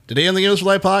Today on the Games for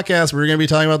Life podcast, we're going to be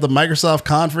talking about the Microsoft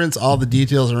conference, all the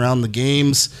details around the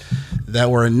games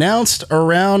that were announced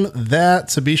around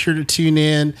that, so be sure to tune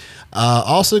in.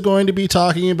 Also going to be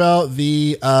talking about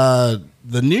the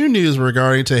new news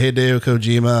regarding to Hideo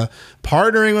Kojima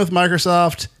partnering with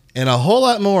Microsoft and a whole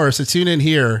lot more, so tune in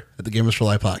here at the Games for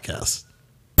Life podcast.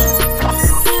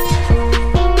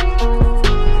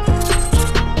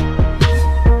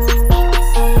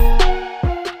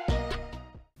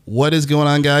 What is going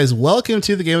on, guys? Welcome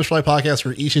to the Gamers for Life podcast,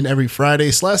 for each and every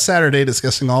Friday/Saturday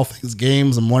discussing all things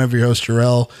games. I'm one of your hosts,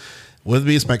 Jerrell. With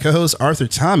me is my co-host, Arthur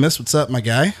Thomas. What's up, my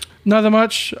guy? Nothing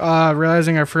much.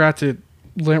 Realizing I forgot to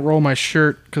lint roll my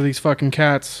shirt because these fucking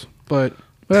cats, but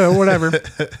whatever.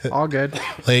 All good.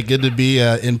 Hey, good to be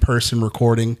in person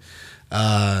recording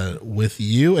with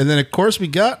you. And then, of course, we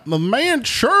got my man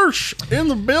Church in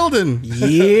the building.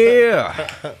 Yeah.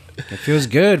 It feels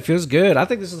good. Feels good. I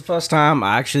think this is the first time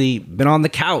I actually been on the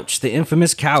couch, the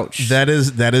infamous couch. That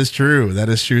is true. That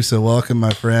is true. So welcome,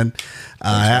 my friend. Thanks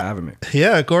for having me.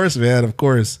 Yeah, of course, man. Of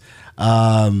course.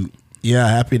 Yeah,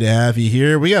 happy to have you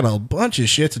here. We got a bunch of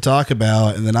shit to talk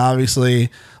about, and then obviously a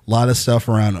lot of stuff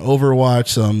around Overwatch.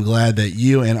 So I'm glad that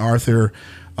you and Arthur,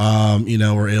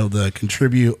 were able to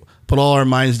contribute, put all our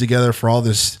minds together for all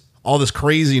this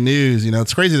crazy news. You know,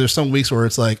 it's crazy. There's some weeks where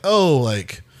it's like,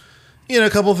 a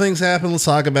couple things happen, let's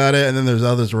talk about it. And then there's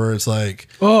others where it's like,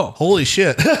 oh, holy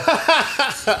shit.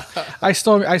 I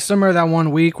still remember that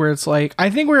one week where it's like, I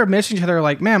think we were missing each other,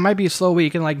 like, man, it might be a slow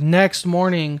week. And like next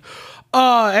morning,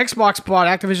 Xbox bought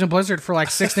Activision Blizzard for like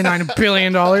 $69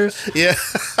 billion. Yeah.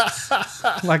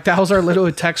 Like that was our little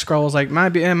text scroll. It was like, might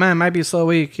be a slow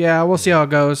week. Yeah, we'll see how it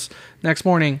goes. Next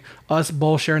morning, us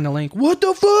both sharing the link. What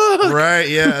the fuck? Right,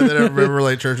 yeah. And then I remember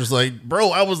like Church was like, bro,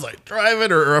 I was like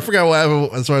driving, or I forgot what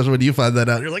happened as far as when you find that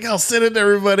out. You're like, I'll send it to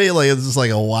everybody. Like it's just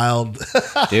like a wild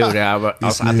dude.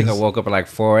 I think I woke up at like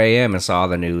 4 a.m. and saw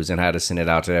the news and had to send it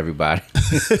out to everybody.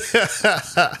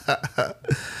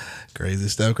 Crazy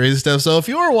stuff. So if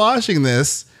you are watching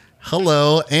this,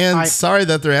 hello, and sorry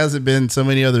that there hasn't been so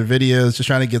many other videos, just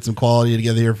trying to get some quality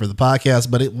together here for the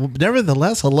podcast, but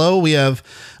nevertheless, hello, we have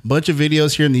a bunch of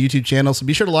videos here in the YouTube channel, so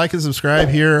be sure to like and subscribe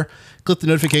here, click the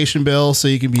notification bell so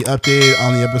you can be updated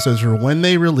on the episodes for when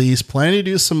they release. Planning to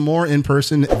do some more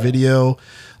in-person video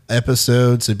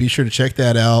episodes, so be sure to check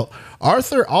that out.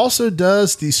 Arthur also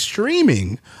does the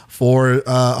streaming for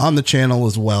on the channel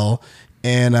as well,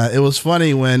 and it was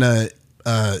funny when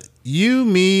you,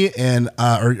 me, and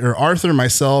or Arthur,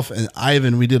 myself, and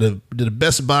Ivan, we did a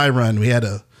Best Buy run. We had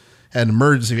an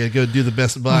emergency. We had to go do the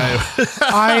Best Buy.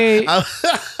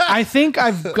 I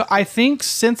think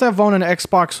since I've owned an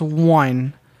Xbox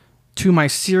One to my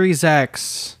Series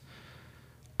X,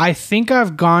 I think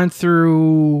I've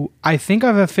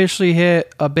officially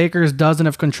hit a baker's dozen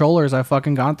of controllers I've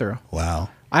fucking gone through. Wow.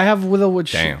 I have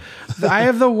I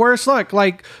have the worst luck.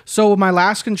 Like, so with my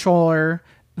last controller,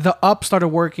 the up started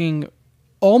working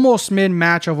almost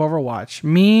mid-match of Overwatch.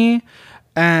 Me,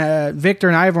 Victor,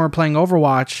 and Ivan were playing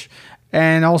Overwatch,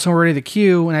 and also we're ready to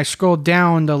queue, and I scrolled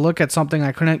down to look at something.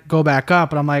 I couldn't go back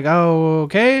up, and I'm like, oh,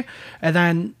 okay. And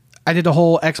then I did the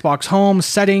whole Xbox home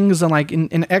settings, and like in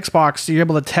Xbox, you're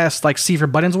able to test, like, see if your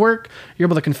buttons work. You're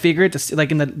able to configure it to see,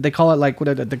 like they call it like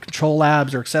the control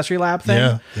labs or accessory lab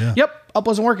thing. Yeah. Yep, up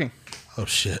wasn't working. Oh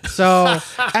shit. So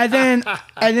and then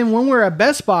when we were at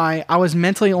Best Buy, I was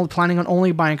mentally planning on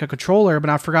only buying a controller, but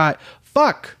I forgot.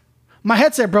 Fuck, my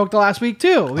headset broke the last week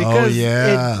too because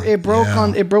it broke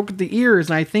it broke the ears,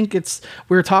 and I think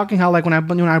we were talking how like when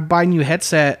I buy a new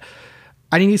headset,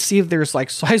 I need to see if there's like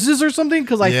sizes or something,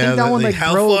 because I think that one like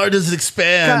how broke. far does it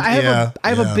expand? I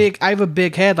have a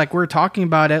big head. Like we were talking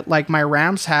about it. Like my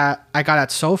Rams hat I got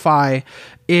at SoFi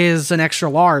is an extra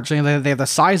large. They have the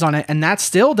size on it, and that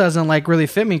still doesn't like really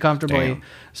fit me comfortably. Damn.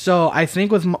 So I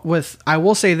think with I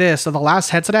will say this. So the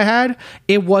last headset I had,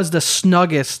 it was the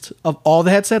snuggest of all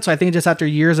the headsets. So I think just after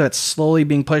years of it slowly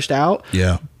being pushed out.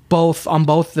 Yeah. Both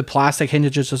the plastic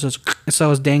hinges so it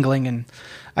was dangling, and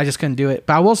I just couldn't do it.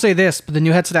 But I will say this: the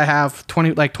new headset I have,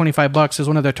 $25, is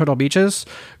one of their Turtle Beaches,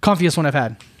 comfiest one I've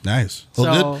had. Nice.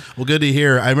 Well, good to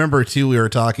hear. I remember too. We were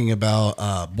talking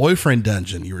about Boyfriend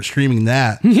Dungeon. You were streaming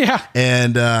that, yeah.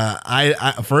 And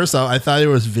I first I thought there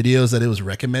was videos that it was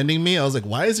recommending me. I was like,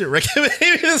 why is it recommending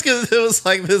me this? Because it was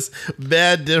like this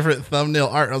bad, different thumbnail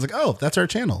art. I was like, oh, that's our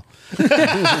channel.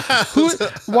 Why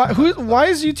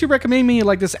is YouTube recommending me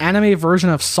like this anime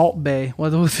version of Salt Bae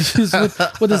with his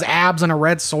abs and a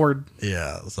red sword?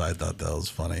 Yeah, so I thought that was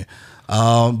funny.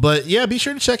 But yeah, be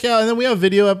sure to check out. And then we have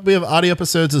audio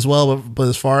episodes as well. But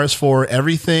as far as for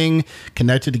everything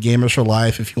connected to Gamers for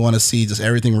Life, if you want to see just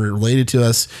everything related to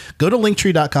us, go to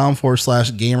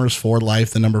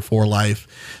linktree.com/gamers4life, the number 4 life.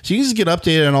 So you can just get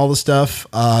updated on all the stuff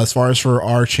as far as for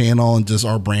our channel and just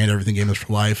our brand, everything Gamers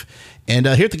for Life. And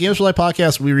here at the Gamers for Life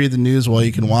podcast, we read the news while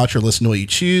you can watch or listen to what you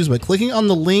choose by clicking on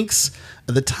the links,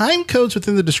 the time codes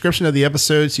within the description of the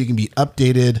episode, so you can be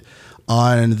updated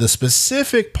on the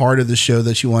specific part of the show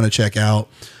that you want to check out.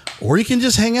 Or you can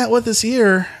just hang out with us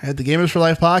here at the Gamers for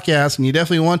Life podcast, and you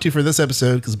definitely want to for this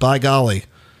episode, because by golly,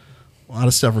 a lot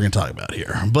of stuff we're going to talk about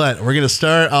here. But we're going to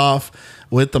start off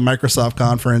with the Microsoft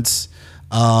conference,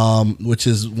 which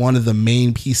is one of the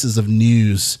main pieces of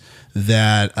news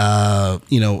that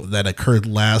that occurred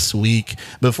last week.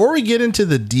 Before we get into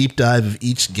the deep dive of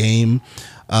each game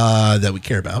that we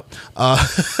care about,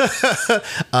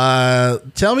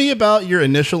 tell me about your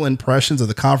initial impressions of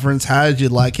the conference. How did you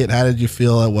like it? How did you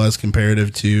feel it was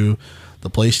comparative to the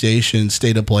PlayStation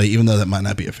State of Play, even though that might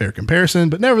not be a fair comparison,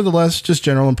 but nevertheless, just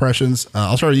general impressions.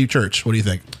 I'll start with you, Church. What do you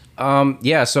think?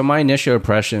 So my initial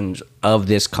impressions of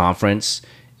this conference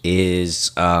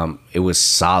is it was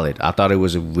solid. I thought it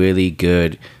was a really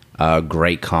good,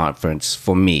 great conference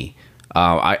for me.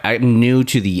 I'm new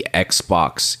to the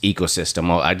Xbox ecosystem.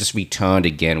 I just returned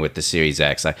again with the Series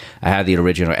X. I had the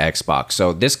original Xbox.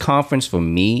 So this conference for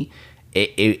me,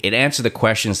 it answered the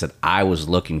questions that I was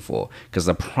looking for, because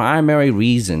the primary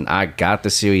reason I got the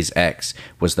Series X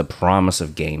was the promise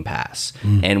of Game Pass.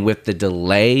 And with the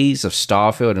delays of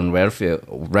Starfield and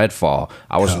Redfall,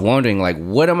 I was wondering, like,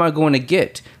 what am I going to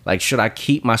get? Like, should I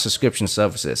keep my subscription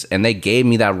services? And they gave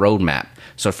me that roadmap.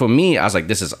 So for me, I was like,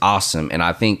 this is awesome. And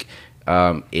I think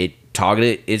it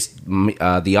targeted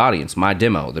the audience, my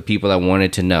demo, the people that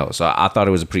wanted to know. So I thought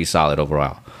it was a pretty solid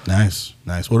overall. Nice.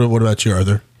 What about you,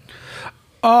 Arthur?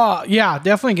 Yeah,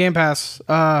 definitely Game Pass.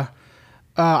 I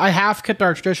have kept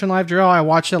our tradition live, Jerrell. I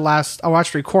watched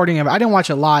the recording of it. I didn't watch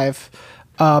it live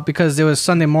because it was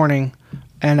Sunday morning,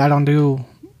 and I don't do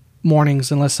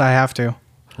mornings unless I have to.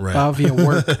 Right. Via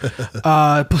work.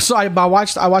 So I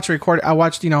watched the recording. I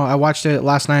watched it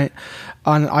last night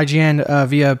on IGN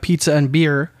via Pizza and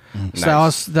Beer. So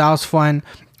nice. that was fun.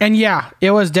 And yeah,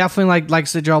 it was definitely like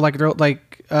said Joe, like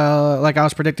I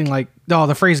was predicting,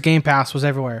 the phrase Game Pass was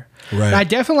everywhere. Right. And I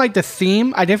definitely like the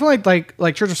theme. I definitely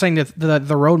like Church was saying, the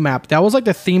roadmap. That was like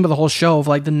the theme of the whole show of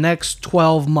like the next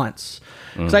 12 months.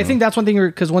 Because I think that's one thing.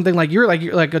 Because one thing, you're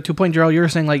like a 2 point, Jerrell, you're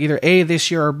saying like either A,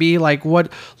 this year, or B,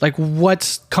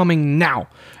 what's coming now.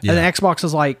 Yeah. And then Xbox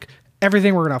is like,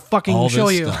 everything we're gonna fucking show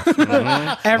you.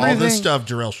 Everything. All this stuff,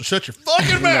 Jerrell. So shut your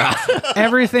fucking mouth.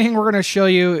 Everything we're gonna show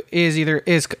you is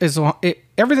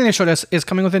everything they showed us is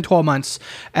coming within 12 months,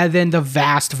 and then the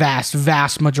vast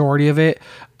majority of it,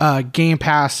 Game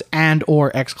Pass and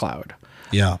or xCloud.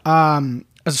 Yeah.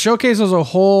 As a showcase as a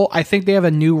whole, I think they have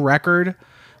a new record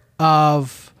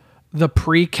of the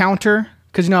pre-counter,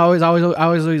 because I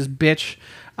always bitch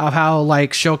of how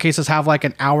like showcases have like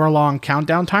an hour-long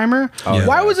countdown timer.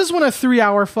 Why was this one a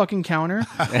 3-hour fucking counter?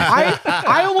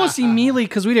 I almost immediately,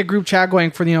 because we did a group chat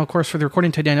going for of course for the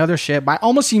recording today and other shit, but I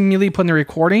almost immediately put in the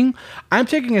recording, I'm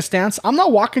taking a stance. I'm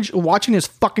not watching this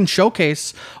fucking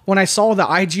showcase when I saw the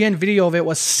IGN video of it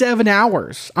was 7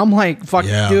 hours. I'm like,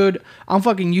 dude, I'm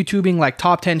fucking YouTubing like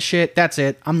top 10 shit. That's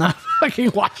it. I'm not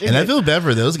fucking watching it. And I feel bad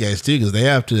for those guys too, because they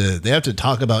have to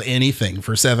talk about anything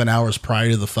for 7 hours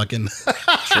prior to the fucking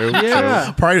True.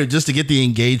 Prior to, just to get the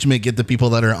engagement, get the people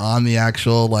that are on the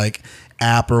actual like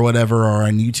app or whatever, or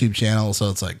on YouTube channel. So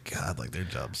it's like, God, like their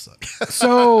jobs suck.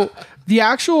 So the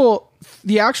actual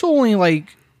only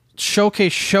like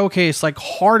showcase like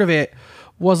heart of it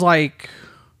was like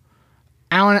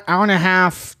hour and a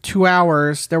half, 2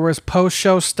 hours. There was post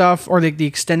show stuff or the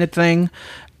extended thing.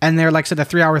 And they're like I said, the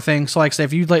 3-hour thing. So like say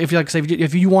if you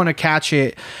want to catch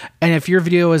it, and if your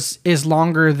video is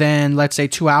longer than let's say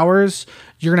 2 hours,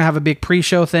 you're gonna have a big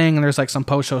pre-show thing, and there's like some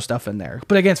post-show stuff in there.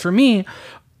 But again, for me,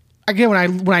 when I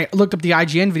looked up the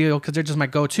IGN video, because they're just my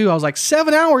go-to, I was like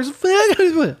 7 hours,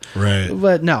 right?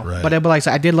 But no, right. But like I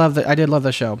said, I did love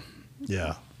the show.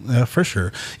 Yeah. Yeah, for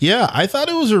sure. Yeah, I thought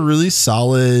it was a really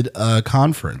solid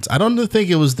conference. I don't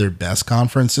think it was their best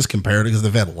conference, just compared, because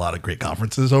they've had a lot of great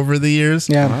conferences over the years.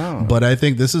 Yeah. Wow. But I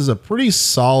think this is a pretty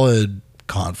solid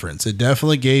conference. It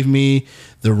definitely gave me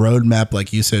the roadmap,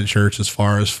 like you said, Church, as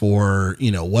far as for,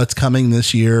 what's coming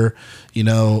this year.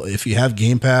 If you have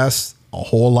Game Pass, a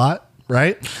whole lot.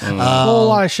 Right? A whole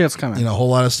lot of shit's coming. A whole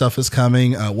lot of stuff is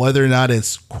coming. Whether or not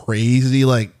it's crazy,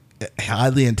 like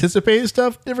highly anticipated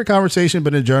stuff, different conversation.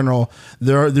 But in general,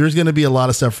 there's going to be a lot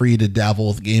of stuff for you to dabble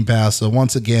with Game Pass. So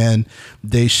once again,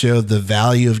 they showed the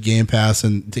value of Game Pass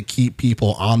and to keep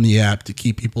people on the app, to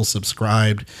keep people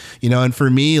subscribed. And for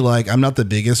me, like, I'm not the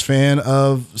biggest fan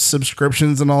of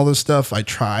subscriptions and all this stuff. I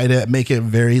try to make it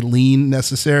very lean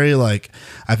necessary. Like,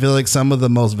 I feel like some of the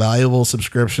most valuable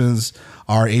subscriptions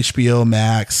are HBO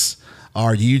Max,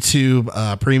 our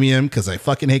YouTube Premium, because I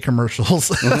fucking hate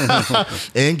commercials,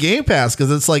 and Game Pass,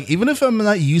 because it's like, even if I'm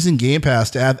not using Game Pass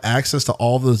to have access to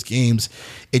all those games,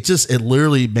 it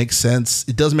literally makes sense.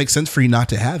 It does make sense for you not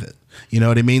to have it. You know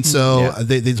what I mean? So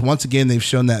they once again, they've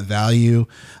shown that value.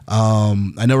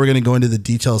 I know we're going to go into the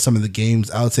detail of some of the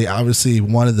games. I would say, obviously,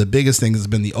 one of the biggest things has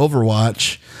been the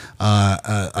Overwatch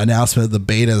announcement of the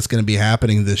beta that's going to be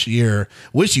happening this year,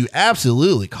 which you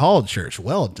absolutely called, Church.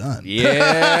 Well done.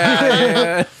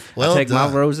 Yeah. Well, I'll take my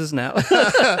roses now.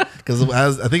 Because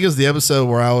I think it was the episode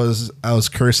where I was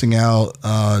cursing out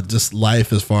just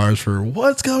life as far as for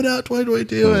what's going out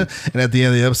 2022, and at the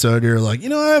end of the episode, you're like,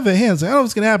 I have a hand. I don't know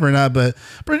what's going to happen or not, but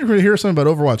pretty sure to hear something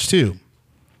about Overwatch 2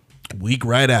 week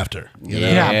right after.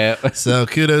 Yeah. So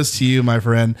kudos to you, my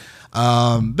friend.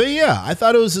 But yeah, I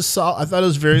thought it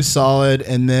was very solid.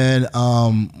 And then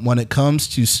when it comes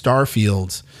to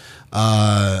Starfield,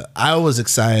 I was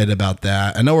excited about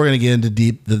that. I know we're going to get into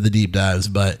the deep dives,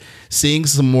 but seeing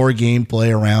some more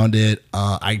gameplay around it,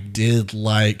 I did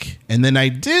like. And then I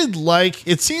did like,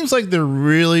 it seems like they're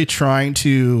really trying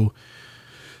to,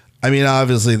 I mean,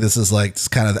 obviously this is like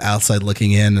just kind of the outside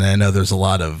looking in, and I know there's a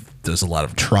lot of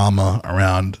trauma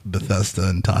around Bethesda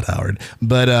and Todd Howard.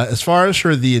 But as far as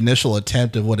for the initial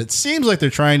attempt of what it seems like they're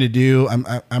trying to do,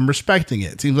 I'm respecting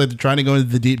it. It seems like they're trying to go into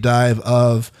the deep dive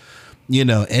of,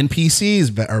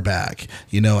 NPCs are back,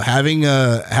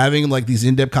 having like these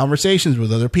in-depth conversations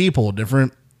with other people,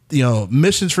 different,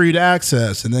 missions for you to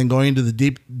access, and then going into the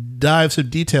deep dives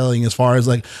of detailing as far as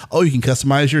like, oh, you can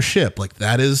customize your ship. Like,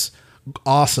 that is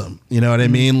awesome. You know what I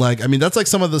mean? Like, that's like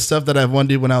some of the stuff that I've wanted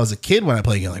to do when I was a kid when I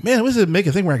played. Like, man, what's it make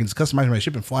a thing where I can just customize my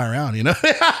ship and fly around,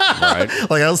 Right.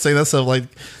 Like, I was saying that stuff like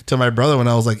to my brother when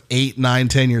I was like 8, 9,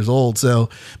 10 years old. So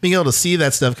being able to see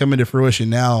that stuff come into fruition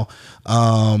now,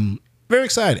 very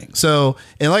exciting. So,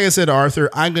 and like I said, Arthur,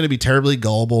 I'm going to be terribly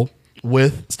gullible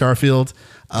with Starfield.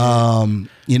 And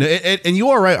you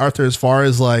are right, Arthur, as far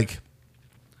as like,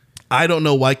 I don't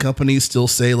know why companies still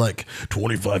say like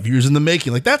 25 years in the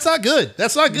making. Like, that's not good.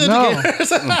 That's not good. No.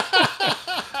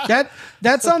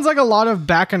 That sounds like a lot of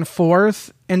back and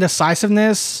forth,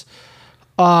 indecisiveness.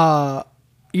 Like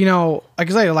I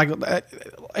say,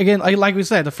 like we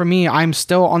said, for me, I'm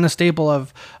still on the staple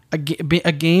of a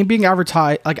game being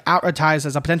advertised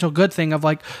as a potential good thing of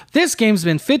like, this game's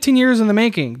been 15 years in the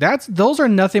making. Those are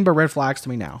nothing but red flags to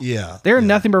me now. Yeah. They're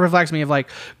nothing but red flags to me of like,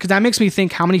 because that makes me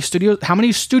think how many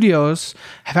studios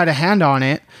have had a hand on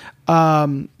it.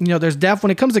 There's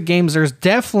when it comes to games, there's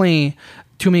definitely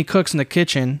too many cooks in the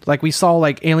kitchen. Like we saw,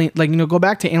 like Alien, go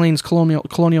back to Aliens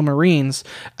Colonial Marines.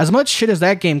 As much shit as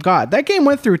that game got, that game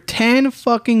went through 10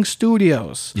 fucking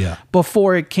studios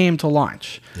before it came to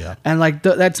launch. Yeah. And like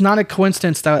that's not a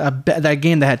coincidence that that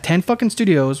game that had 10 fucking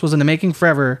studios, was in the making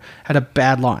forever, had a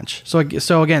bad launch. So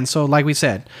like we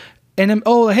said, and then,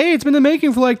 hey, it's been in the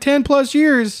making for like 10 plus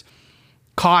years.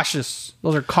 Cautious.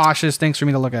 Those are cautious things for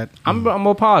me to look at. I'm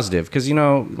more positive because,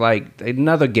 like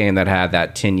another game that had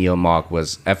that 10-year mark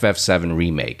was FF7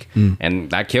 Remake, and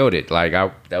that killed it. Like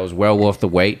that was well worth the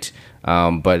wait.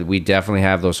 But we definitely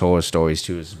have those horror stories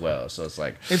too as well. So it's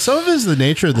like, and some of it is the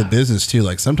nature of the business too.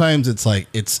 Like sometimes it's like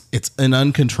it's an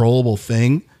uncontrollable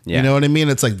thing. Yeah. You know what I mean?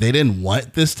 It's like they didn't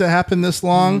want this to happen this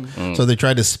long, so they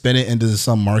tried to spin it into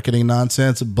some marketing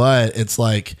nonsense. But it's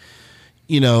like,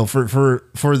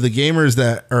 for the gamers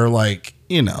that are like,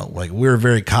 like we're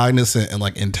very cognizant and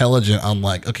like intelligent on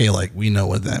like, okay, like we know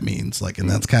what that means. Like, and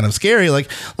that's kind of scary.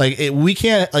 We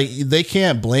can't, like, they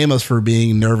can't blame us for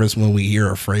being nervous when we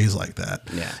hear a phrase like that.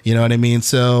 Yeah. You know what I mean?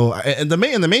 So, and the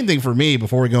main thing for me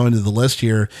before we go into the list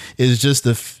here is just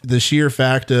the sheer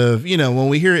fact of, when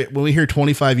we hear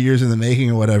 25 years in the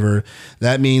making or whatever,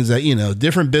 that means that,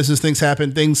 different business things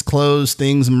happen, things close,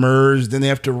 things merge, then they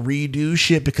have to redo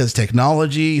shit because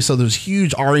technology. So there's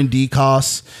huge R&D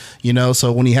costs,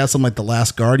 so when you have something like The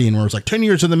Last Guardian where it's like 10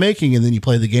 years in the making, and then you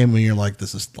play the game and you're like,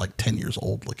 this is like 10 years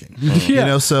old looking,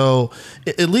 so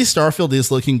at least Starfield is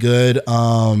looking good.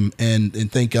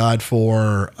 And thank God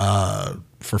for,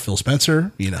 for Phil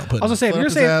Spencer, you know, I was gonna say, if you're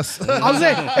saying, I was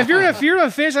saying, if you're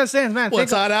a fish that stands, man,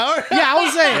 what's Todd Howard? Yeah, I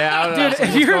was saying, dude,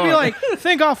 if you're gonna be like,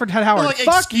 thank God for Todd Howard, like,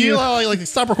 fuck you. Like,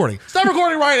 stop recording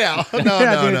right now.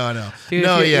 No. Dude,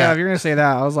 no, if you're gonna say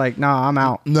that, I was like, nah, I'm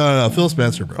out. No, Phil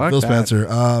Spencer, bro. Fuck Phil that. Spencer.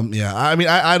 Yeah, I mean,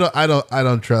 I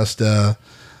don't trust.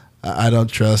 I don't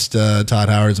trust Todd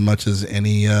Howard as much as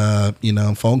any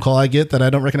phone call I get that I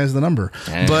don't recognize the number.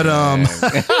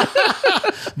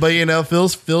 But you know, Phil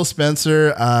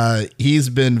Spencer, he's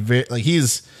been very like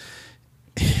he's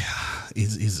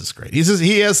just great.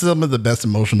 He has some of the best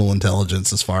emotional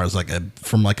intelligence as far as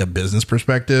from a business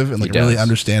perspective and like really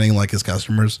understanding like his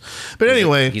customers. But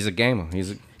anyway, he's a gamer.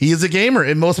 He is a gamer,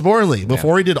 and most importantly,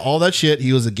 before he did all that shit,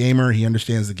 he was a gamer. He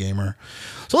understands the gamer.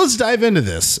 So let's dive into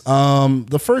this.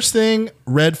 The first thing,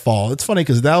 Redfall. It's funny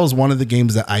because that was one of the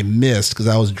games that I missed because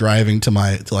I was driving to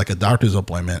like a doctor's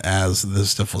appointment as this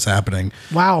stuff was happening.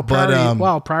 Wow,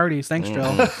 priorities. Thanks,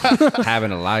 Joe.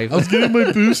 Having a life. I was getting my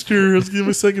booster. I was getting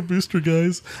my second booster,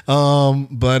 guys.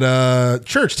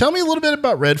 Church, tell me a little bit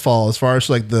about Redfall as far as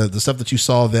like the stuff that you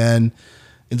saw then.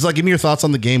 It's like, give me your thoughts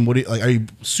on the game. What do you, like? Are you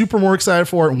super more excited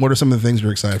for it? And what are some of the things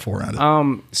you're excited for around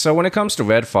it? So when it comes to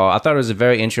Redfall, I thought it was a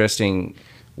very interesting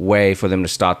way for them to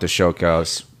start the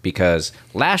showcase because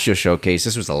last year's showcase,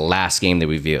 this was the last game they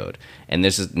revealed. And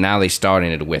this is now they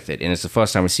starting it with it. And it's the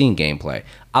first time we're seeing gameplay.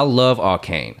 I love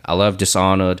Arcane. I love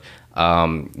Dishonored.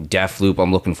 Deathloop,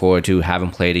 I'm looking forward to.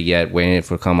 Haven't played it yet. Waiting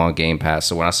for it to come on Game Pass.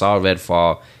 So when I saw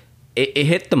Redfall, it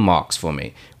hit the marks for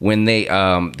me. When they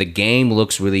the game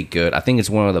looks really good. I think it's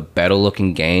one of the better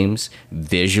looking games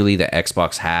visually that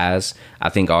Xbox has. I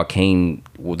think Arcane,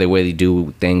 the way they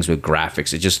do things with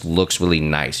graphics, it just looks really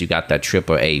nice. You got that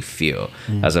AAA feel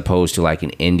as opposed to like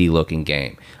an indie looking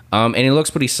game. And it looks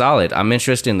pretty solid. I'm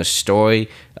interested in the story.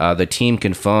 The team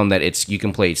confirmed that you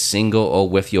can play single or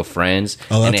with your friends,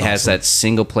 and it has that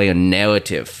single player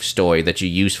narrative story that you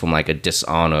use from like a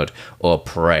Dishonored or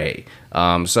Prey.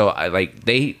 So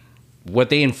what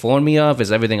they informed me of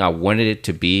is everything I wanted it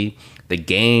to be. The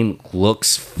game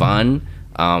looks fun.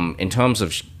 In terms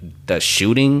of the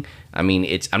shooting, I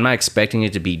mean, I'm not expecting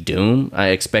it to be Doom. I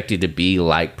expect it to be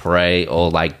like Prey or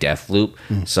like Deathloop.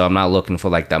 So I'm not looking for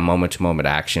like that moment-to-moment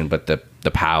action, but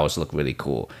the powers look really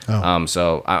cool.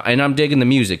 And I'm digging the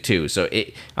music too. So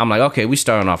I'm like, okay, we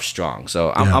starting off strong.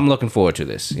 So I'm looking forward to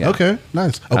this. Yeah. Okay,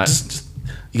 nice.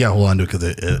 You got to hold on to it because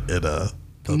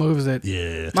it moves it.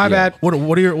 Yeah. My bad. What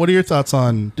are your thoughts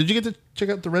on? Did you get to check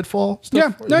out the Redfall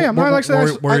stuff? Yeah. What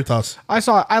are your thoughts? I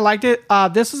saw it. I liked it.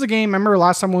 This is a game. I remember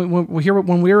last time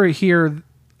when we were here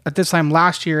at this time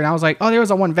last year, and I was like, oh, there was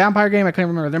that one vampire game. I couldn't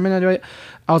remember their minute to it.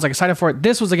 I was like excited for it.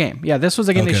 This was a game. Yeah, this was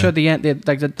a game they showed at the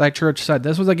end. Like Church said,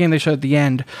 this was a game they showed at the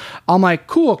end. I'm like,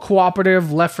 cool,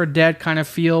 cooperative, Left 4 Dead kind of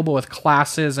feel, but with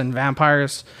classes and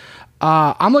vampires.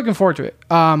 I'm looking forward to it.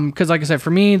 Because like I said,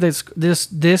 for me, this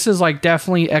is like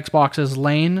definitely Xbox's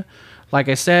lane. Like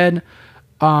I said,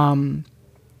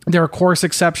 there are course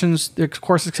exceptions,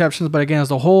 but again, as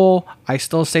a whole, I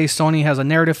still say Sony has a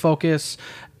narrative focus.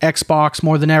 Xbox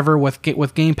more than ever with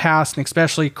Game Pass, and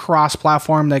especially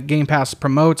cross-platform that Game Pass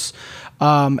promotes.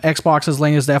 Xbox's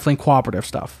lane is definitely cooperative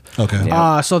stuff.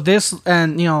 Okay. So this,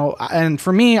 and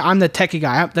for me, I'm the techie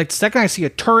guy. Like the second I see a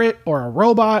turret or a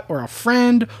robot or a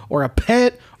friend or a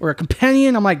pet or a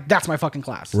companion, I'm like, that's my fucking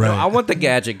class. Right. I want the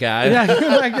gadget guy.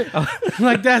 Yeah,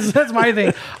 like that's my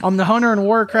thing. I'm the hunter in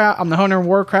Warcraft.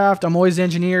 I'm always the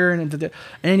engineer and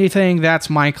anything.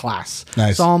 That's my class.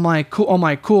 Nice. So I'm like,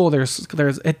 cool.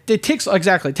 It ticks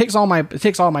all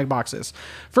my boxes.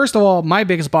 First of all, my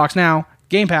biggest box now.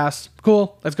 Game Pass,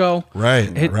 cool. Let's go.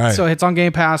 Right. So it's on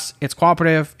Game Pass. It's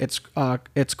cooperative. It's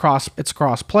cross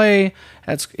play.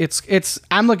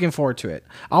 I'm looking forward to it.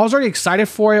 I was already excited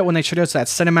for it when they showed us that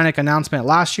cinematic announcement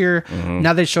last year.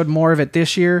 Now they showed more of it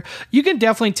this year. You can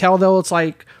definitely tell though. It's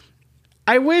like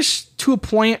I wish to a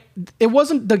point it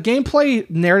wasn't the gameplay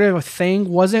narrative thing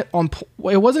wasn't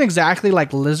exactly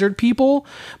like Lizard People,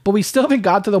 but we still haven't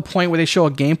got to the point where they show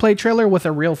a gameplay trailer with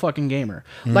a real fucking gamer.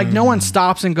 Like no one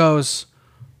stops and goes,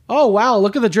 oh wow,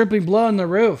 look at the dripping blood on the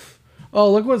roof. Oh,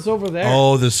 look what's over there.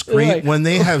 Oh, the screen when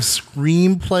they have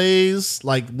screenplays,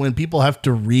 like when people have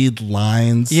to read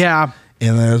lines. Yeah.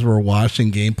 And as we're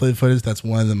watching gameplay footage, that's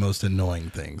one of the most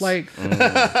annoying things. Like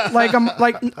a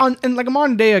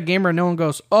modern day a gamer, no one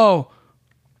goes, oh,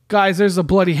 guys, there's a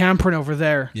bloody handprint over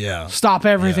there. Yeah. Stop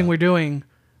everything we're doing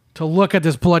to look at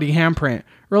this bloody handprint.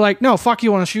 We're like, no, fuck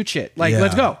you, want to shoot shit. Like,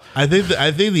 let's go. I think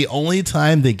the only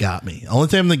time they got me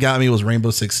was Rainbow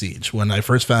Six Siege when I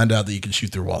first found out that you could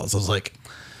shoot through walls. I was like,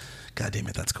 God damn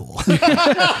it, that's cool.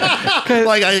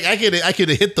 Like I could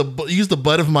use the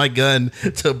butt of my gun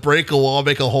to break a wall,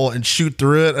 make a hole, and shoot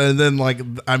through it, and then like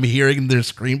I'm hearing their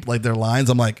scream, like their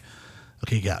lines. I'm like,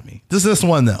 okay, you got me. This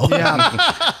one though.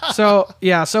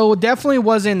 So definitely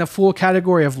wasn't the full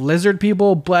category of lizard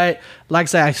people, but like I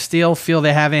said, I still feel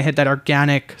they haven't hit that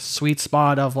organic sweet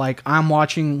spot of like I'm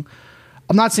not saying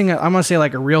I'm gonna say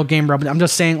like a real gamer, but I'm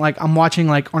just saying like I'm watching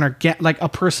like on like a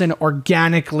person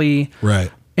organically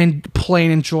and play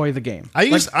and enjoy the game. I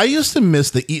used to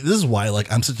miss this is why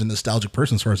like I'm such a nostalgic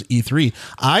person as far as E3.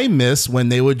 I miss when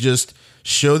they would just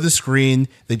show the screen,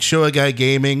 they'd show a guy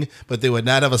gaming, but they would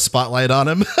not have a spotlight on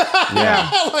him.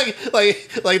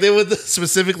 like they would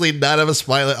specifically not have a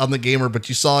spotlight on the gamer, but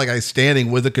you saw a guy standing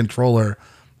with a controller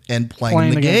and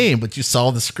playing the game, but you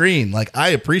saw the screen. Like I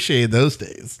appreciated those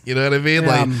days. You know what I mean?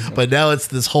 Like, but now it's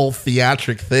this whole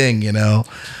theatric thing, you know?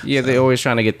 Yeah, they're always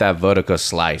trying to get that vertical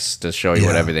slice to show you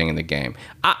what everything in the game.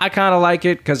 I kind of like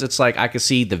it because it's like I can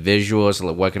see the visuals.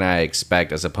 Like, what can I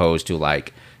expect as opposed to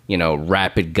like, you know,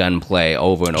 rapid gunplay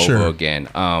over and over again.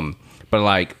 But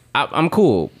like, I'm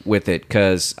cool with it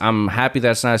because I'm happy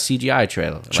that's not a CGI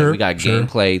trailer. Like, we got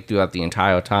gameplay throughout the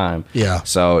entire time. Yeah.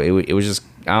 So it was just,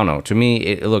 I don't know. To me,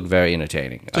 it looked very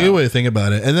entertaining. It's a good way to think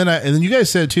about it. And then you guys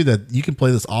said too that you can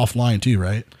play this offline too,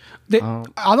 right? I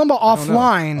don't know about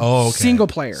offline. Single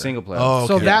player. Oh, okay.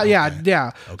 So that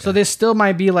Okay. So this still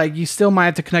might be like you still might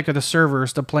have to connect to the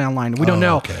servers to play online. We don't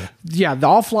know. Okay. Yeah, the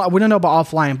offline. We don't know about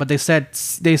offline, but they said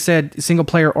single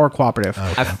player or cooperative.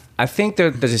 Okay. I think the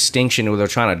distinction where they're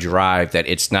trying to drive that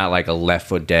it's not like a Left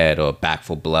 4 Dead or Back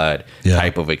 4 Blood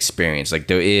type of experience. Like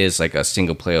there is like a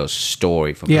single player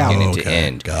story from beginning to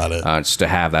end. Got it. Just to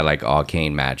have that like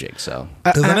arcane magic. So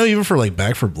because I know even for like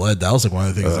Back 4 Blood, that was like one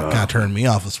of the things that kind of turned me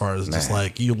off as far as just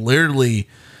like you literally.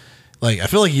 Like I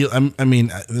feel like I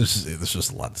mean, there's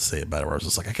just a lot to say about it. Where I was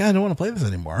just like, I kind of don't want to play this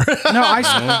anymore. No,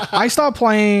 I stopped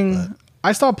playing.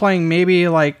 I stopped playing maybe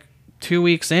like 2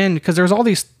 weeks in because there's all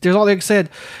like I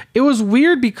said, it was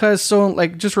weird because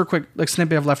like just real quick like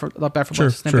snippet of Back 4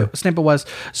 Blood snippet was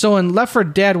so in Left 4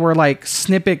 Dead were like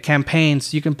snippet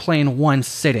campaigns you can play in one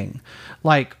sitting.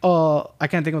 Like I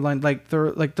can't think of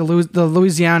the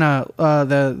Louisiana I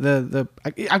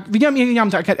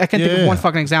can't think of one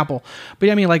fucking example, but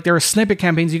I mean like there were snippet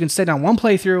campaigns you can sit down one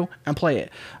playthrough and play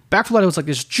it. Back 4 Blood was like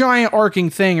this giant arcing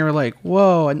thing. You're like,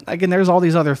 whoa. And again, there's all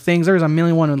these other things. There's a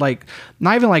million one, like,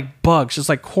 not even like bugs, just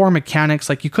like core mechanics.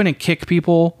 Like, you couldn't kick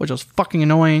people, which was fucking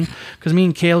annoying. Because me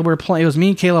and Caleb were playing. It was me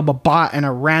and Caleb, a bot, and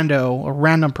a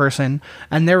random person.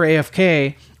 And they were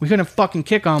AFK. We couldn't fucking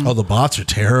kick them. Oh, the bots are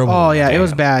terrible. Oh, yeah. It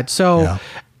was bad. So. Yeah.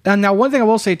 And now one thing I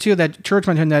will say too that Church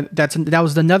mentioned that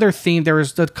was another theme. There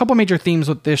was a couple major themes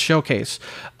with this showcase.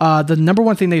 The number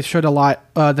one thing they showed a lot.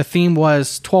 The theme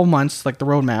was 12 months, like the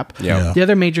roadmap. Yeah. The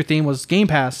other major theme was Game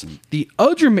Pass. The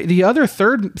other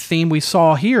third theme we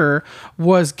saw here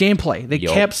was gameplay. They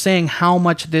kept saying how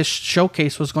much this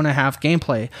showcase was going to have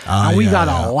gameplay, and we got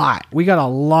a lot. We got a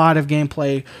lot of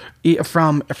gameplay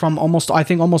from almost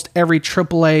every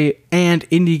AAA and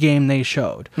indie game they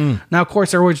showed. Now, of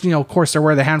course, there were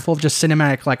the handful of just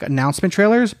cinematic like announcement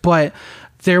trailers, but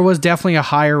there was definitely a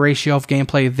higher ratio of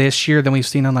gameplay this year than we've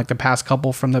seen in like the past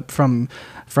couple from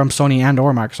Sony and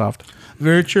or Microsoft.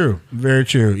 Very true.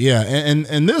 Yeah,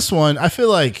 and this one, I feel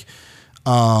like,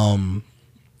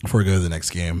 before we go to the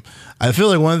next game, I feel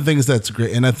like one of the things that's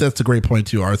great, and that's a great point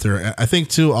too, Arthur. I think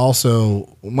too,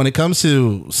 also when it comes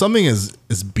to something as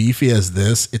beefy as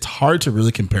this, it's hard to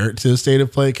really compare it to a state of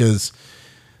play because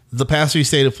the past 3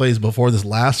 state of plays before this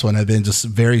last one have been just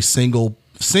very single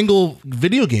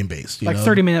video game based, like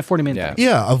 30-minute, 40-minute.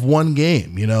 Yeah, of one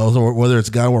game, you know, or whether it's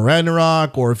God of War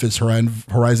Ragnarok or if it's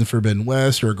Horizon Forbidden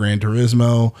West or Gran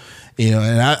Turismo, you know,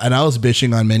 and I was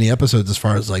bitching on many episodes as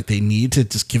far as like they need to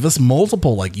just give us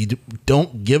multiple, like you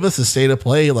don't give us a state of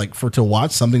play like to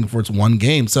watch something for its one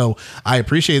game. So I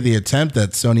appreciate the attempt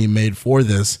that Sony made for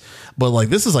this, but like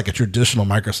this is like a traditional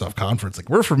Microsoft conference. Like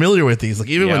we're familiar with these. Like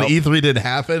even when E3 didn't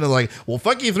happen, and like, well,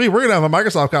 fuck E3, we're gonna have a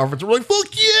Microsoft conference. We're like, fuck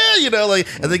yeah, you know, like,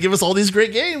 and they give us all these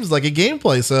great games, like a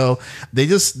gameplay. So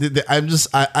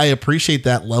I appreciate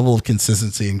that level of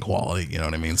consistency and quality. You know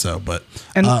what I mean? So, go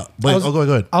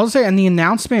ahead. I'll say, and the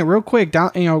announcement, real quick,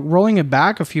 rolling it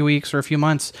back a few weeks or a few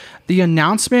months, the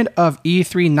announcement of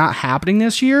E3 not happening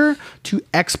this year to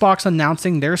Xbox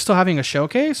announcing they're still having a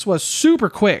showcase was super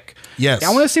quick. Yes,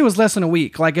 I want to say it was less than a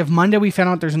week. Like if Monday we found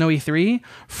out there's no E3,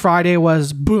 Friday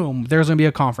was boom, there's going to be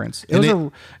a conference.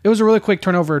 It was a really quick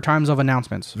turnover times of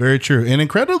announcements. Very true, and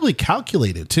incredibly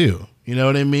calculated too. You know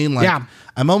what I mean? Like, yeah.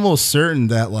 I'm almost certain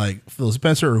that like Phil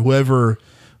Spencer or whoever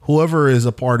whoever is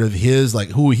a part of his, like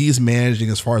who he's managing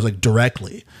as far as like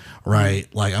directly, right?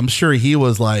 Like I'm sure he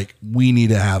was like, we need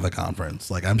to have a conference.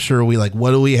 Like I'm sure we like,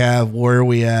 what do we have? Where are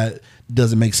we at?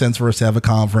 Does it make sense for us to have a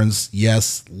conference?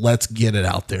 Yes, let's get it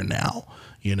out there now,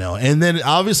 you know. And then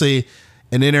obviously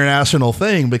an international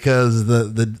thing, because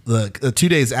the 2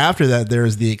 days after that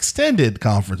there's the extended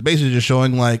conference, basically just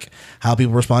showing like how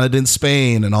people responded in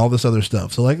Spain and all this other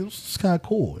stuff. So like it's kind of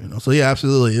cool, you know. So yeah,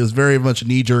 absolutely, it was very much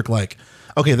knee jerk. Like,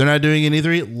 okay, they're not doing an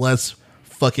E3, let's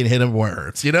fucking hit them where it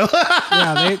hurts, you know.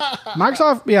 Yeah,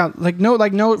 Microsoft. Yeah,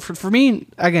 no. For me,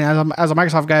 again, as a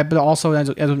Microsoft guy, but also as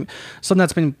someone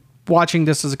that's been watching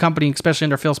this as a company, especially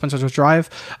under Phil Spencer's drive.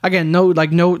 Again, no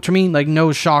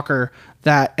shocker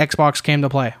that Xbox came to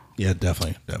play. Yeah,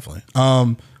 definitely.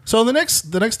 So the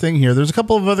next thing here, there's a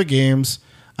couple of other games.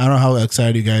 I don't know how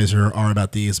excited you guys are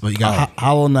about these, but you got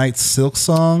Hollow Knight Silk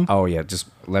Song. Oh yeah, just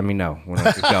let me know when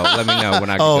I can go. Let me know when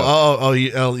I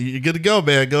can go. You're good to go,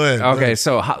 man. Go ahead. Okay,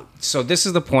 so this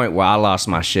is the point where I lost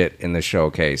my shit in the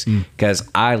showcase, because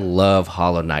I love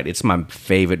Hollow Knight. It's my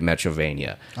favorite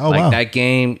Metroidvania. Wow. That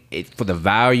game, for the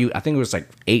value, I think it was like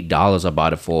 $8 I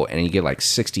bought it for, and you get like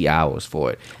 60 hours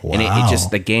for it. Wow. And it just,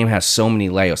 the game has so many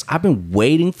layers. I've been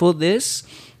waiting for this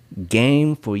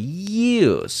game for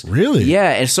years. Really?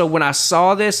 Yeah. And so when I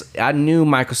saw this, I knew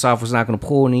Microsoft was not going to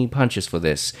pull any punches for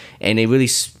this, and they really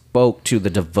spoke to the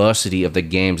diversity of the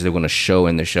games they're going to show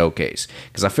in the showcase.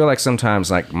 Because I feel like sometimes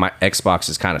like my Xbox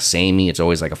is kind of samey. It's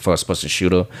always like a first-person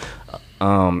shooter,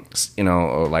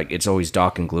 or like it's always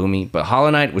dark and gloomy. But Hollow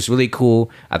Knight was really cool.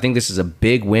 I think this is a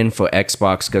big win for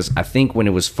Xbox, because I think when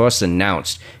it was first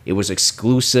announced, it was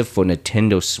exclusive for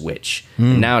Nintendo Switch.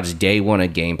 And now it's day one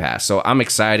of Game Pass. So I'm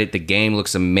excited. The game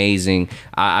looks amazing.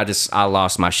 I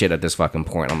lost my shit at this fucking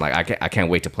point. I'm like, I can't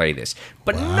wait to play this.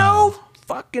 But no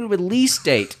fucking release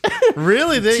date.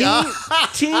 Really?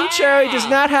 Team Cherry does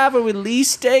not have a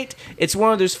release date. It's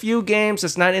one of those few games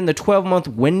that's not in the 12-month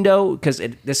window, because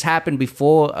this happened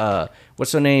before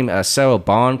what's her name, Sarah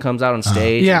Bond comes out on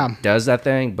stage and does that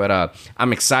thing. But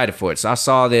I'm excited for it. So I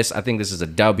saw this. I think this is a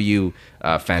W.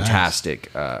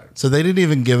 Fantastic. Nice. So they didn't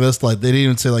even give us they didn't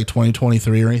even say like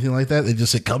 2023 or anything like that. They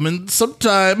just said coming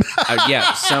sometime.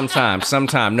 Yeah,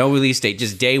 sometime. No release date.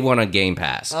 Just day one on Game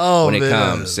Pass when it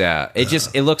comes. Yeah,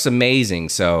 it looks amazing.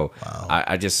 So wow.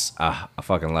 I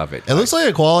fucking love it. It looks like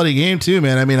a quality game too,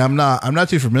 man. I mean, I'm not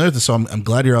too familiar with this, so I'm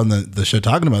glad you're on the show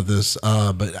talking about this.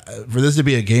 But for this to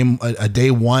be a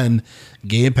day one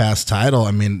Game Pass title,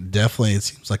 I mean, definitely it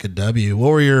seems like a W. What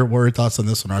were your thoughts on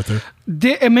this one, Arthur?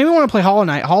 It made me want to play Hollow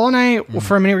Knight. Hollow Knight,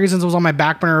 for many reasons, was on my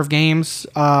back burner of games.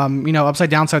 Upside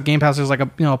down side Game Pass, there's like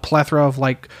a plethora of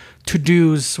like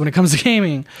to-dos when it comes to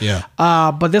gaming. Yeah.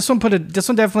 But this one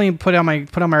definitely put on my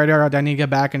radar that I need to get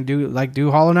back and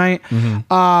do Hollow Knight.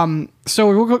 Mm-hmm. So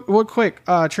real quick,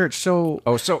 Church. So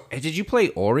did you play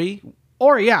Ori?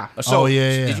 Ori, yeah.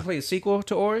 Did you play the sequel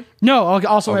to Ori? No,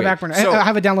 also my back burner. I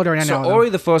have it downloaded right now. So Ori,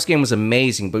 the first game was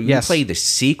amazing, but when you play the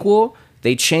sequel,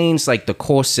 they changed like the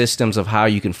core systems of how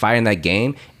you can fight in that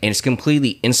game, and it's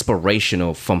completely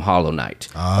inspirational from Hollow Knight.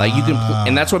 Like you can,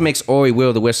 and that's what makes Ori Will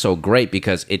of the Wisp so great,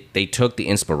 because they took the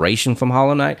inspiration from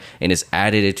Hollow Knight and it's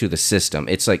added it to the system.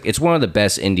 It's one of the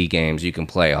best indie games you can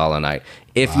play, Hollow Knight.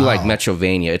 If you like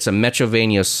Metrovania, it's a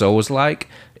Metrovania Souls-like.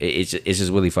 It's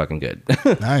just really fucking good.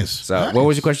 Nice. So nice. What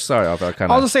was your question? Sorry,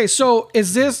 I'll just say. So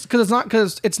is this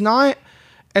because it's not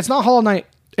Hollow Knight.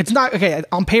 It's not okay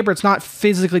on paper. It's not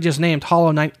physically just named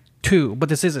Hollow Knight 2, but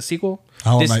this is a sequel.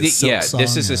 This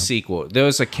is a sequel. There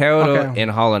was a character in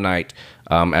Hollow Knight,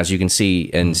 as you can see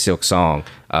in Silk Song,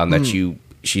 I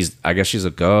guess she's a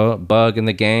girl bug in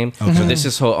the game. Okay. So this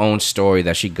is her own story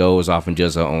that she goes off and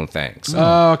does her own thing. So,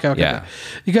 okay. Yeah.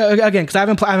 Again, because I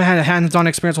haven't had a hands-on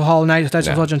experience with Hollow Knight.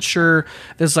 I wasn't sure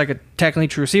this is like a technically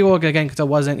true sequel. Again, because it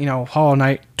wasn't Hollow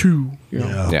Knight 2.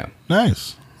 Yeah.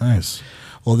 Nice.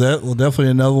 Well, definitely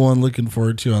another one looking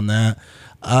forward to on that.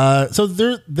 So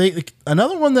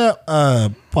another one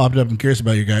that popped up. I'm curious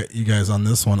about you guys on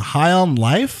this one. High on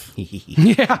Life.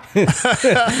 Yeah.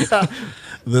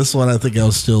 This one, I think I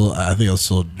was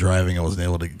still driving. I wasn't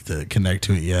able to connect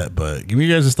to it yet. But give me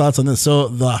your guys' thoughts on this. So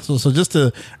just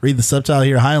to read the subtitle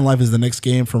here, High on Life is the next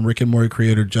game from Rick and Morty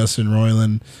creator Justin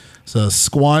Roiland. So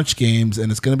Squanch Games, and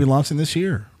it's going to be launching this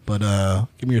year. But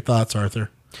give me your thoughts,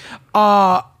 Arthur.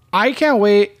 I can't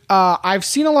wait. I've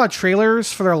seen a lot of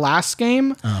trailers for their last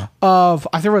game of,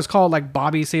 I think it was called like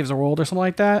Bobby Saves the World or something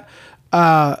like that.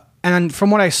 And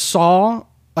from what I saw,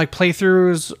 like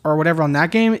playthroughs or whatever on that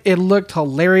game, it looked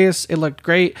hilarious. It looked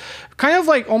great. Kind of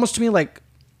like almost to me like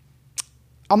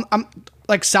I'm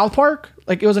like South Park.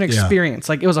 Like it was an experience.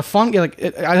 Like it was a fun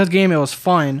as a game. It was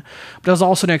fun, but it was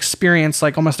also an experience.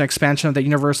 Like almost an expansion of the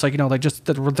universe. Like like just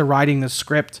the writing the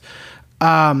script.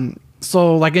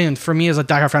 So like again, for me as a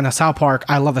diehard fan of South Park,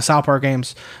 I love the South Park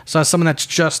games. So as someone that's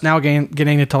just now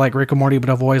getting into like Rick and Morty, but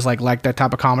I've always like that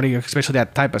type of comedy, especially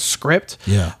that type of script.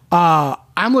 Yeah.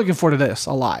 I'm looking forward to this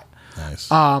a lot.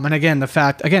 Nice. And again, the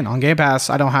fact on Game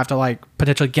Pass, I don't have to like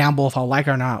potentially gamble if I'll like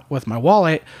it or not with my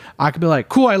wallet. I could be like,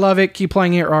 cool, I love it, keep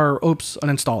playing it, or oops,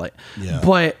 uninstall it. Yeah.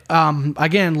 But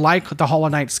again, like the Hollow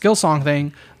Knight skill song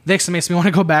thing, this makes me want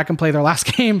to go back and play their last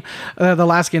game. The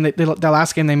last game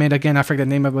they made, again, I forget the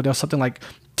name of it. It was something like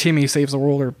Timmy Saves the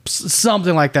World or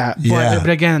something like that. Yeah.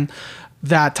 But again,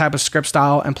 that type of script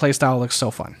style and play style looks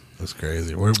so fun. That's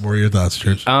crazy. What are your thoughts,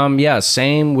 Church? Yeah,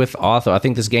 same with Arthur. I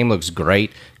think this game looks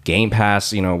great. Game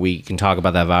Pass, we can talk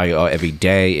about that value every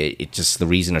day. It's just the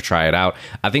reason to try it out.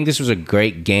 I think this was a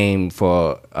great game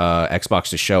for Xbox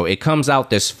to show. It comes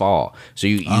out this fall. So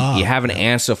you have an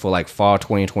answer for like fall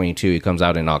 2022. It comes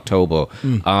out in October.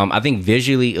 I think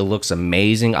visually it looks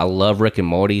amazing. I love Rick and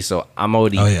Morty, so I'm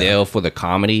already there for the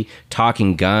comedy.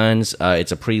 Talking guns.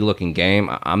 It's a pretty looking game.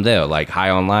 I'm there. Like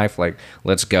high on life. Like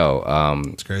let's go.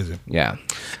 It's crazy. Yeah.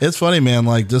 It's funny, man.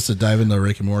 Like just to dive into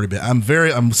Rick and Morty, but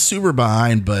I'm super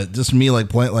behind. But just me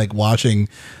watching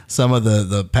some of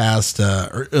the past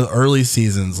early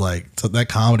seasons, like that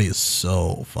comedy is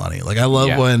so funny. Like I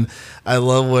love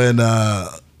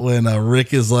when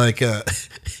Rick is like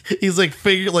he's like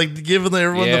giving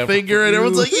everyone the finger and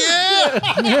everyone's like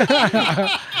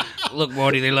yeah. Look,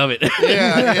 Morty, they love it.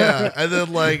 yeah. And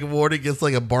then like Morty gets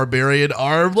like a barbarian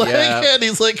arm, and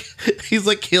he's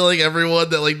like killing everyone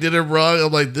that like did him wrong.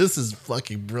 I'm like, this is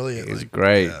fucking brilliant. It's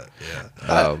great.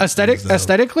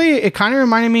 Aesthetically, it kind of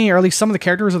reminded me, or at least some of the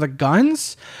characters of the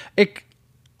guns. It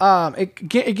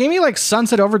gave me like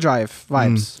Sunset Overdrive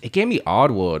vibes. It gave me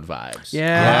Oddworld vibes.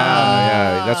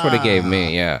 Yeah, that's what it gave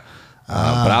me. Yeah, but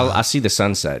I see the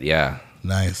sunset. Yeah.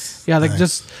 Nice. Yeah, like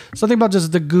just something about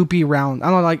just the goopy round.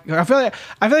 I don't know, like I feel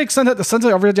like the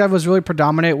Sunset Overdrive was really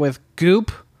predominant with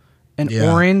goop and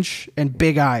orange and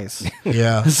big eyes.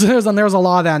 Yeah. So there was a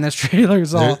lot of that in this trailer.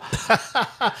 So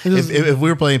if we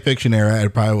were playing Pictionary, I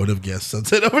probably would have guessed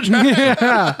Sunset Overdrive. Yeah.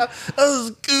 That was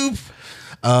goop.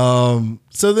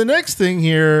 So the next thing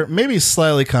here, maybe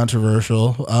slightly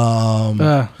controversial. We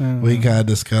can kind of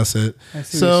discuss it. I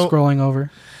see you scrolling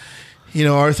over.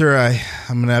 Arthur,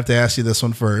 I'm gonna have to ask you this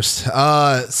one first.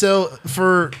 So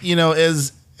for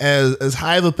as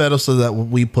high of a pedestal that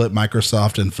we put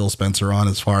Microsoft and Phil Spencer on,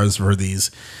 as far as for these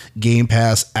Game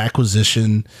Pass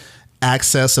acquisition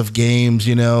access of games,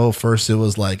 first it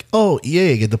was like, oh,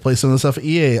 EA, get to play some of the stuff at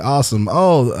EA, awesome.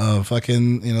 Oh,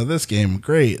 fucking, this game,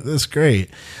 great, this great.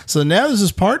 So now there's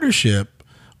this partnership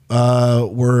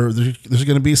where there's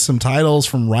going to be some titles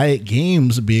from Riot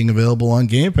Games being available on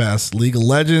Game Pass. League of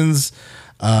Legends,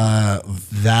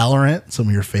 Valorant, some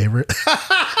of your favorite.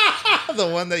 The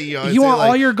one that you always want say,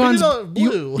 all your guns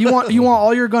blue. You want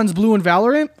all your guns blue in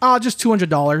Valorant? Just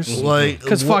 $200. Like,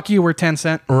 because fuck you, we're 10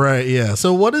 cents. Right? Yeah.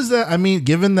 So what is that? I mean,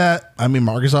 given that,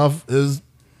 Microsoft is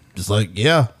just like,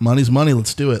 yeah, money's money.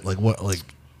 Let's do it. Like what? Like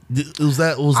was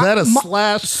that a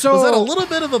slash? So, was that a little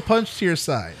bit of a punch to your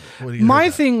side? My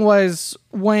thing was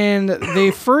when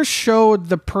they first showed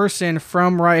the person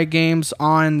from Riot Games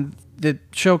on the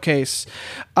showcase.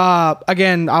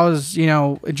 Again, I was,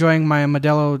 enjoying my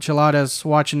Modelo Chiladas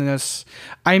watching this.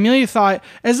 I immediately thought,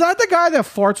 is that the guy that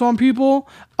farts on people?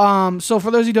 So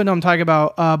for those of you who don't know what I'm talking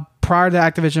about, prior to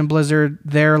Activision Blizzard,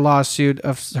 their lawsuit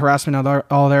of harassment of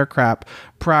all their crap,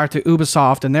 prior to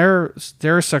Ubisoft and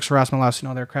their sex harassment lawsuit and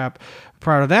all their crap,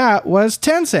 prior to that was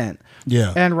Tencent.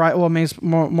 Yeah. And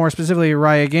more specifically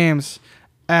Riot Games,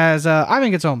 as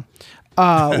Ivan gets home.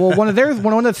 One of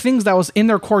the things that was in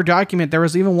their core document, there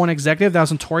was even one executive that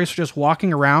was notorious for just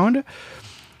walking around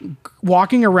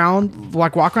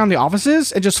the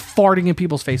offices and just farting in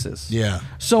people's faces. Yeah.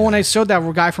 So when I showed that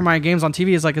guy from Riot Games on TV,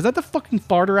 is like, is that the fucking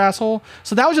farter asshole?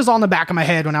 So that was just on the back of my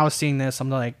head when I was seeing this.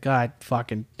 I'm like, God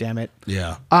fucking damn it.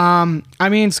 Yeah.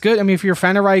 It's good. If you're a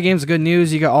fan of Riot Games, good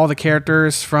news. You got all the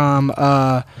characters from League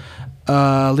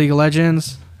of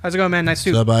Legends. How's it going, man? Nice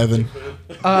to What's up, Ivan?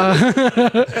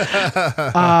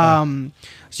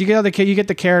 So you get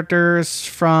the characters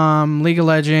from League of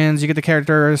Legends. You get the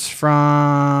characters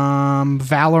from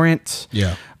Valorant.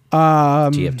 Yeah.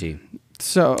 TFT.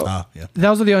 So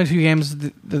those are the only two games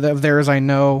of theirs I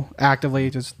know actively.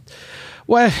 Just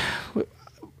what?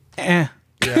 Yeah,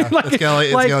 it's kind of tell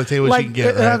you what you can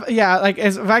get. Right?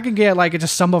 If I could get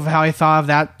just some of how I thought of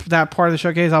that part of the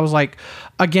showcase, I was like,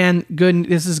 again, good.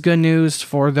 This is good news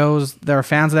for those that are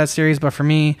fans of that series, but for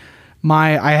me,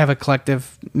 I have a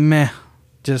collective meh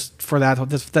just for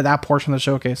that portion of the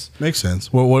showcase. Makes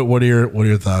sense. What are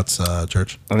your thoughts,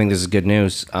 Church? I think this is good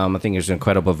news. I think there's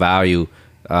incredible value.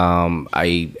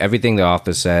 Everything the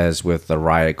author says with the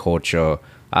Riot culture.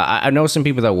 I know some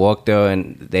people that work there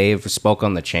and they've spoke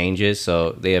on the changes,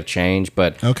 so they have changed.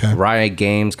 But Riot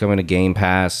Games coming to Game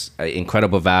Pass,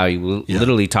 incredible value.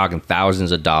 Literally talking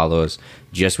thousands of dollars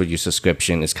just with your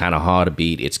subscription. It's kind of hard to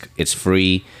beat. It's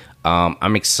free.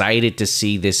 I'm excited to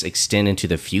see this extend into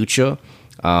the future.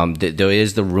 There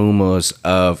is the rumors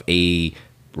of a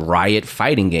Riot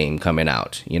fighting game coming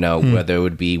out, whether it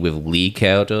would be with League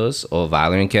characters or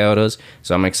Valorant characters.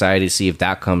 So I'm excited to see if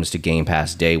that comes to Game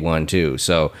Pass day one too.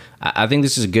 So I think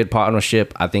this is a good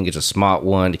partnership. I think it's a smart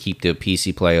one to keep the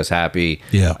PC players happy.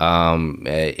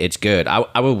 It's good.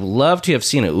 I would love to have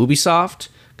seen an Ubisoft,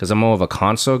 because I'm more of a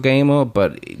console gamer,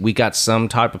 but we got some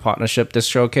type of partnership this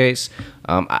showcase.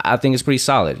 I think it's pretty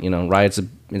solid. Riot's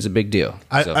it's a big deal.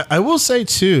 I will say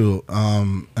too,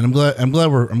 and I'm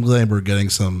glad we're getting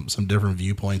some different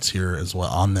viewpoints here as well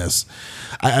on this.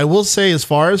 I will say, as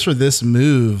far as for this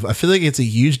move, I feel like it's a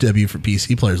huge W for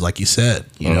PC players, like you said.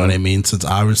 You know what I mean? Since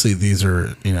obviously these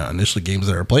are initially games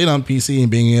that are played on PC,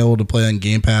 and being able to play on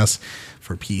Game Pass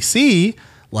for PC,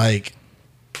 like,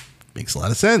 makes a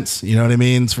lot of sense. You know what I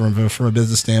mean? From a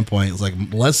business standpoint, it's like,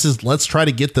 let's try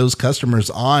to get those customers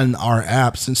on our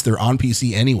app since they're on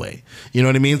PC anyway. You know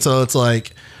what I mean? So it's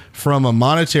like, from a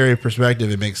monetary perspective,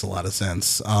 it makes a lot of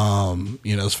sense.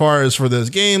 As far as for those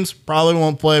games, probably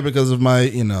won't play because of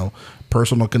my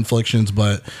personal conflictions,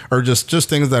 or just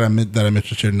things that I'm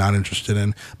interested in, not interested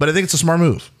in. But I think it's a smart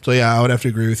move. So yeah, I would have to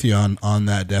agree with you on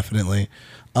that, definitely.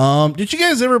 Did you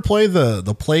guys ever play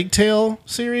the Plague Tale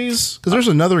series? Because there's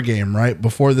another game right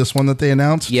before this one that they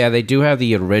announced. Yeah, they do have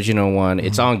the original one.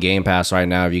 It's on Game Pass right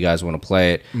now if you guys want to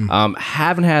play it.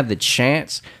 Haven't had the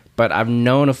chance, but I've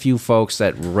known a few folks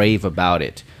that rave about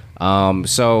it.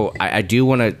 So I do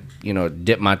want to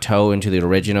dip my toe into the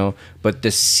original, but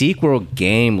the sequel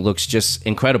game looks just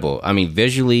incredible. I mean,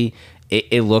 visually,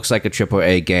 it looks like a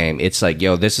AAA game. It's like,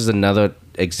 this is another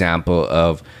example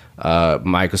of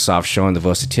Microsoft showing the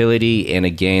versatility in a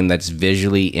game that's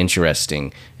visually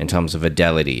interesting in terms of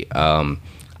fidelity.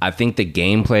 I think the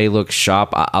gameplay looks sharp.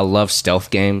 I love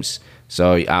stealth games,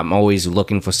 so I'm always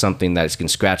looking for something that can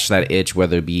scratch that itch,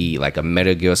 whether it be like a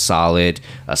Metal Gear Solid,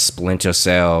 a Splinter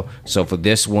Cell. So for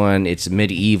this one, it's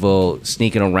medieval,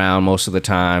 sneaking around most of the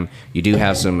time. You do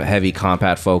have some heavy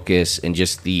combat focus, and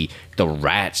just the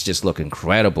rats just look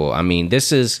incredible. I mean,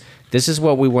 this is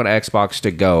what we want Xbox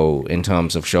to go in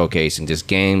terms of showcasing just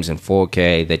games in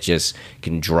 4K that just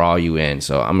can draw you in.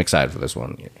 So I'm excited for this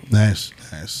one. Nice.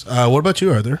 What about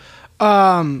you, Arthur?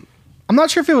 I'm not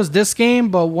sure if it was this game,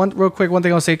 but one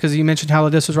thing I'll say, because you mentioned how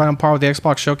this was right on par with the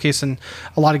Xbox showcase and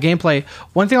a lot of gameplay.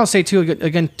 One thing I'll say too,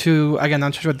 again, I'm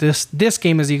not sure what this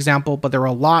game is the example, but there were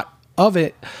a lot of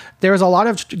it. There was a lot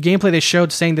of gameplay they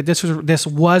showed saying that this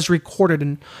was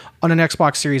recorded on an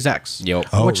Xbox Series X. Yep.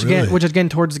 Which again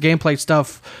towards the gameplay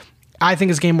stuff, I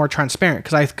think is game more transparent,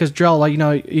 because Jerrell, like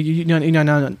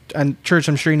and Church,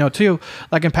 I'm sure you know too.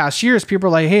 Like in past years, people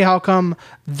are like, "Hey, how come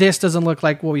this doesn't look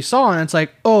like what we saw?" And it's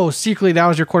like, "Oh, secretly that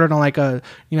was recorded on like a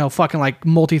fucking like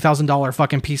multi-$1,000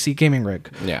 fucking PC gaming rig."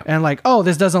 Yeah. And like, "Oh,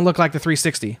 this doesn't look like the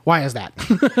 360. Why is that?"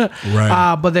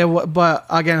 Right. But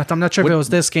again, I'm not sure if it was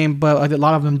this game, but a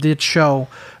lot of them did show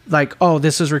like, "Oh,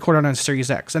 this is recorded on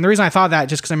Series X." And the reason I thought that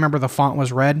just because I remember the font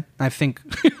was red. I think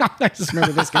I just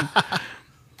remember this game.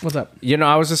 What's up?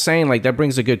 I was just saying, like, that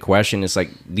brings a good question. It's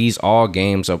like these all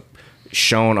games are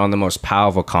shown on the most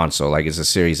powerful console, like it's a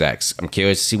Series X. I'm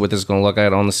curious to see what this is going to look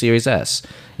like on the Series S.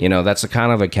 That's a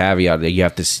kind of a caveat that you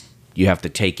have to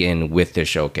take in with this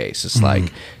showcase. It's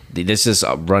like this is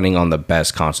running on the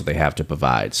best console they have to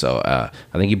provide. So I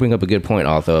think you bring up a good point,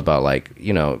 Arthur, about like,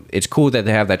 it's cool that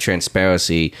they have that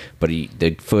transparency, but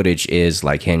the footage is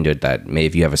like hindered that maybe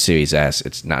if you have a Series S,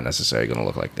 it's not necessarily going to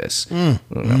look like this.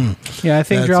 Yeah, I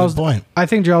think Jerrell's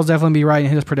definitely be right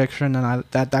in his prediction, and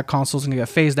that console's going to get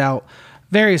phased out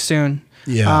very soon.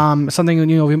 Yeah. Something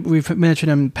we've mentioned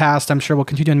in the past, I'm sure we'll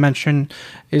continue to mention,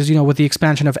 is with the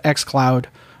expansion of xCloud,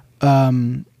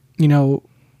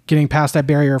 getting past that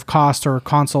barrier of cost or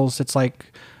consoles. It's like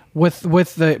with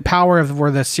the power of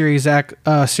where the Series X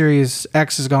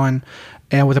is going,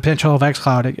 and with the potential of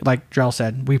xCloud, like Jerrell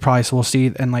said, we probably will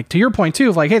see. And like to your point too,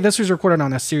 of like, hey, this was recorded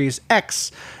on a Series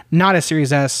X, not a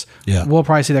Series S. Yeah. We'll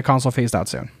probably see that console phased out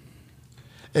soon.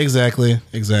 Exactly.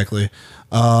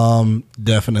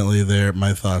 Definitely there.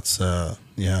 My thoughts, on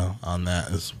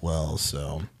that as well.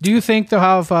 So, do you think they'll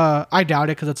have? I doubt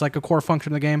it, because it's like a core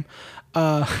function of the game.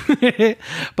 But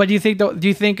do you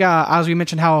think as we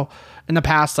mentioned how in the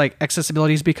past, like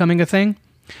accessibility is becoming a thing.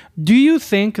 Do you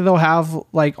think they'll have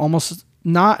like almost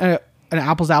not an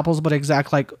apples to apples, but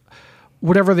exact like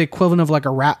whatever the equivalent of like a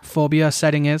rat phobia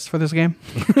setting is for this game?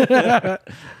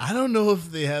 I don't know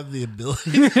if they have the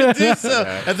ability to do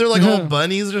so. If they're like all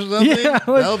bunnies or something, that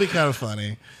would be kind of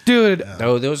funny. Dude.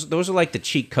 No, those are like the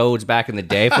cheat codes back in the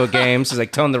day for games. It's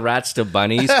like telling the rats to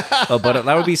bunnies. But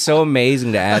that would be so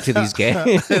amazing to add to these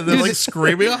games. They're like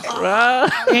screaming.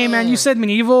 Hey man, you said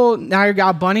medieval, now you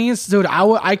got bunnies. Dude,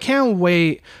 I can't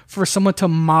wait for someone to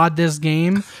mod this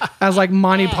game as like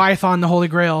Monty Python, the Holy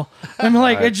Grail. I'm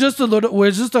like, it's just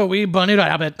a wee bunny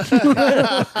rabbit.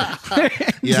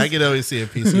 Yeah, I can always see a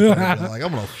PC player like,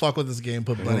 I'm gonna fuck with this game,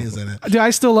 put bunnies in it. Dude,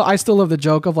 I still love the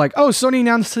joke of like, oh, Sony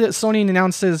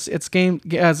announces its game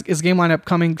lineup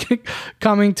coming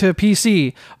to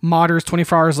PC. Modders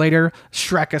 24 hours later,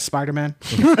 Shrek as Spider-Man.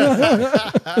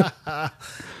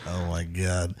 Oh my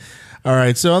god. All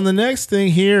right, so on the next thing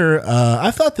here,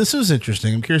 I thought this was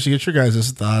interesting. I'm curious to get your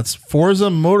guys' thoughts. Forza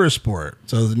Motorsport.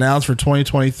 So it's announced for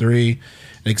 2023,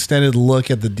 an extended look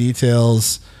at the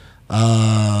details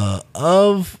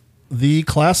of the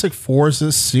classic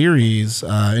Forza series.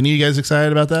 Any of you guys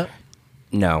excited about that?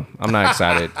 No, I'm not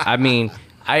excited. I mean,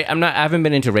 I haven't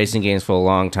been into racing games for a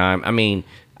long time. I mean,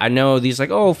 I know these like,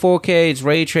 4K, it's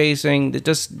ray tracing. It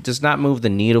just does not move the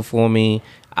needle for me.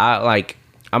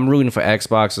 I'm rooting for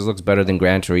Xbox. This looks better than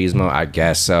Gran Turismo, I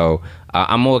guess. So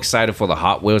I'm more excited for the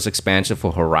Hot Wheels expansion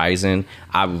for Horizon.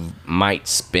 I might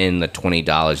spend the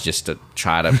 $20 just to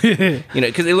try to,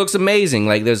 because it looks amazing.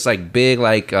 Like there's like big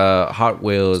like Hot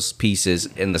Wheels pieces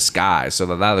in the sky, so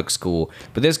that looks cool.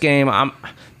 But this game, I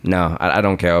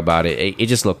don't care about it. It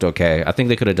just looked okay. I think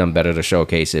they could have done better to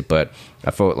showcase it, but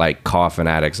I felt like car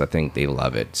fanatics, I think they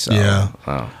love it. So yeah,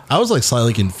 I was like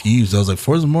slightly confused. I was like,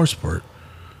 Forza Motorsport.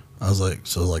 I was like,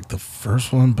 so like the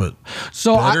first one, but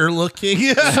better looking.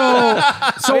 So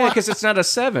because it's not a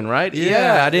 7, right?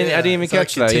 Yeah, I didn't even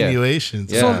catch that. Continuation.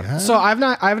 Yeah. So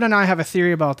Ivan and I have a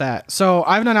theory about that. So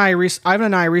Ivan and I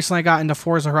recently got into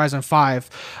Forza Horizon 5.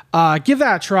 Give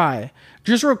that a try.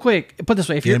 Just real quick, put this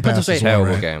way. If you're put this way,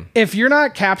 terrible game. If you're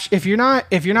not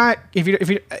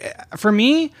for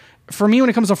me, when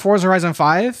it comes to Forza Horizon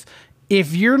 5.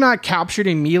 If you're not captured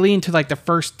immediately into like the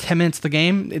first 10 minutes of the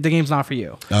game's not for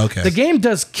you. Okay. The game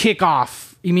does kick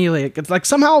off immediately. It's like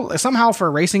somehow for a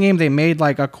racing game they made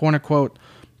like a quote unquote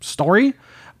story,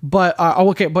 but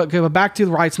but back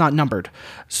to why it's not numbered.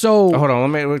 So hold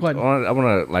on, I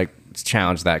want to like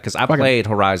challenge that because I played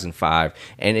Horizon 5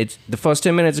 and it's the first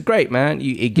 10 minutes is great, man.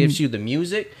 It gives you the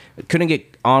music. Couldn't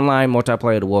get online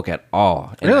multiplayer to work at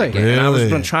all. Really? And I was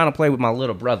been trying to play with my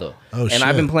little brother. And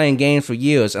I've been playing games for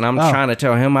years and I'm trying to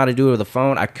tell him how to do it with the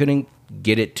phone. I couldn't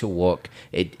get it to work.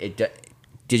 Did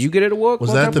you get it to work?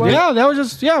 Was that the that was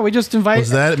just we just invited. Was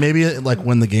that maybe like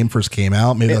when the game first came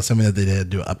out? Maybe that's something that they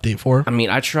had to do an update for? I mean,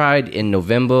 I tried in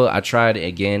November. I tried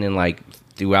again in like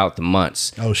throughout the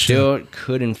months. Oh shit! Still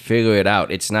couldn't figure it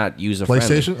out. It's not user friendly.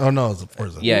 PlayStation? Oh no, it's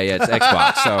Forza. Yeah, it's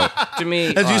Xbox. So to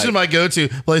me, that's usually my go-to.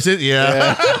 PlayStation.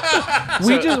 Yeah.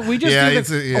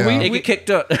 It get kicked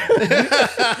up.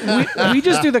 we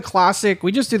just do the classic.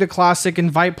 We just do the classic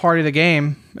invite party the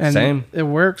game, and Same. It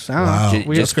works. I don't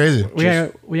know. That's crazy. We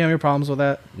have any problems with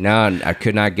that? No, I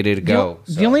could not get it to go.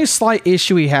 The only slight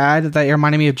issue we had that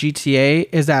reminded me of GTA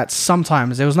is that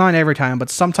sometimes, it was not every time, but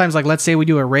sometimes, like let's say we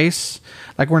do a race,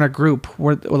 like we're in a group,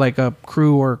 we're like a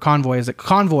crew or convoy as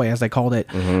they called it,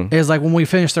 is like when we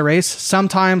finish the race,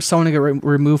 sometimes someone get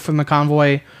removed from the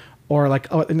convoy, or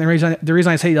like and the reason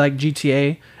I say like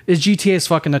GTA is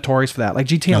fucking notorious for that. Like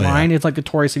GTA Online is like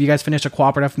notorious if you guys finish a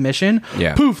cooperative mission,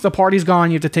 poof, the party's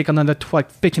gone. You have to take another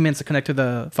 15 minutes to connect to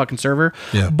the fucking server.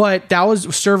 Yeah. But that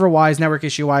was server wise, network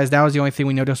issue wise. That was the only thing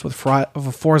we noticed with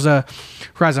Forza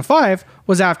Horizon 5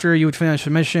 was after you would finish a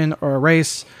mission or a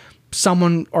race,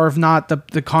 someone, or if not,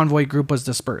 the convoy group was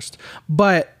dispersed.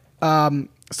 But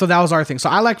so that was our thing. So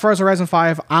I like Forza Horizon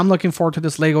 5. I'm looking forward to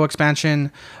this Lego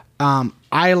expansion.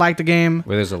 I like the game.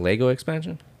 Where there's a Lego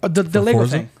expansion? The Lego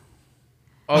Forza? thing.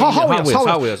 Oh,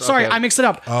 Hot Wheels. Sorry, Okay. I mixed it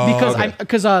up because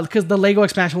the Lego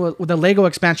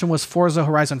expansion was Forza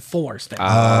Horizon 4's thing.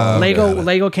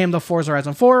 Lego came to Forza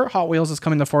Horizon 4. Hot Wheels is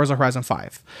coming to Forza Horizon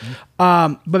 5.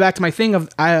 But back to my thing of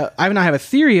I have a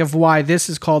theory of why this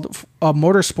is called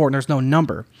Motorsport and there's no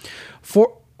number.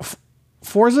 Forza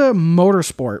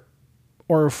Motorsport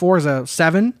or Forza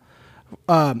 7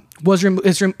 was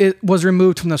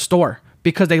removed from the store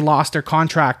because they lost their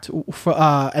contract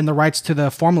and the rights to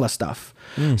the Formula stuff.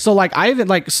 So like Ivan,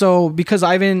 because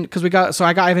I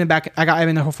got Ivan back. I got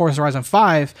Ivan in Forza Horizon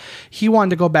 5. He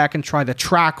wanted to go back and try the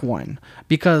track one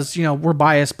because we're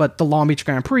biased, but the Long Beach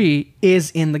Grand Prix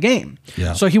is in the game.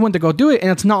 Yeah. So he went to go do it, and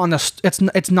it's not on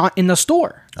it's not in the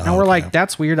store. And we're like,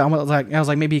 that's weird. I was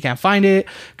like, maybe you can't find it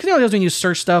because when you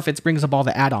search stuff, it brings up all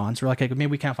the add-ons. We're like, hey,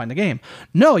 maybe we can't find the game.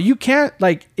 No, you can't.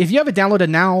 Like, if you have it downloaded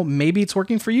now, maybe it's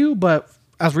working for you, but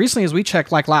as recently as we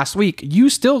checked, like last week,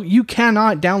 you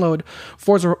cannot download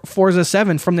Forza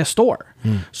 7 from the store.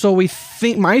 So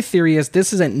my theory is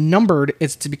this isn't numbered.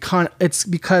 It's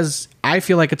because I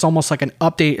feel like it's almost like an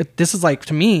update. This is like,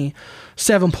 to me,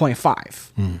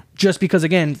 7.5. Just because,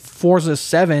 again, Forza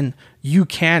 7 you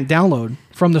can't download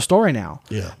from the store right now.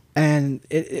 Yeah. And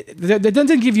it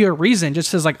doesn't give you a reason, just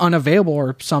says like unavailable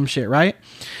or some shit, right?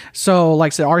 So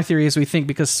like I said, our theory is we think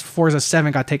because Forza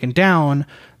 7 got taken down,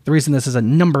 the reason this isn't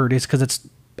numbered is because it's,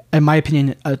 in my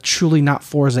opinion, truly not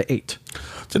Forza 8.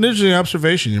 It's an interesting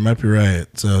observation. You might be right.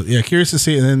 So yeah, curious to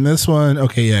see. And then this one,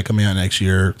 okay, yeah, coming out next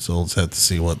year. So let's have to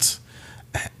see what's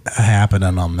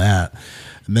happening on that.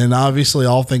 And then obviously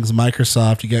all things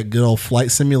Microsoft. You got good old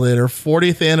Flight Simulator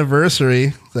 40th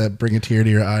anniversary. That bring a tear to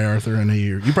your eye, Arthur. I know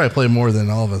you probably play more than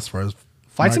all of us as far as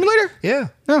Flight Simulator. Yeah.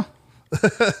 No.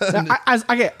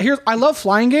 I love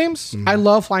flying games. I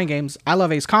love flying games. I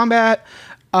love Ace Combat.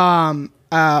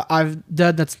 I've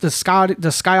done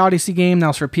the Sky Odyssey game. That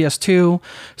was for PS2.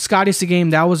 Sky Odyssey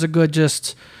game. That was a good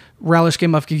just relish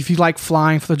game of if you like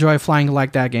flying, for the joy of flying, you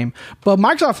like that game. But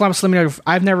Microsoft Flight Simulator,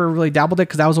 I've never really dabbled it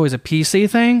because that was always a PC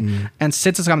thing. And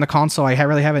since it's on the console, I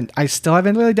still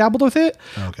haven't really dabbled with it.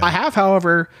 Okay. I have,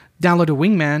 however, downloaded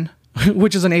Wingman,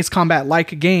 which is an Ace Combat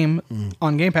like game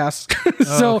on Game Pass.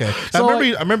 Okay.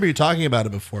 I remember you talking about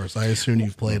it before, so I assume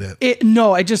you've played it.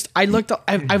 I've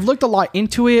looked a lot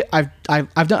into it. I've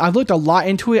looked a lot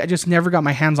into it. I just never got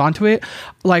my hands onto it.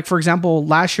 Like, for example,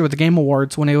 last year with the Game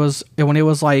Awards, when it was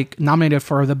like nominated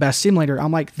for the best simulator,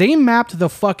 I'm like, they mapped the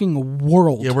fucking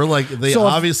world. Yeah, we're like, they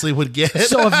obviously would get it.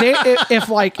 So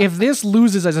if this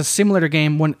loses as a simulator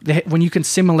game when you can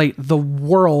simulate the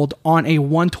world on a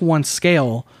 1-to-1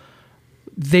 scale,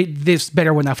 this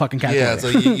better win that fucking category. Yeah, so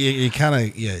you kind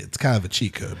of, it's kind of a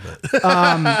cheat code,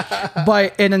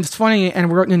 but and it's funny, and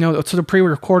we're to the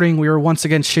pre-recording, we were once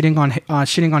again shitting on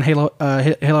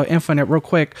Halo Infinite real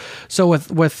quick. So with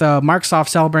Microsoft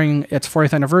celebrating its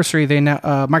 40th anniversary,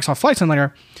 Microsoft Flight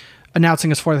Simulator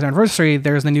announcing its 40th anniversary,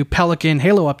 there's the new Pelican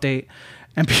Halo update.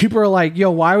 And people are like,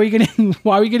 "Yo, why are we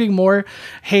getting more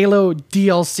Halo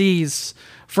DLCs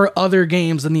for other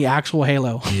games than the actual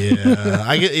Halo?" Yeah,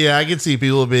 I can see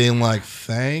people being like,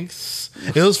 "Thanks."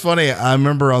 It was funny. I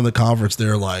remember on the conference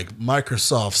they're like,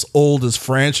 "Microsoft's oldest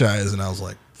franchise," and I was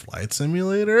like, "Flight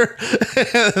Simulator?"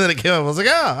 And then it came up. I was like,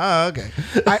 "Oh, okay."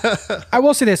 I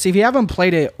will say this: if you haven't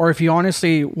played it, or if you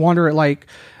honestly wonder like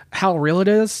how real it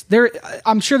is,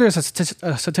 I'm sure there's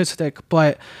a statistic,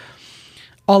 but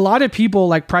a lot of people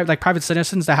like private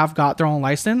citizens that have got their own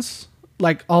license,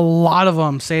 like a lot of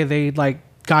them say they like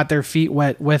got their feet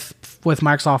wet with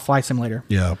Microsoft Flight Simulator.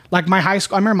 Yeah. Like I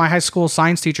remember my high school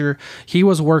science teacher, he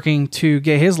was working to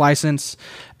get his license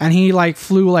and he like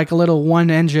flew like a little one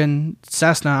engine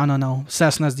Cessna. I don't know.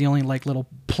 Cessna's the only like little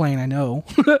plane I know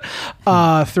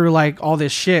through like all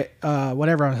this shit,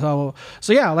 whatever.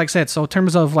 So yeah, like I said, so in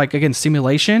terms of like, again,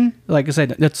 simulation, like I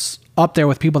said, it's up there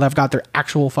with people that have got their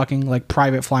actual fucking like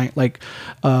private flying,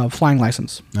 flying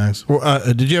license. Nice.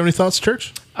 Well, did you have any thoughts,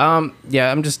 Church?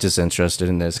 Yeah, I'm just disinterested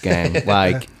in this game.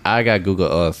 Like, I got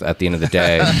Google Earth at the end of the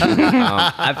day.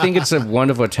 I think it's a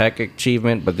wonderful tech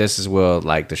achievement, but this is where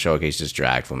like the showcase just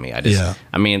dragged for me.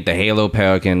 I mean, the Halo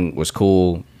Pelican was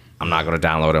cool. I'm not gonna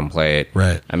download it and play it.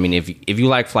 Right. I mean, if you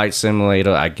like Flight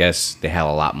Simulator, I guess they have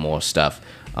a lot more stuff.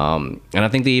 And I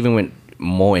think they even went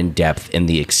more in depth in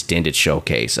the extended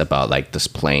showcase about like the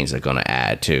planes they're gonna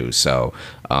add too. So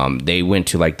they went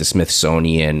to like the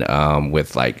Smithsonian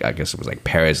with like, I guess it was like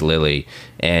Paris Lily,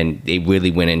 and they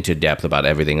really went into depth about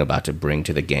everything about to bring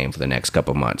to the game for the next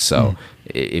couple months. So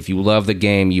if you love the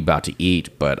game, you're about to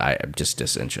eat, but I'm just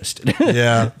disinterested.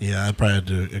 yeah, I probably have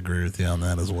to agree with you on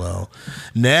that as well.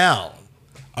 Now,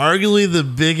 arguably the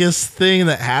biggest thing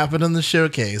that happened in the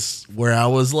showcase where I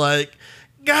was like,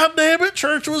 God damn it,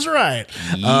 Church was right.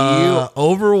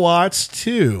 Overwatch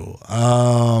 2.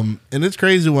 And it's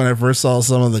crazy when I first saw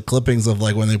some of the clippings of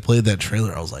like when they played that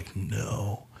trailer, I was like,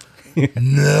 no.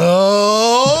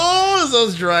 No. As I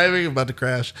was driving, about to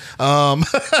crash. So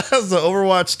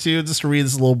Overwatch 2, just to read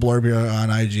this little blurb here on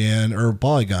IGN or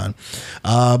Polygon.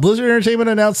 Blizzard Entertainment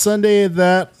announced Sunday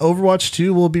that Overwatch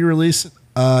 2 will be released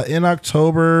in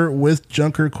October with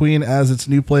Junker Queen as its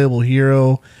new playable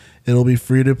hero It'll be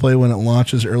free to play when it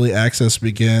launches. Early access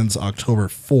begins October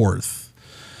 4th.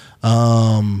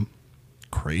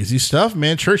 Crazy stuff,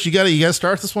 man. Church, you gotta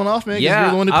start this one off, man. 'Cause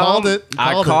you're the one who called it.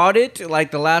 I called it like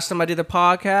the last time I did the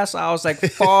podcast. I was like,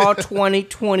 fall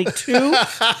 2022,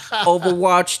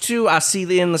 Overwatch 2. I see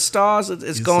it in the stars.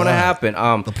 It's going to happen.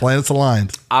 The planets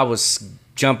aligned. I was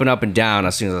jumping up and down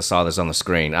as soon as I saw this on the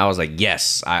screen. I was like,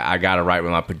 yes, I got it right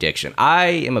with my prediction. I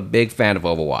am a big fan of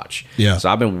Overwatch. Yeah. So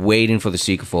I've been waiting for the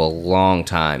sequel for a long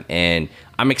time, and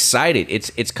I'm excited.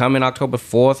 It's coming October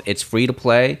 4th. It's free to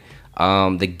play.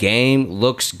 The game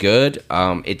looks good.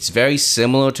 It's very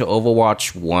similar to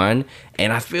Overwatch 1,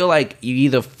 and I feel like you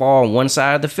either fall on one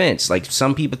side of the fence. Like,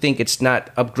 some people think it's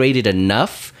not upgraded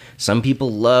enough. Some people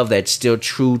love that it's still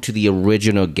true to the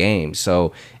original game.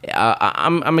 So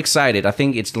I'm excited. I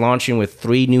think it's launching with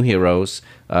 3 new heroes,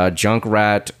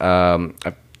 Junkrat,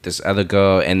 this other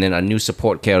girl, and then a new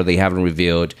support character they haven't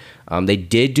revealed. They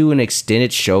did do an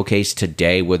extended showcase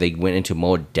today where they went into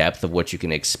more depth of what you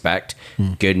can expect.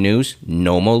 Good news,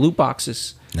 no more loot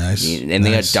boxes. Nice. And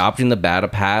they're adopting the battle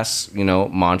pass,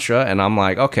 mantra. And I'm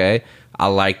like, okay, I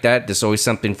like that. There's always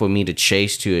something for me to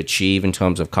chase to achieve in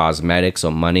terms of cosmetics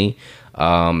or money.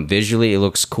 Visually, it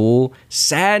looks cool.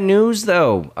 Sad news,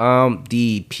 though.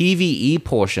 The PvE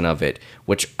portion of it,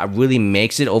 which really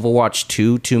makes it Overwatch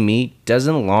 2 to me,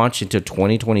 doesn't launch until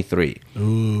 2023.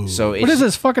 Ooh. So What is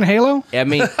this, fucking Halo? I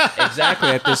mean, exactly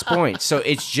at this point. So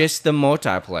it's just the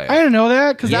multiplayer. I didn't know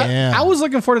that because Yeah. I was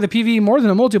looking forward to the PvE more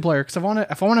than the multiplayer. Because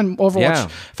if I wanted Overwatch, Yeah.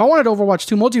 if I wanted Overwatch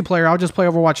 2 multiplayer, I'll just play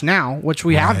Overwatch now, which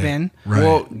we have been. Right.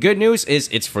 Well, good news is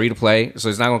it's free to play, so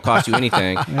it's not going to cost you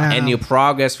anything. And your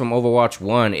progress from Overwatch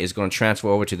 1 is going to transfer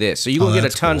over to this. So you're going to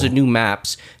get tons of new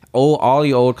maps, all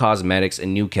your old cosmetics,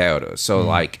 and new characters. So,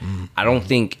 I don't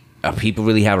think people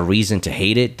really have a reason to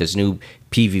hate it. There's new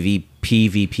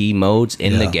PvP modes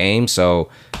in the game. So,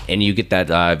 and you get that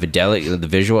the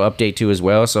visual update too as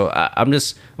well. So I'm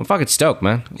fucking stoked,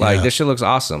 man. Like, this shit looks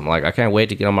awesome. Like, I can't wait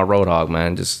to get on my Roadhog,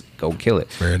 man. Just go kill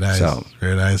it. Very nice. So,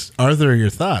 very nice. Arthur, your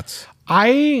thoughts?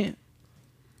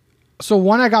 So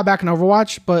one, I got back in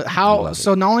Overwatch, but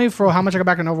not only for how much I got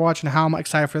back in Overwatch and how I'm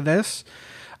excited for this,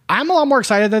 I'm a lot more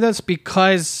excited than this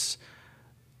because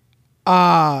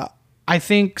I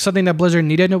think something that Blizzard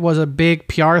needed was a big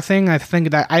PR thing. I think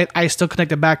that I still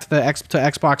connect it back to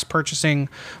Xbox purchasing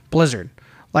Blizzard.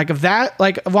 Like, if that,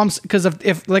 because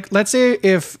if let's say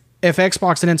if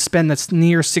Xbox didn't spend that's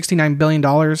near $69 billion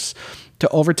to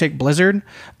overtake Blizzard,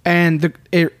 and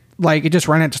it just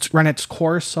ran its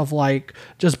course of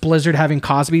just Blizzard having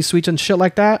Cosby suites and shit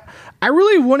like that, I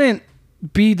really wouldn't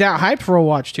be that hyped for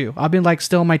Overwatch 2. I've been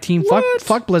still my team.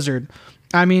 Fuck Blizzard.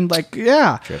 I mean,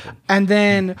 yeah. Triple. And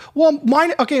then,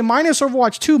 minus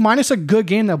Overwatch 2, minus a good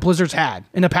game that Blizzard's had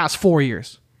in the past 4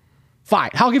 years.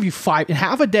 5. I'll give you 5. In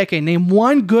half a decade, name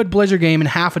one good Blizzard game in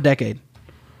half a decade.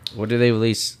 what did they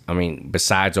release? I mean,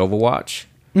 besides Overwatch?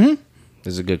 Mm-hmm.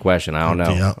 This is a good question. I don't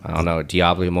know. I don't know.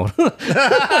 Diablo IV.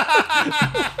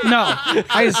 No,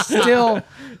 I still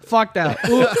fuck that.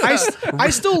 Ooh, I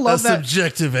still love that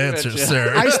subjective answer,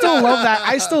 sir. I still love that.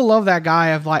 I still love that guy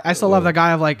of love that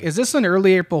guy of is this an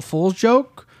early April Fool's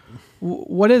joke?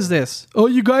 What is this? Oh,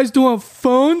 you guys doing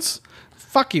phones?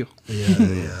 Fuck you.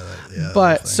 Yeah.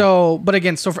 But because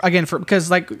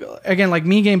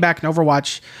me getting back in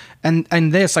Overwatch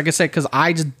and this, like I said, because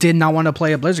I just did not want to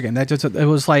play a Blizzard game. It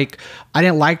was I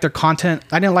didn't like their content.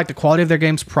 I didn't like the quality of their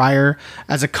games prior.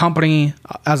 As a company,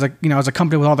 as a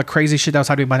company with all the crazy shit that was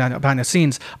happening behind the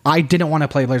scenes, I didn't want to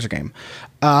play a Blizzard game.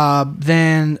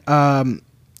 Then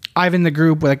I've in the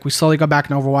group, we slowly got back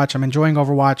in Overwatch. I'm enjoying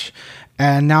Overwatch,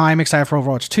 and now I'm excited for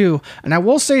Overwatch 2. And I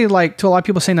will say, to a lot of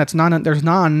people saying there's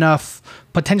not enough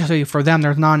potentially for them.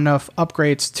 There's not enough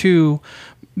upgrades to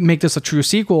make this a true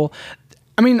sequel.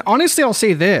 I mean, honestly, I'll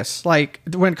say this: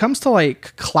 when it comes to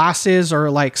classes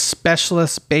or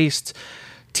specialist based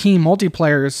team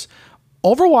multiplayers,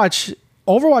 Overwatch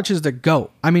is the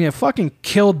GOAT. I mean, it fucking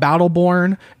killed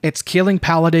Battleborn. It's killing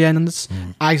Paladins.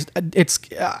 And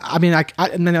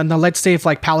then let's say if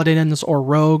Paladins or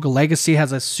Rogue Legacy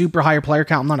has a super higher player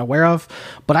count I'm not aware of,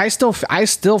 but I still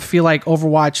feel like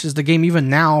Overwatch is the game. Even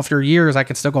now, after years, I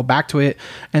can still go back to it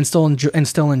and still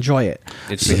enjoy it.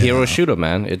 It's the hero shooter,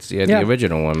 man. It's the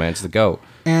original one, man. It's the GOAT.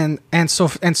 And so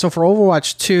for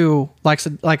Overwatch 2, like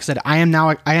I said, I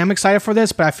am excited for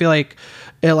this, but I feel like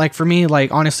it, for me,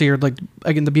 honestly, or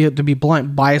again, to be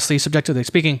blunt, biasly, subjectively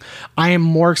speaking, I am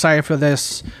more excited for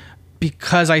this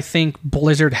because I think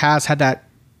Blizzard has had that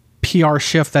PR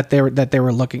shift that they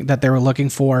were looking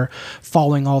for,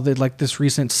 following all the like this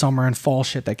recent summer and fall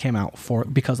shit that came out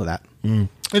because of that.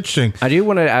 Interesting. I do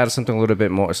want to add something a little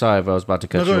bit more. Sorry if I was about to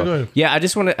cut you off. Go ahead. Yeah, I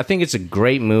think it's a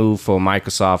great move for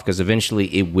Microsoft because eventually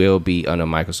it will be under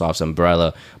Microsoft's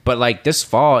umbrella. But like this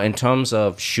fall, in terms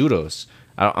of shooters,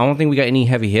 I don't think we got any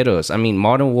heavy hitters. I mean,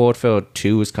 Modern Warfare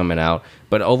 2 is coming out,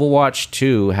 but Overwatch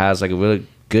 2 has like a really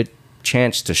good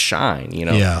chance to shine,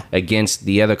 against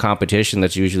the other competition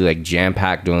that's usually like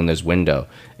jam-packed during this window.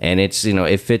 And it's,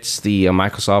 it fits the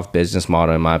Microsoft business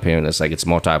model, in my opinion. It's like it's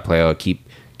multiplayer,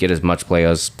 get as much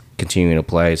players continuing to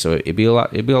play, so it'd be a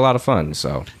lot of fun.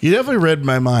 So you definitely read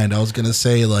my mind. I was gonna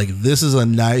say, like, this is a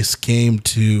nice game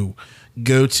to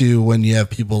go to when you have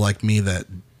people like me that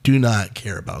do not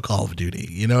care about Call of Duty.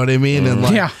 You know what I mean? And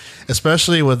like,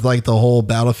 especially with like the whole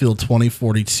Battlefield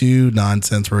 2042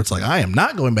 nonsense where it's like, I am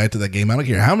not going back to that game. I don't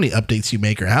care how many updates you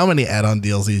make or how many add-on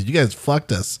DLCs. You guys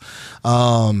fucked us.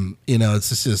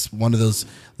 It's just one of those,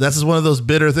 that's just one of those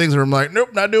bitter things where I'm like,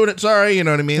 nope, not doing it. Sorry. You know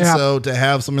what I mean? Yeah. So to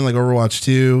have something like Overwatch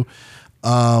 2,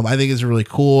 I think it's really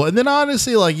cool. And then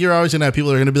honestly, like, you're always gonna have people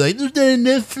that are gonna be like, there's not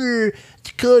enough for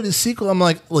to code a sequel. I'm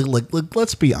like,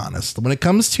 let's be honest. When it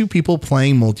comes to people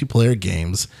playing multiplayer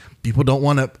games, people don't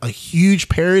want a huge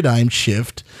paradigm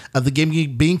shift of the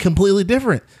game being completely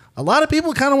different. A lot of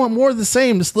people kind of want more of the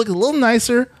same, just look a little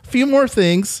nicer, a few more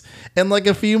things, and like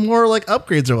a few more like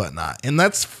upgrades or whatnot. And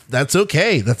that's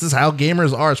okay. That's just how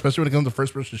gamers are, especially when it comes to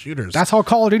first-person shooters. That's how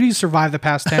Call of Duty survived the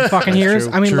past 10 fucking years.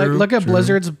 True, I mean, look at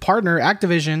Blizzard's partner,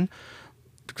 Activision.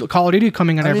 Call of Duty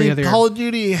coming in every other year. Call of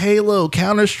Duty, Halo,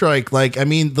 Counter-Strike. Like, I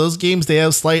mean, those games, they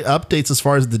have slight updates as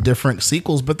far as the different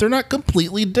sequels, but they're not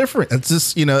completely different. It's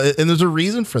just, and there's a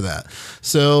reason for that.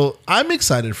 So I'm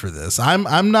excited for this.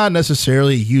 I'm not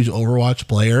necessarily a huge Overwatch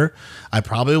player. I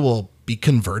probably will be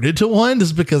converted to one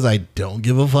just because I don't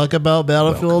give a fuck about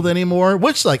Battlefield anymore,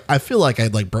 which like, I feel like I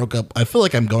like broke up. I feel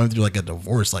like I'm going through like a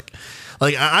divorce. Like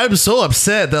I'm so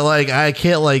upset that like I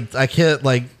can't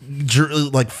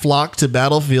flock to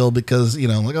Battlefield because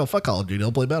I'm like, oh, fuck Call of Duty,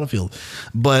 I'll play Battlefield.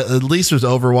 But at least there's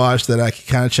Overwatch that I can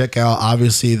kind of check out.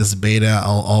 Obviously this beta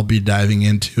I'll be diving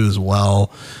into as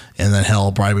well, and then hell,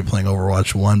 I'll probably be playing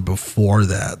Overwatch 1 before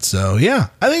that. So yeah,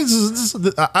 I think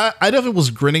I definitely was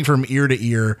grinning from ear to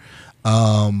ear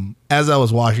as I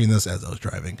was watching this, as I was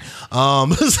driving.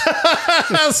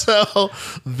 So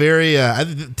very,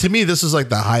 to me, this is like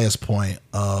the highest point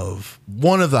of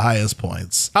one of the highest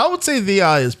points. I would say the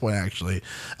highest point actually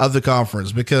of the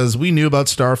conference, because we knew about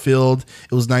Starfield.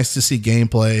 It was nice to see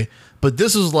gameplay, but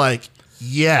this was like,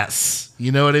 yes,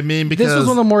 you know what I mean? Because this was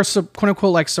one of the more quote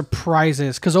unquote like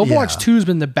surprises, because Overwatch 2 has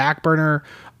been the back burner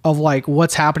of like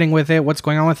what's happening with it, what's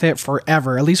going on with it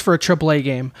forever, at least for a AAA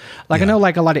game. Like I know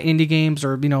like a lot of indie games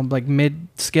or like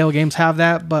mid-scale games have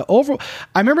that, but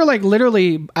I remember like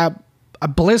literally at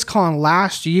BlizzCon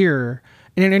last year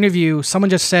in an interview, someone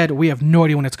just said, we have no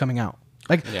idea when it's coming out.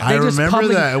 Like I remember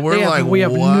that. We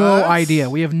have no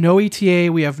idea. We have no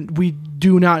ETA. We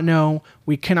do not know.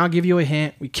 We cannot give you a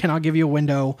hint. We cannot give you a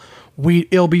window.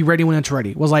 It'll be ready when it's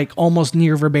ready. It was like almost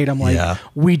near verbatim. Like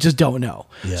we just don't know.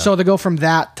 Yeah. So to go from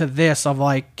that to this of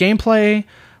like gameplay,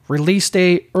 release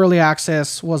date, early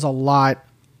access was a lot.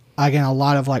 Again, a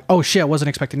lot of like, oh shit, I wasn't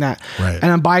expecting that. Right. And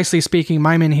I'm biasly speaking,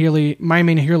 my main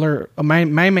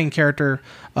character,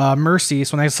 Mercy.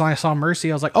 So when I saw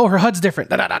Mercy, I was like, oh, her HUD's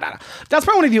different. That's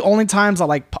probably one of the only times that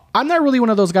like, I'm not really one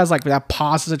of those guys like that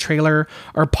pauses a trailer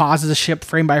or pauses a ship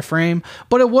frame by frame.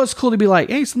 But it was cool to be like,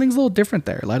 hey, something's a little different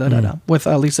there. With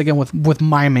at least again with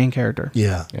my main character.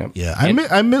 Yeah, yeah.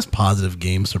 I miss positive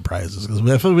game surprises because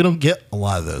I feel we don't get a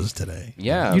lot of those today.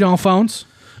 Yeah, you don't have phones.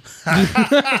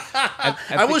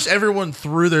 I wish everyone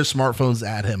threw their smartphones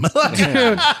at him.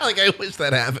 Like I wish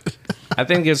that happened. I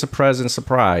think it's a pleasant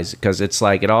surprise because it's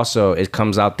like it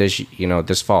comes out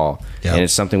this fall, and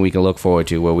it's something we can look forward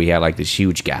to where we had like this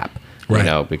huge gap,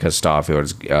 because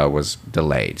Starfield was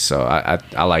delayed. So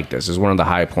I like this. It's one of the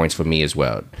high points for me as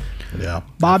well. Yeah,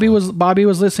 Bobby was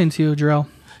listening to you, Jerrell.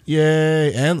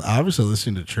 Yay, and obviously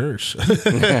listening to church.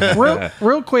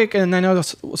 real quick, and I know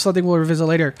that's something we'll revisit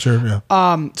later. Sure,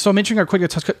 yeah. So mentioning our quick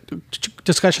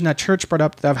discussion that church brought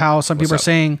up of how some people are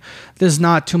saying this is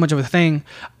not too much of a thing.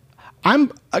 I'm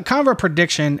kind of a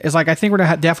prediction is like I think we're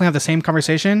gonna definitely have the same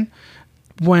conversation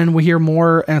when we hear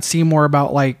more and see more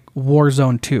about like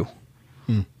Warzone 2.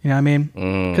 You know what I mean?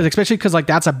 Especially because like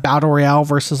that's a battle royale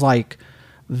versus like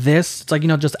this. It's like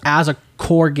just as a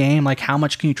core game, like how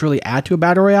much can you truly add to a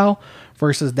battle royale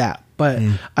versus that. But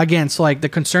again, so like the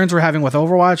concerns we're having with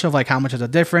Overwatch of like how much is it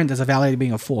different? Does it validate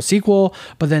being a full sequel?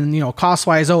 But then, cost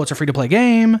wise, it's a free to play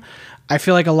game. I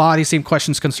feel like a lot of these same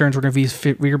concerns we're going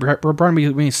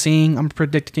to be seeing. I'm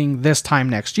predicting this time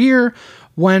next year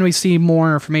when we see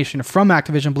more information from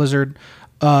Activision Blizzard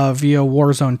via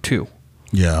Warzone 2.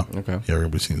 Yeah. Okay. Yeah, we're going to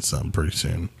be seeing something pretty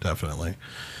soon. Definitely.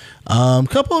 A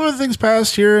couple of other things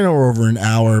passed here, and we're over an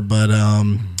hour, but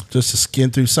just to skim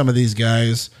through some of these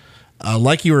guys.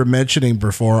 Like you were mentioning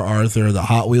before, Arthur, the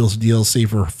Hot Wheels DLC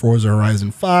for Forza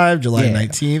Horizon 5, July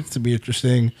 19th, to be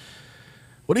interesting.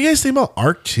 What do you guys think about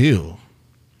Arc 2?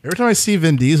 Every time I see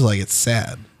Vin Diesel, I get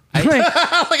sad. I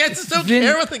just don't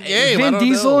care with the game. Vin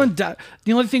Diesel and the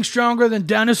only thing stronger than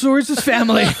dinosaurs is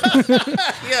family.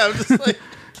 Yeah, I'm just like...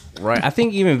 Right. I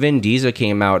think even Vin Diesel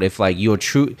came out if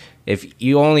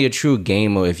you only a true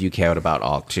gamer if you cared about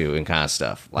Arc 2 and kind of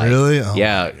stuff. Like, really? Oh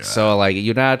yeah. So like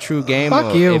you're not a true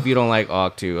gamer if you don't like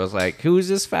Arc 2. I was like, who's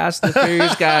this Fast and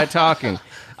Furious guy talking?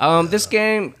 This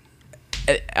game,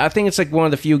 I think it's like one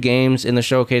of the few games in the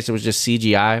showcase that was just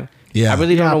CGI. Yeah. I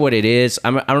really don't know what it is.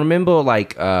 I remember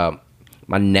like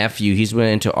my nephew, he's went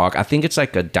into Ark. I think it's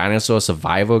like a dinosaur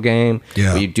survival game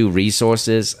where you do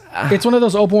resources. It's one of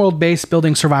those open world based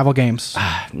building survival games.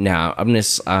 No, I'm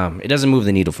just it doesn't move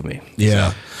the needle for me.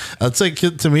 Yeah. That's like,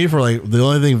 to me, for like the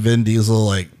only thing Vin Diesel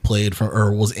like played from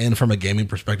or was in from a gaming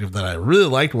perspective that I really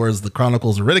liked was the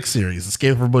Chronicles of Riddick series,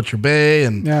 Escape from Butcher Bay,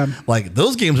 and like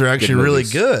those games are actually really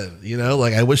good.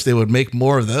 Like I wish they would make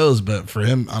more of those, but for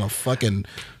him on a fucking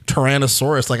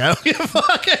Tyrannosaurus, like I don't give a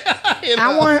fuck.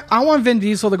 I want Vin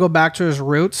Diesel to go back to his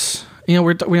roots.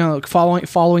 We're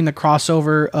following the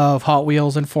crossover of Hot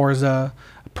Wheels and Forza.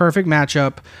 Perfect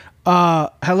matchup.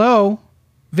 Hello,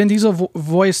 Vin Diesel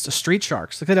voiced Street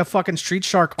Sharks. They could have fucking Street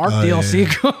Shark Arc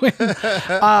DLC going.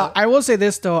 I will say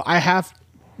this though, I have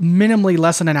minimally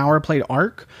less than an hour played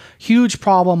Arc. Huge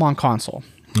problem on console.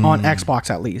 On Xbox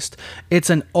at least. It's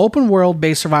an open world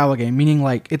based survival game, meaning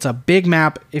like it's a big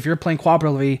map. If you're playing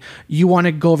cooperatively, you want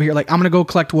to go over here, like I'm going to go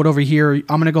collect wood over here, I'm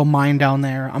going to go mine down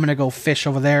there, I'm going to go fish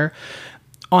over there.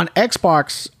 On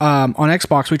Xbox,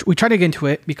 we try to get into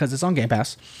it because it's on Game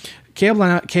Pass.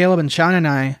 Caleb and Sean and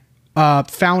I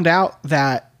found out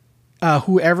that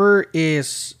whoever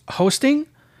is hosting,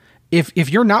 if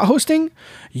you're not hosting,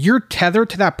 you're tethered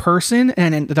to that person,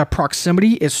 and the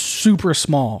proximity is super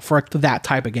small for that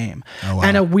type of game. Oh, wow.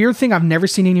 And a weird thing I've never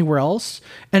seen anywhere else.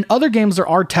 And other games, there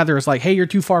are tethers like, hey, you're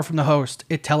too far from the host,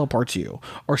 it teleports you,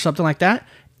 or something like that.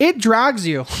 It drags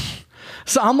you.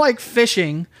 So I'm like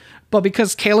fishing, but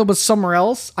because Caleb was somewhere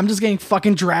else, I'm just getting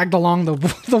fucking dragged along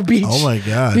the beach. Oh my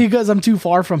god! Because I'm too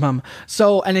far from him.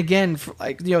 So, and again,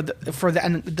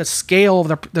 the scale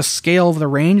of the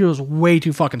range was way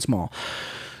too fucking small.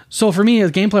 So for me,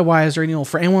 as gameplay wise, or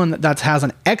for anyone that has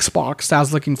an Xbox that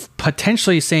was looking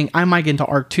potentially saying I might get into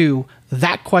Arc 2,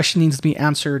 that question needs to be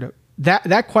answered.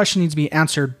 That question needs to be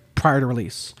answered prior to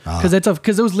release, because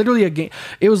it was literally a game.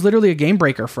 It was literally a game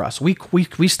breaker for us. We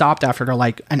stopped after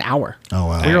like an hour. Oh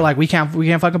wow! We were like, we can't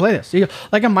fucking play this.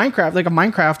 Like a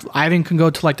Minecraft, Ivan can go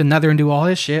to like the Nether and do all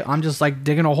his shit. I'm just like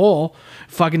digging a hole,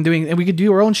 fucking doing, and we could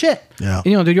do our own shit. Yeah,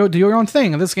 do your own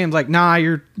thing. And this game's like, nah,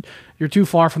 you're too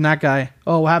far from that guy.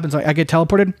 Oh, what happens? I get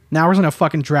teleported. Now we're gonna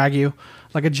fucking drag you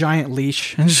like a giant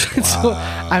leash. And so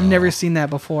I've never seen that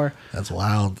before. That's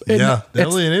wild. Yeah,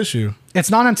 definitely an issue. It's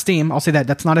not on Steam. I'll say that.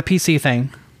 That's not a PC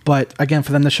thing. But again,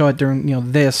 for them to show it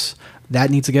during this, that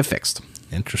needs to get fixed.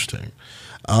 Interesting.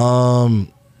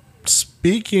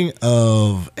 Speaking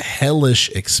of hellish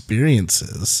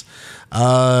experiences,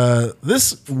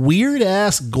 this weird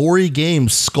ass gory game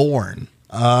Scorn,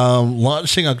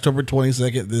 launching October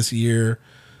 22nd this year,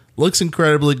 looks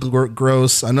incredibly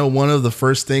gross. I know one of the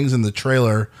first things in the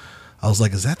trailer, I was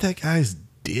like, is that guy's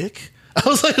dick? I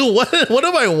was like, what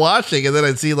am I watching? And then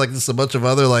I'd see like just a bunch of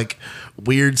other like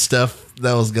weird stuff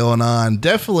that was going on.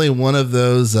 Definitely one of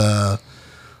those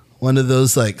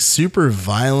like super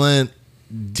violent,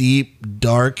 deep,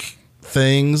 dark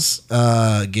things,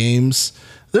 games.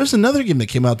 There's another game that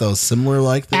came out that was similar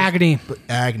like this. Agony. But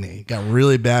Agony got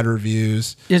really bad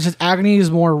reviews. It's just Agony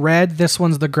is more red. This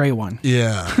one's the gray one.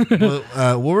 Yeah.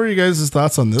 What were you guys'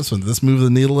 thoughts on this one? Did this move the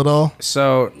needle at all?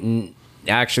 So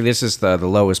actually, this is the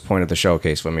lowest point of the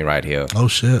showcase for me right here. Oh,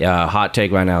 shit. Yeah, hot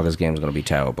take right now, this game is going to be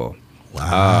terrible.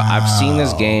 Wow. I've seen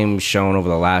this game shown over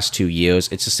the last 2 years.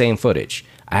 It's the same footage.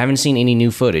 I haven't seen any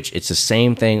new footage. It's the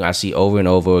same thing I see over and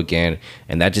over again,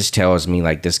 and that just tells me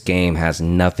like this game has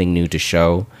nothing new to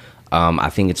show. I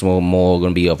think it's more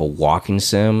going to be of a walking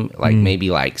sim, like maybe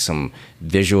like some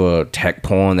visual tech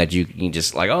porn that you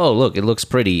just like, oh, look, it looks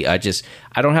pretty. I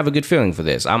don't have a good feeling for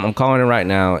this. I'm calling it right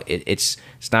now. It's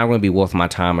not going to be worth my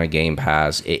time on Game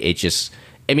Pass.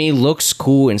 I mean, it looks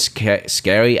cool and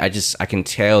scary. I can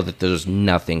tell that there's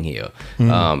nothing here,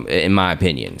 in my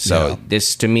opinion. So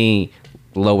this, to me,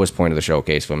 lowest point of the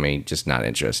showcase for me. Just not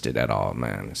interested at all,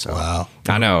 man. So wow,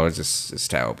 I know it's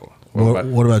terrible.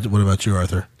 What about you,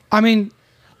 Arthur? I mean,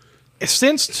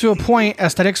 since to a point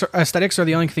aesthetics are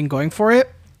the only thing going for it.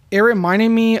 It reminded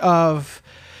me of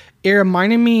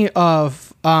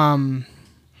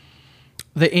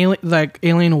the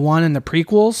Alien 1 and the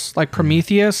prequels, like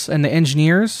Prometheus and the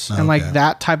engineers, and like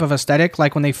that type of aesthetic.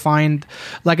 Like when they find,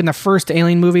 like in the first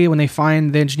Alien movie, when they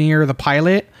find the engineer, the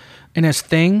pilot, in his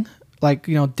thing, like,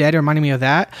 you know, dead, reminded me of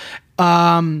that.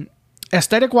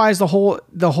 Aesthetic wise, the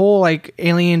whole like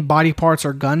alien body parts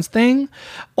or guns thing,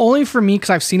 only for me because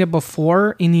I've seen it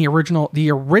before in the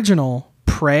original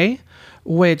Prey.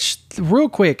 Which, real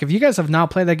quick, if you guys have not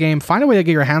played that game, find a way to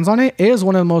get your hands on it. It is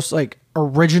one of the most like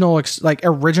original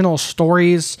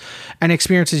stories and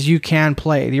experiences you can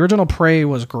play. The original Prey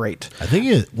was great. I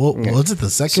think was it the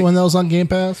second one that was on Game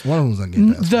Pass? One of them was on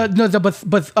Game Pass.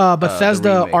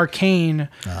 Bethesda Arcane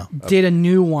did a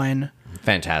new one.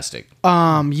 Fantastic.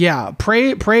 Yeah,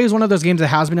 Prey is one of those games that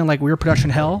has been in like weird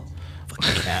production hell.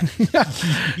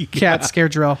 Cat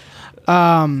scared Jerrell.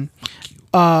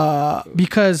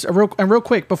 Because real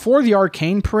quick, before the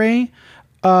Arcane Prey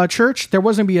Church, there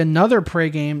was gonna be another Prey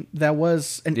game that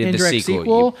was an indirect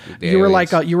sequel. You were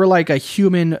like a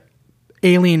human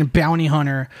alien bounty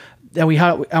hunter that we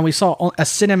had, and we saw a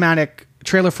cinematic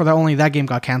trailer for that. Only that game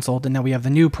got canceled, and then we have the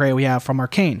new Prey we have from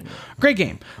Arcane. Great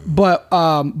game, but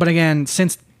again,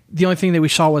 since the only thing that we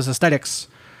saw was aesthetics.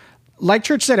 Like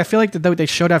Church said, I feel like that they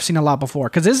showed I've seen a lot before,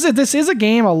 because this is a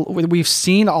game we've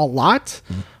seen a lot.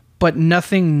 But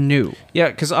nothing new. Yeah,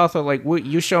 because Arthur, like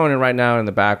you're showing it right now in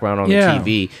the background on the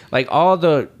TV. Like all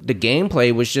the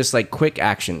gameplay was just like quick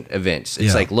action events.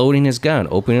 It's like loading his gun,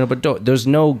 opening up a door. There's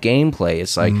no gameplay.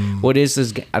 It's like, what is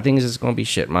this? I think this is going to be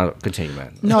shit. Continue,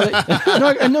 man. No,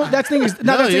 that thing is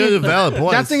a valid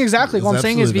point. That's thing exactly what I'm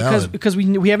saying is because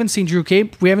we haven't seen Drew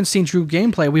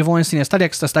gameplay. We've only seen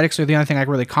aesthetics. The aesthetics are the only thing I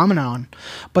can really comment on.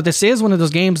 But this is one of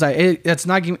those games that it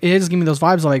is giving me those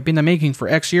vibes of like been in the making for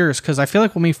X years, because I feel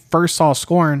like when we first saw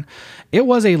Scorn, it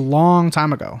was a long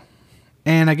time ago.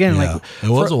 And again, like it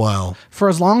was a while. For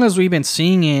as long as we've been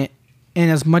seeing it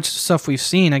and as much stuff we've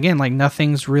seen, again, like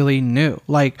nothing's really new.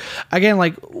 Like again,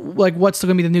 like what's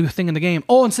going to be the new thing in the game?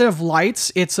 Oh, instead of lights,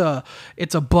 it's a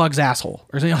bug's asshole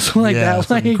or something like that.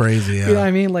 Like crazy, you know what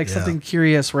I mean? Like something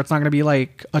curious where it's not going to be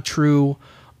like a true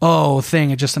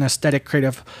thing. It's just an aesthetic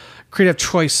creative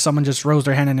choice. Someone just rose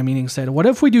their hand in a meeting and said, "What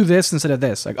if we do this instead of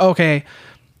this?" Like, okay.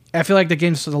 I feel like the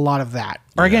game does a lot of that.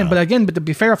 But to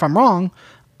be fair, if I'm wrong,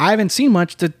 I haven't seen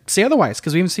much to say otherwise,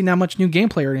 because we haven't seen that much new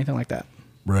gameplay or anything like that.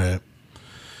 Right.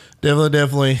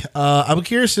 Definitely. I'm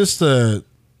curious just to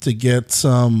get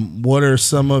what are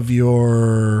some of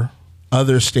your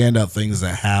other standout things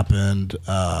that happened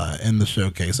in the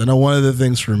showcase. I know one of the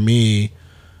things for me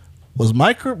was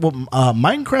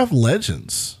Minecraft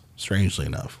Legends, strangely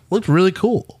enough. Looked really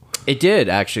cool. It did,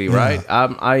 actually, right?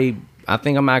 I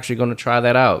think I'm actually going to try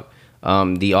that out.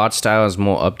 The art style is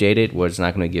more updated, where it's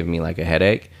not going to give me like a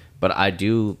headache. But I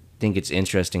do think it's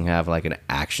interesting to have like an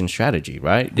action strategy,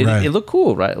 right? It looked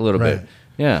cool, right? A little bit.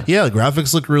 Yeah. Yeah, the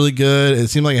graphics looked really good. It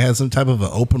seemed like it had some type of an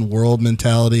open world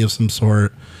mentality of some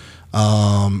sort.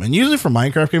 And usually for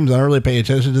Minecraft games, I don't really pay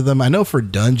attention to them. I know for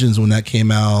Dungeons, when that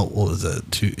came out, what was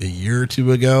it, a year or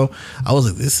two ago, I was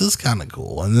like, this is kind of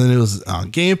cool. And then it was on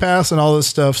Game Pass and all this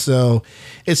stuff. So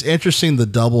it's interesting the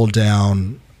double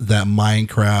down that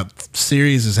Minecraft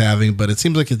series is having, but it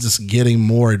seems like it's just getting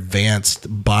more advanced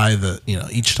by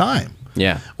each time.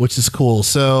 Yeah. Which is cool.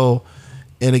 So,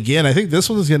 and again, I think this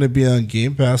one is going to be on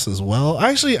Game Pass as well.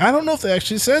 Actually, I don't know if they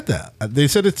actually said that. They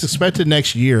said it's expected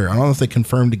next year. I don't know if they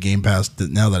confirmed the Game Pass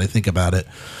now that I think about it.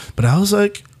 But I was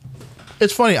like,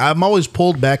 it's funny. I'm always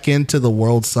pulled back into the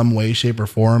world some way, shape, or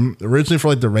form. Originally for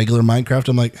like the regular Minecraft,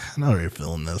 I'm like, I'm not really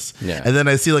feeling this. Yeah. And then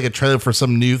I see like a trailer for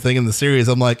some new thing in the series.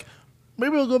 I'm like,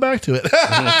 maybe I'll go back to it.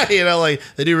 Like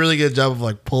they do a really good job of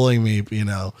like pulling me,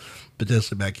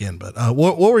 potentially back in. But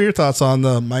what were your thoughts on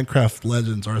the Minecraft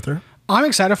Legends, Arthur? I'm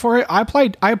excited for it. I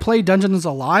played Dungeons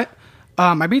a lot.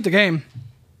 I beat the game.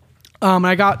 And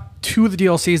I got 2 of the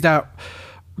DLCs that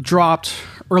dropped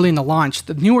early in the launch.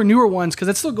 The newer ones, because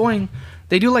it's still going.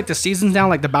 They do like the seasons now,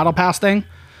 like the Battle Pass thing.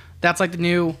 That's like the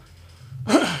new.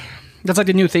 That's like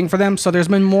the new thing for them. So there's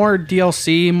been more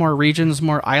DLC, more regions,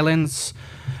 more islands.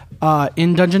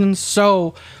 in dungeons.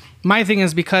 So my thing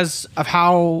is, because of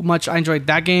how much I enjoyed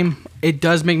that game, it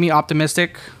does make me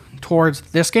optimistic towards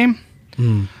this game.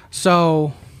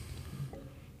 So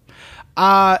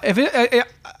if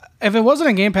it wasn't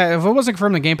a Game Pass, if it wasn't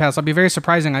confirmed in Game Pass, I'd be very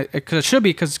surprising. Because it should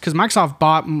be, because Microsoft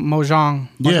bought Mojang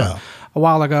a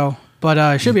while ago. But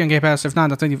it should be on Game Pass. If not,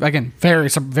 that's again very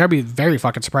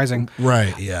fucking surprising.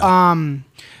 Right. Yeah.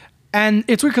 And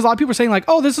it's weird because a lot of people are saying like,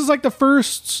 "Oh, this is like the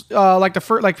first, like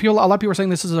people." A lot of people are saying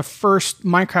this is the first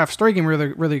Minecraft story game we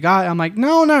really got. I'm like,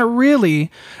 no, not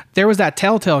really. There was that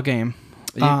Telltale game,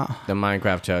 the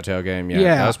Minecraft Telltale game.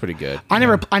 Yeah, that was pretty good. I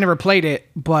never played it,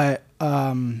 but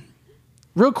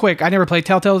real quick, I never played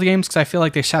Telltale games because I feel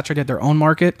like they saturated their own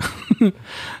market.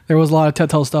 There was a lot of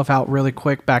Telltale stuff out really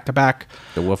quick, back to back.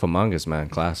 The Wolf Among Us, man,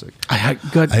 classic. I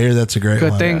hear that's a great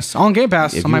good one. things on Game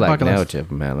Pass. If on you my like bucket list.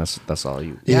 narrative, man, that's all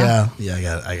you. Yeah, I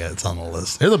got it. It's on the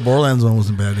list. I hear the Borderlands one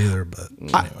wasn't bad either, but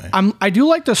anyway. I do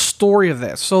like the story of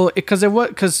this. So because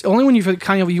only when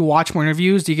you watch more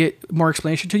interviews do you get more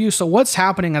explanation to you. So what's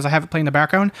happening, as I have it playing in the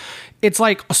background, it's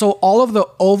like, so all of the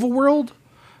overworld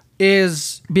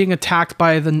is being attacked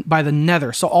by the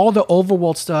Nether. So all the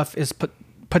overworld stuff is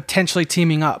potentially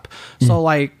teaming up. So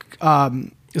like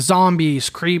zombies,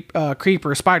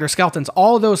 creepers, spiders, skeletons,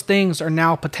 all of those things are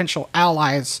now potential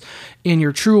allies in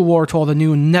your true war to all the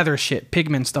new Nether shit,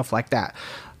 pigmen, stuff like that.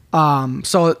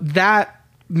 So that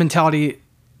mentality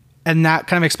and that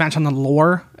kind of expansion on the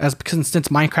lore, because since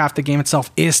Minecraft, the game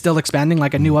itself, is still expanding,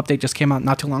 like a new update just came out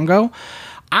not too long ago.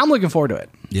 I'm looking forward to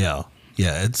it. Yeah,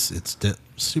 it's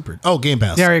super. Oh, Game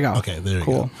Pass. There you go. Okay, there you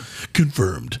go.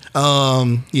 Confirmed.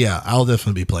 Yeah, I'll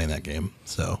definitely be playing that game.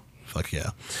 So fuck yeah.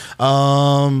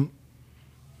 One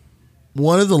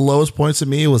of the lowest points of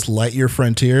me was Lightyear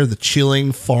Frontier, the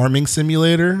chilling farming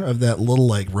simulator of that little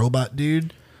like robot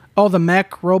dude. Oh, the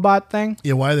mech robot thing.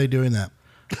 Yeah, why are they doing that?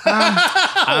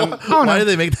 Why did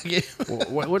they make that game?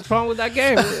 What's wrong with that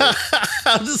game?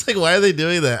 I'm just like, why are they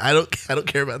doing that? I don't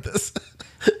care about this.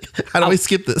 How do we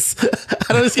skip this?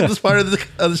 How do we skip this part of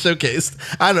the showcase?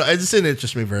 I don't know. It just didn't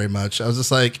interest me very much. I was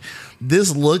just like,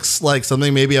 this looks like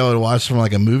something maybe I would watch from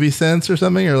like a movie sense or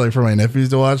something, or like for my nephews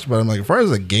to watch. But I'm like, as far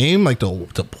as a game, like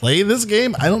to play this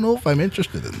game, I don't know if I'm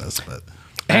interested in this. But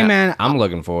hey man, I'm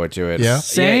looking forward to it. Yeah,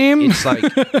 same. Yeah, it's like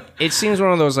it seems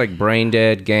one of those like brain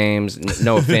dead games.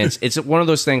 No offense, it's one of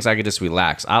those things I could just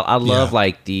relax. I love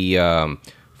like the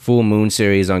Full Moon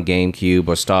series on GameCube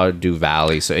or Stardew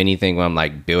Valley. So anything where I'm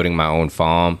like building my own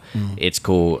farm, it's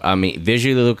cool. I mean,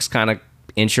 visually it looks kind of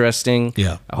interesting.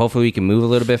 Yeah. Hopefully we can move a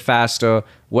little bit faster.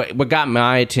 What got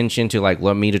my attention to like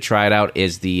let me to try it out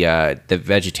is the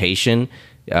vegetation.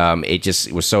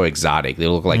 It was so exotic. They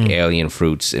look like alien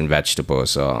fruits and vegetables.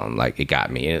 So like it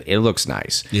got me. It looks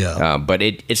nice. Yeah. But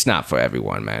it's not for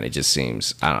everyone, man. It just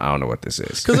seems I don't know what this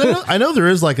is. Because I know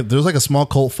there's like a small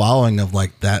cult following of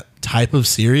like that type of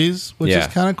series, which is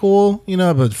kind of cool, you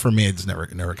know. But for me, it's never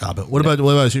caught it. What about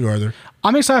you, Arthur?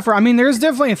 I'm excited for. I mean, there's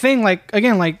definitely a thing. Like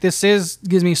again, like this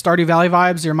gives me Stardew Valley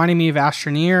vibes. You're reminding me of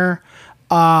Astroneer.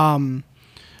 The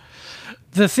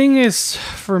thing is,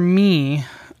 for me,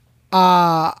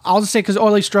 I'll just say, because at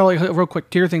least Jerrell, real quick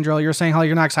to your thing, Jerrell, you're saying how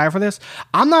you're not excited for this.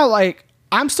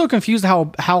 I'm still confused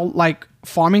how like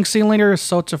farming simulator is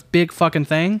such a big fucking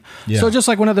thing. Yeah. So just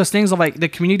like one of those things of like the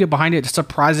community behind it is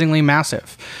surprisingly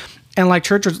massive. And like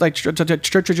churches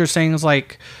are saying is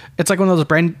like, it's like one of those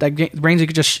games you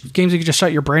could just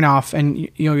shut your brain off, and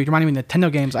you're reminding me of Nintendo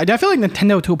games. I feel like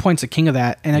Nintendo to a point's the king of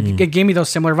that, and it gave me those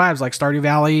similar vibes like Stardew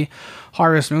Valley,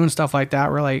 Harvest Moon, stuff like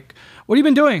that. We're like, what have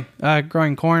you been doing?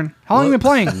 Growing corn. How long have you been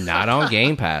playing? Not on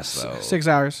Game Pass though. 6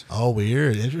 hours. Oh,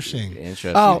 weird. Interesting.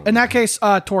 Oh, in that case,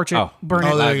 torch it, burn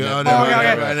it. Oh, there you go.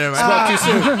 Never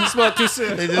mind. Spoke too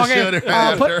soon. They just showed it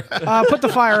right after. Put the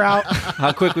fire out.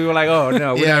 How quick we were like, oh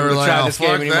no, we're never gonna try this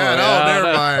game anymore.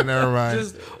 Oh, never mind.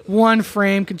 Just one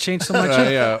frame could change so much.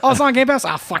 Oh, it's on Game Pass.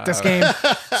 Fuck this game.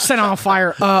 Set it on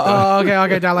fire.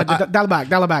 Okay. Dial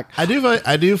it back. I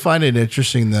do find it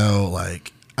interesting though.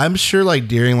 Like, I'm sure like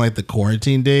during like the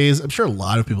quarantine days, I'm sure a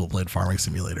lot of people played Farming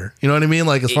Simulator. You know what I mean?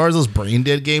 Like as far as those brain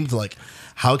dead games, like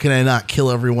how can I not kill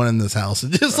everyone in this house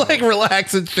and just like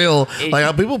relax and chill? Like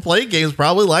how people play games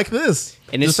probably like this.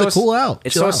 And it's just so cool out.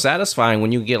 It's so satisfying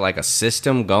when you get like a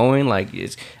system going. Like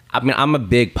I'm a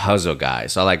big puzzle guy,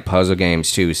 so I like puzzle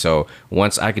games too. So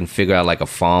once I can figure out like a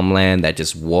farmland that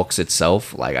just walks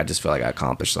itself, like I just feel like I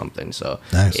accomplished something. So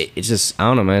nice. It's just, I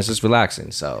don't know, man. It's just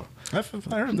relaxing. So I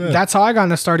heard that. That's how I got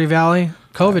into Stardew Valley.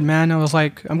 COVID, man. I was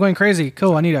like, I'm going crazy.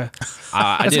 Cool. I need a.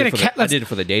 I did it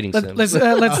for the dating sim. Let's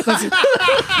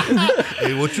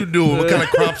Hey, what you doing? What kind of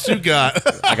crops you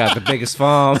got? I got the biggest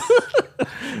farm.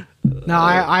 No,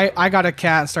 I got a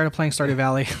cat and started playing Stardew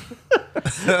Valley.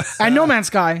 And No Man's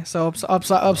Sky. So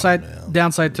downside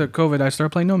to COVID, I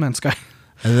started playing No Man's Sky.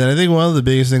 And then I think one of the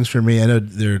biggest things for me, I know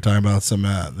they're talking about some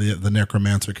the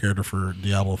Necromancer character for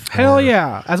Diablo 4. Hell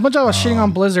yeah! As much as I was shitting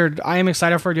on Blizzard, I am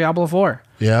excited for Diablo 4.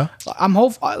 Yeah, I'm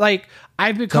hopeful. Like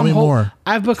I've become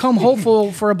I've become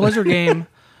hopeful for a Blizzard game.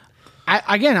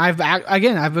 I've actually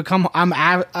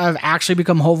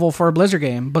become hopeful for a Blizzard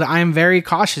game, but I am very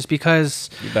cautious because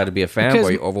you better be a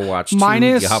fanboy. Overwatch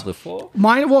 2, Diablo 4.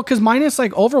 Because minus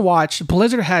like Overwatch,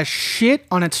 Blizzard has shit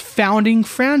on its founding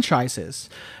franchises.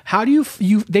 How do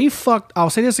they fucked? I'll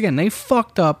say this again. They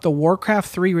fucked up the Warcraft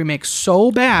 3 remake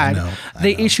so bad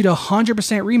they issued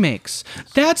 100% remakes.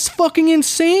 That's fucking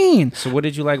insane. So what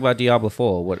did you like about Diablo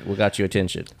 4? What got your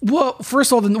attention? Well,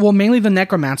 first of all, mainly the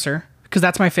Necromancer. Because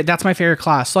that's my favorite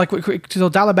class. So like to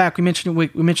dial it back, we mentioned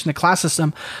the class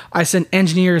system. I said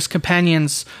engineers,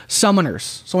 companions,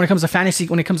 summoners. So when it comes to fantasy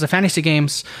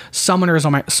games, summoners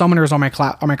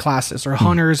are my classes, or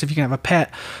hunters if you can have a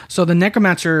pet. So the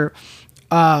Necromancer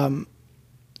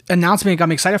announcement got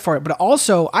me excited for it. But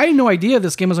also, I had no idea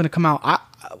this game was going to come out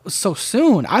so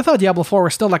soon. I thought Diablo 4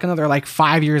 was still like another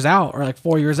 5 years out or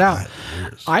 4 years out.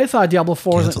 I thought Diablo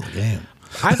 4 was cancel the game.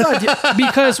 I thought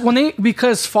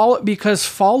because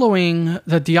following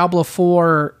the Diablo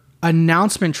 4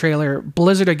 announcement trailer,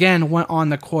 Blizzard again went on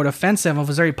the quote offensive and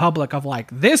was very public of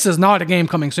this is not a game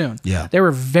coming soon. Yeah, they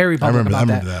were very public about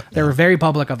that. They were very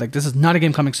public of this is not a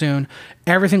game coming soon.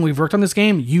 Everything we've worked on this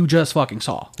game, you just fucking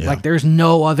saw. Yeah. There's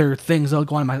no other things that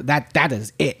go on. That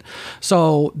is it.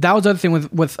 So that was the other thing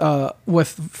with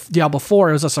Diablo 4.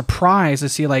 It was a surprise to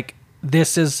see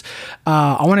this is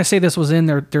I want to say this was in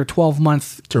their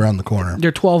 12-month, it's around the corner,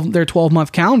 their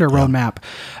 12-month calendar roadmap.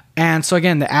 And so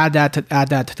again, to add that to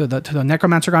the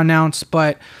Necromancer got announced,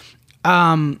 but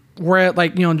we're at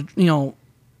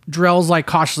Drell's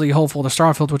cautiously hopeful to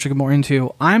Starfield, which we'll get more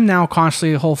into. I'm now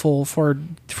cautiously hopeful for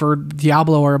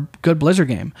Diablo or a good Blizzard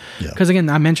game. Because again,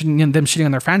 I mentioned them shitting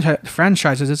on their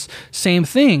franchises. It's same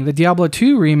thing. The Diablo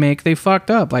 2 remake, they fucked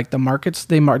up. The markets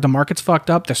fucked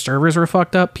up. The servers were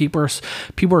fucked up. People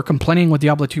were complaining with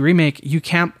Diablo 2 remake. You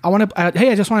can't.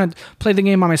 I just want to play the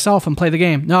game by myself and play the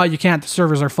game. No, you can't. The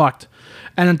servers are fucked.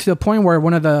 And then to the point where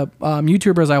one of the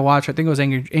YouTubers I watched, I think it was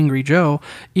Angry Joe,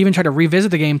 even tried to revisit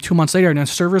the game 2 months later, and the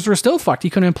servers were still fucked. He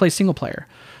couldn't even play single player.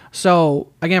 So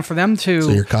again, for them to, so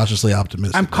you're cautiously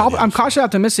optimistic. I'm cautiously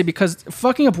optimistic because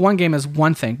fucking up one game is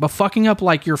one thing, but fucking up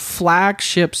your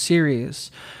flagship series,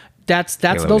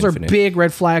 those are big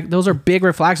red flag. Those are big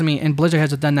red flags to me, and Blizzard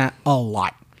has done that a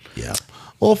lot. Yeah.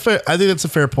 Well, fair. I think that's a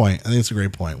fair point. I think it's a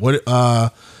great point. What?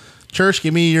 Church,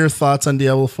 give me your thoughts on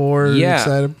Diablo 4.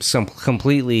 Yeah, some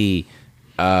completely,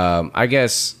 I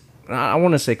guess, I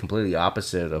want to say completely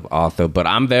opposite of Arthur, but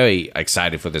I'm very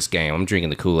excited for this game. I'm drinking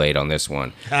the Kool-Aid on this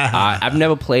one. I've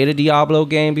never played a Diablo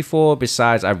game before.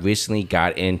 Besides, I recently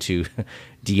got into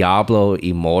Diablo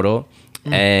Immortal.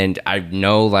 And I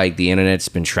know the internet's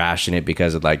been trashing it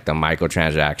because of the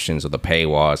microtransactions or the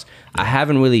paywalls. I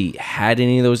haven't really had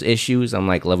any of those issues. I'm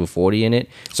level 40 in it.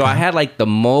 So I had the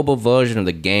mobile version of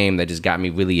the game that just got me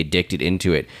really addicted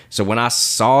into it. So when I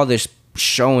saw this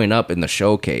showing up in the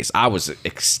showcase, I was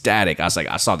ecstatic. I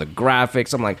saw the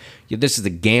graphics. I'm this is the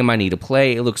game I need to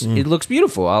play. It looks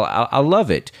beautiful. I love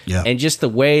it. Yeah. And just the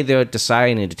way they're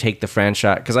deciding to take the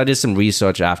franchise, because I did some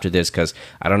research after this, because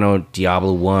I don't know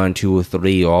Diablo 1, 2, or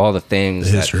 3, or all the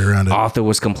things that Arthur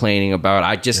was complaining about.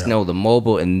 I just know the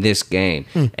mobile in this game.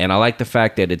 And I like the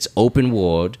fact that it's open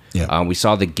world. Yeah. We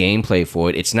saw the gameplay for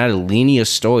it. It's not a linear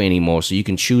story anymore, so you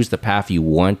can choose the path you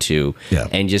want to. Yeah.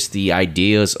 And just the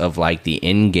ideas of the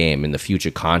end game and the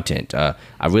future content. I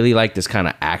really like this kind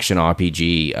of action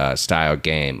RPG style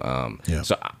game.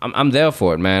 So I'm there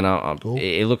for it, man. Cool.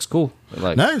 It looks cool.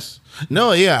 Nice.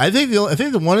 No, yeah, I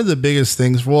think one of the biggest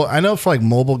things. Well, I know for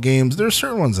mobile games, there's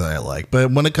certain ones that I like,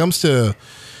 but when it comes to,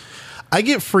 I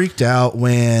get freaked out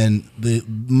when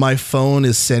my phone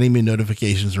is sending me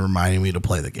notifications and reminding me to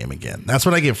play the game again. That's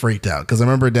when I get freaked out, because I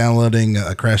remember downloading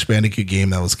a Crash Bandicoot game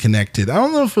that was connected. I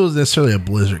don't know if it was necessarily a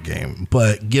Blizzard game,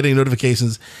 but getting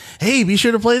notifications, hey, be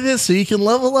sure to play this so you can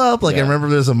level up. I remember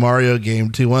there's a Mario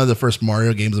game too, one of the first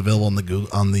Mario games available on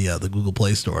the Google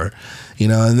Play Store,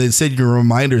 and they said your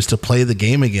reminders to play the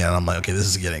game again. I'm okay, this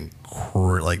is getting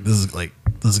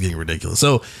this is getting ridiculous.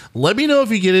 So let me know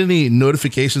if you get any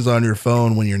notifications on your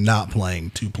phone when you're not playing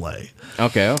to play.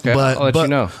 Okay. But, I'll let you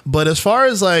know. But as far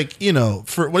as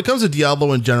for when it comes to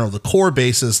Diablo in general, the core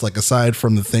basis, aside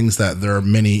from the things that there are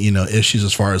many, issues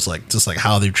as far as just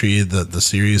how they've treated the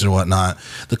series or whatnot,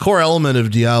 the core element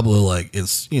of Diablo,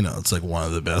 it's, it's one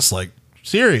of the best,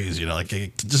 series, like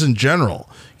just in general,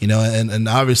 and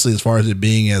obviously as far as it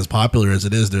being as popular as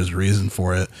it is, there's a reason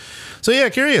for it. So yeah,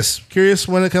 curious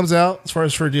when it comes out as far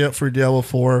as for Diablo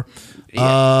 4.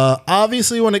 Yeah.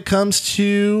 Obviously when it comes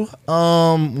to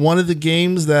one of the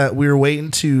games that we were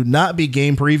waiting to not be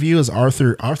game preview, is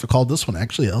Arthur called this one.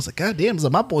 Actually, I was like, God damn, so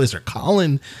my boys are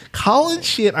calling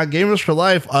shit on Gamers for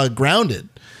Life. Grounded,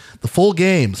 the full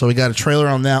game. So we got a trailer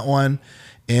on that one,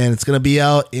 and it's going to be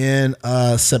out in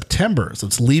September. So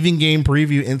it's leaving game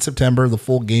preview in September. The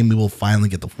full game, we will finally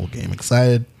get the full game.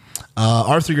 Excited.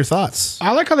 Arthur, your thoughts?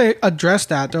 I like how they addressed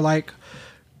that. They're like,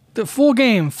 the full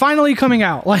game finally coming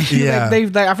out. Like, yeah. they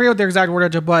I forget what their exact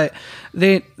wordage, but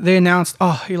they announced,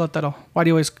 oh, you let that all. Why do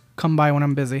you always come by when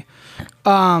I'm busy?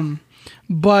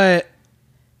 But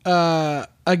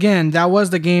again, that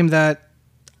was the game that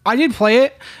I did play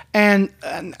it, and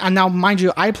now mind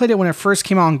you, I played it when it first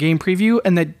came out on game preview,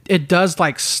 and that it does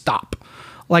like stop,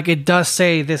 like it does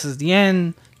say this is the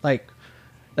end. Like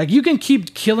you can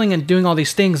keep killing and doing all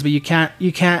these things, but you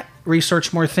can't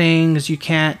research more things. You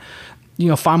can't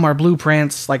find more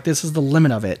blueprints. Like this is the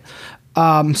limit of it. So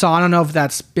I don't know if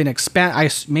that's been expanded. I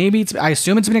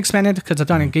assume it's been expanded because I've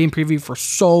done a game preview for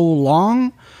so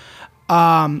long.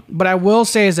 But I will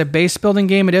say, as a base building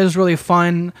game, it is really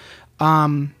fun.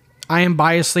 I am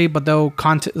biasly, but though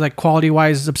like quality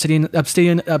wise, Obsidian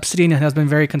has been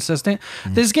very consistent.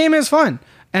 This game is fun.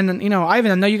 And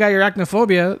Ivan, I know you got your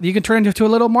arachnophobia. You can turn into a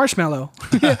little marshmallow.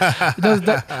 Yeah,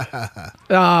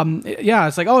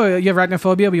 it's like, oh, you have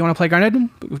arachnophobia, but you want to play grounded?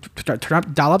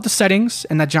 Dial up the settings,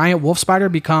 and that giant wolf spider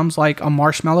becomes like a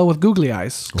marshmallow with googly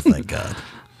eyes. Well, thank God.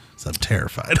 I'm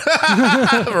terrified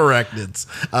of arachnids.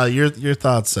 Your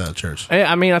thoughts, Church?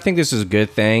 I mean, I think this is a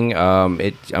good thing.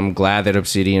 I'm glad that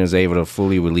Obsidian is able to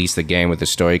fully release the game with the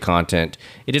story content.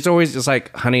 It is always just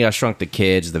like Honey, I Shrunk the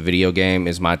Kids. The video game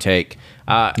is my take.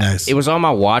 Nice. It was on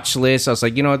my watch list. I was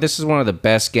like, this is one of the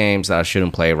best games that I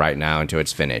shouldn't play right now until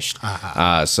it's finished.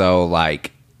 So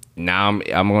like now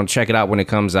I'm going to check it out when it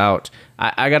comes out.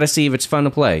 I got to see if it's fun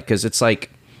to play, because it's like,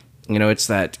 it's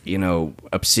that,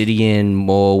 Obsidian,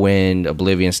 Morrowind,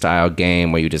 Oblivion style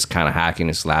game where you're just kind of hacking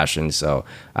and slashing. So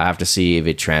I have to see if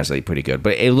it translates pretty good.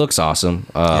 But it looks awesome.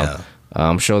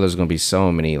 I'm sure there's going to be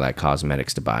so many like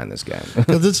cosmetics to buy in this game.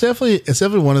 It's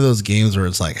definitely one of those games where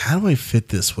it's like, how do I fit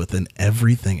this within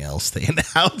everything else they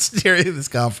announced during this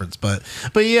conference? But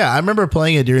yeah, I remember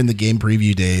playing it during the game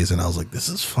preview days, and I was like, this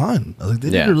is fun. I was like, they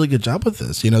did a really good job with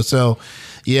this, So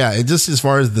yeah, it just, as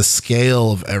far as the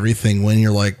scale of everything, when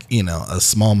you're like, a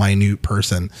small, minute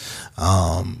person,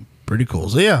 pretty cool.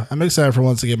 So yeah, I'm excited for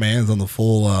once to get my hands on the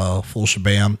full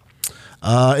shabam.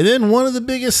 And then one of the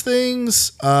biggest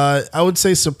things, I would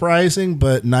say surprising,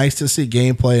 but nice to see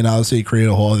gameplay, and obviously create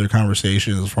a whole other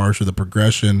conversation as far as for the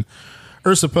progression,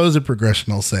 or supposed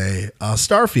progression, I'll say,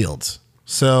 Starfield.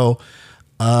 So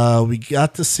we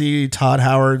got to see Todd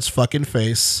Howard's fucking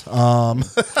face. Y'all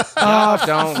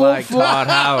don't like Todd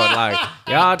Howard. Like,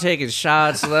 y'all taking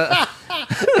shots.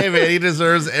 Hey man, he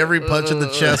deserves every punch in the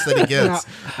chest that he gets.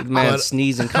 Man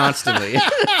sneezing constantly.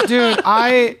 Dude,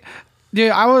 I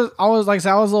was like,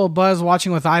 I was a little buzzed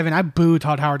watching with Ivan. I booed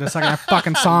Todd Howard the second I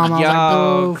fucking saw him. I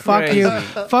was like, boo,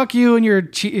 fuck you, and your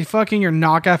fucking your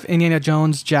knockoff Indiana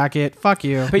Jones jacket. Fuck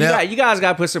you. But you guys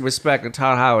got to put some respect on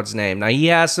Todd Howard's name. Now he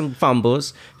has some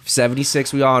fumbles.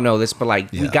 76, we all know this, but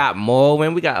like we got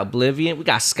Morrowind, we got Oblivion, we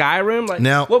got Skyrim. Like,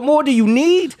 now, what more do you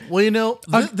need? Well, again,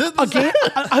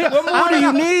 what more do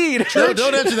you need? Church,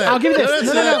 don't answer that. I'll give you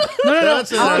this. No. I'll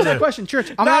answer that question,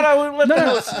 Church. I'm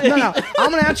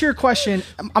gonna answer your question.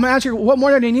 I'm gonna answer what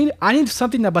more do you need? I need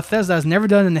something that Bethesda has never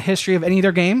done in the history of any of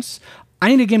their games. I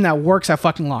need a game that works at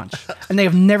fucking launch, and they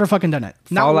have never fucking done it.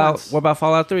 Fallout. What about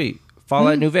Fallout 3?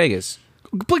 Fallout New Vegas.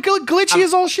 Glitchy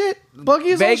is all shit. Buggy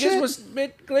is all shit. Vegas was a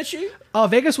bit glitchy. Oh,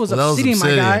 Vegas was Obsidian,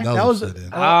 my guy. That was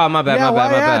my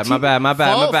bad.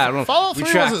 Fallout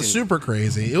 3 wasn't super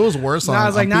crazy. It was worse on, I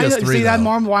was like, on PS3. See that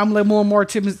more? I'm a little more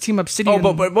team Obsidian.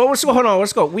 Oh, but hold on.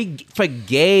 Let's go. We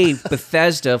forgave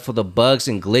Bethesda for the bugs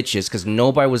and glitches because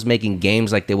nobody was making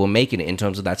games like they were making it in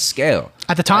terms of that scale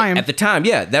at the time. At the time,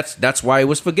 yeah, that's why it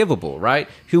was forgivable, right?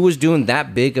 Who was doing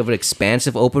that big of an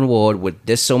expansive open world with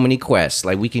this so many quests?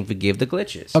 Like we can forgive the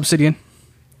glitches. Obsidian.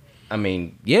 I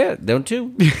mean, yeah, them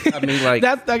too. I mean, like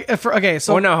that's okay.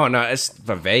 So no, it's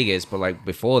for Vegas, but like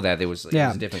before that, it was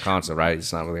a different console, right?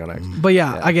 It's not really on Xbox. But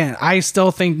again, I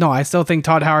still think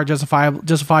Todd Howard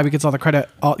justifiably gets all the credit.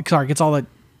 Gets all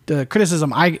the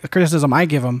criticism I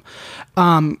give him.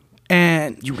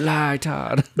 And you lie,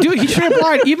 Todd. Dude, he straight up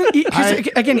lied.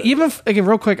 Again,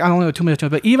 real quick, I only have 2 minutes to it,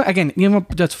 but even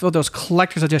just for those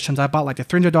collector's editions, I bought like the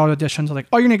 $300 editions. I'm like,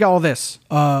 oh, you're gonna get all this.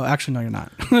 Actually, no, you're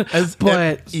not. As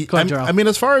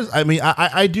far as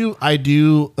I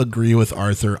do agree with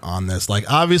Arthur on this. Like,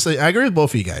 obviously, I agree with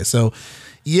both of you guys. So,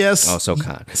 yes. Oh, so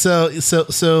kind.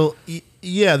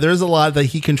 Yeah, there's a lot that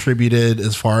he contributed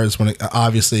as far as when it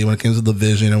comes to the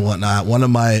vision and whatnot. One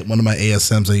of my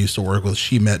ASMs I used to work with,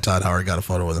 she met Todd Howard, got a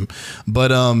photo with him.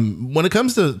 But when it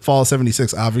comes to Fallout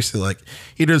 76, obviously, like,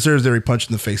 he deserves every punch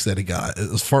in the face that he got. It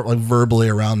was far, like, verbally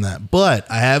around that. But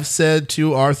I have said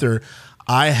to Arthur,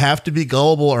 I have to be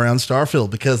gullible around Starfield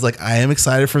because, like, I am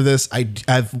excited for this.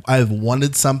 I've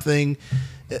wanted something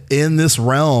in this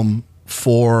realm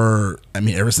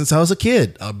ever since I was a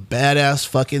kid, a badass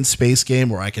fucking space game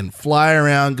where I can fly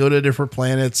around, go to different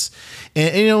planets.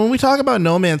 And when we talk about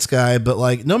No Man's Sky, but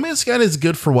like No Man's Sky is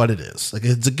good for what it is. Like,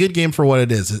 it's a good game for what it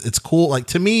is. It's cool. Like,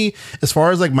 to me, as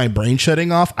far as like my brain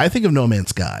shutting off, I think of No Man's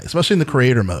Sky, especially in the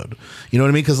creator mode. You know what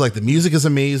I mean? Because like the music is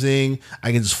amazing.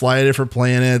 I can just fly to different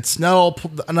planets. Not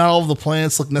all of the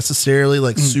planets look necessarily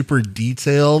like super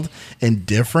detailed and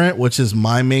different, which is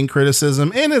my main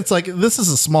criticism. And it's like, this is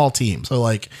a small team. So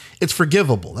like, it's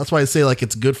forgivable. That's why I say like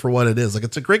it's good for what it is. Like,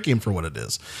 it's a great game for what it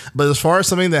is. But as far as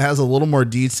something that has a little more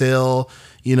detail,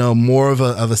 more of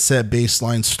a set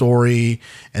baseline story,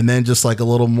 and then just like a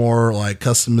little more like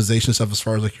customization stuff as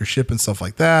far as like your ship and stuff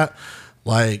like that,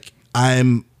 like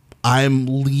I'm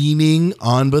leaning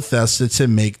on Bethesda to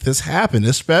make this happen,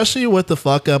 especially with the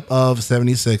fuck up of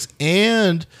 76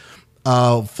 and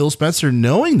Phil Spencer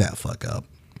knowing that fuck up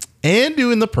and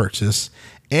doing the purchase.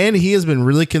 And he has been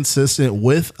really consistent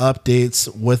with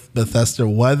updates with Bethesda,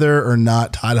 whether or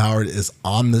not Todd Howard is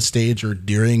on the stage or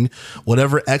during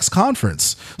whatever X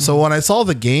conference. So when I saw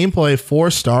the gameplay for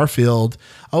Starfield,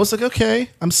 I was like, okay,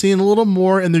 I'm seeing a little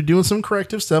more, and they're doing some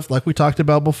corrective stuff like we talked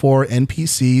about before,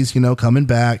 NPCs, coming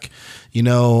back,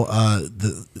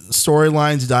 the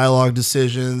storylines, dialogue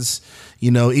decisions,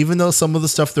 even though some of the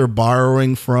stuff they're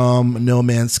borrowing from No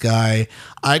Man's Sky,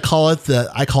 I call it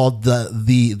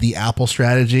the Apple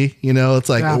strategy. It's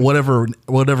like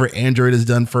whatever Android has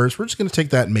done first, we're just going to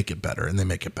take that and make it better, and they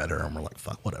make it better, and we're like,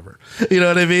 fuck, whatever. You know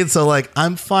what I mean? So like,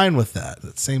 I'm fine with that.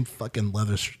 That same fucking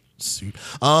leather suit. See,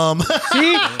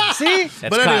 that's anyway,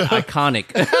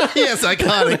 iconic. Yes,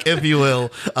 iconic, if you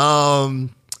will.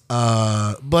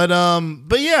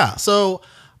 But yeah. So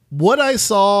what I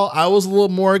saw, I was a little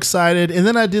more excited, and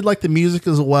then I did like the music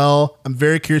as well. I'm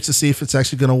very curious to see if it's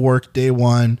actually going to work day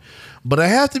one. But I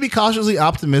have to be cautiously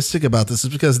optimistic about this,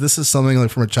 is because this is something like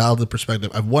from a childhood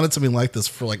perspective. I've wanted something like this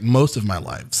for like most of my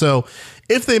life. So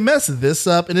if they mess this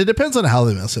up, and it depends on how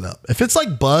they mess it up. If it's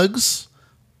like bugs,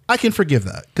 I can forgive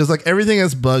that, because like everything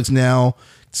has bugs now.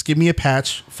 Just give me a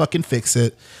patch, fucking fix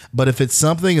it. But if it's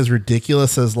something as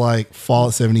ridiculous as like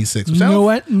Fallout 76, no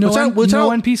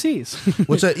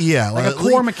NPCs, like a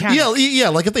core mechanic,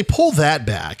 like if they pull that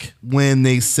back when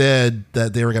they said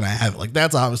that they were gonna have it, like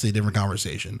that's obviously a different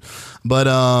conversation. But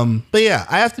yeah,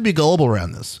 I have to be gullible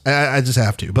around this. I just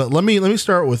have to. But let me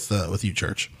start with you,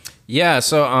 Church. Yeah,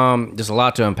 so there's a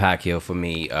lot to unpack here for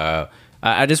me.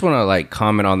 I just want to like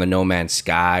comment on the No Man's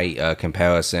Sky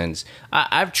comparisons.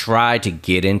 I've tried to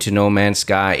get into No Man's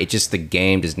Sky. It just, the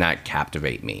game does not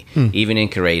captivate me, even in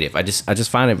creative. I just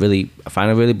find it really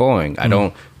boring. I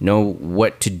don't know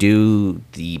what to do.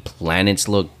 The planets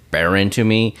look barren to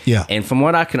me. Yeah. And from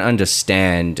what I can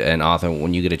understand, and Arthur,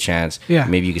 when you get a chance,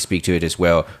 maybe you can speak to it as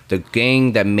well. The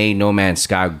game that made No Man's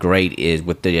Sky great is,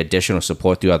 with the additional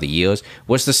support throughout the years,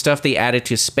 was the stuff they added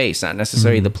to space, not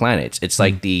necessarily the planets. It's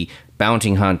like the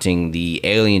bounty hunting, the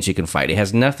aliens you can fight. It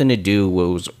has nothing to do with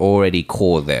what was already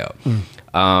core there.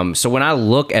 So when I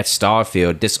look at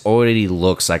Starfield, this already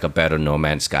looks like a better No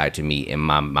Man's Sky to me in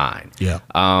my mind. Yeah.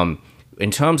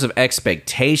 In terms of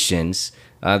expectations,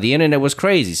 the internet was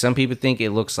crazy. Some people think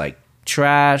it looks like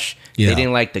trash. Yeah. They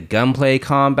didn't like the gunplay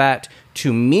combat.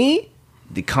 To me,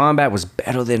 the combat was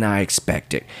better than I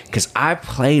expected, because I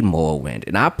played Morrowind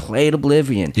and I played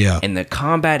Oblivion. Yeah. And the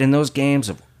combat in those games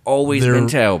have always been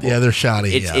terrible. Yeah, they're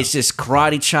shoddy. It's just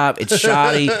karate chop. It's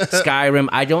shoddy. Skyrim.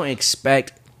 I don't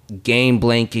expect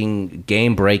game-breaking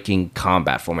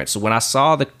combat format. So when I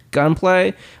saw the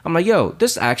gunplay, I'm like, yo,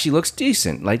 this actually looks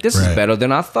decent. Like, this is better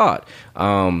than I thought.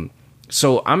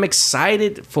 So I'm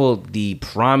excited for the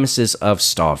promises of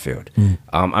Starfield.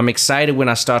 I'm excited when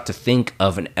I start to think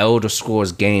of an Elder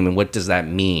Scrolls game, and what does that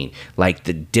mean? Like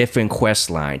the different quest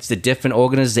lines, the different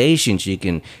organizations you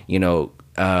can,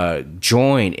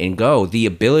 join and go. The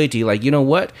ability, like, you know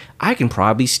what? I can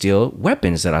probably steal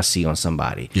weapons that I see on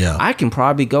somebody. Yeah. I can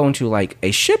probably go into like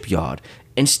a shipyard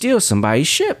and steal somebody's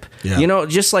ship. Yeah. You know,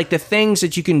 just like the things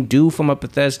that you can do from a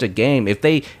Bethesda game. If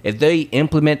they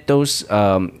implement those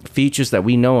features that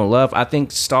we know and love, I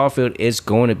think Starfield is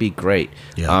going to be great.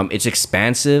 Yeah. It's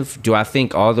expansive. Do I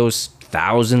think all those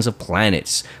thousands of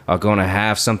planets are going to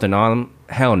have something on them?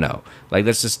 Hell no. Like,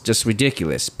 that's just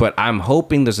ridiculous. But I'm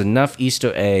hoping there's enough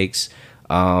Easter eggs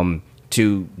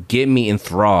to get me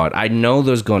enthralled. I know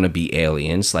there's going to be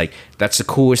aliens. Like, that's the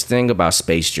coolest thing about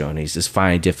space journeys, is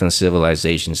finding different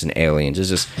civilizations and aliens. It's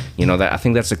just, you know, that I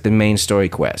think that's like the main story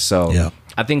quest. So yeah.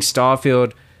 I think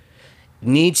Starfield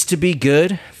needs to be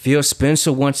good. Phil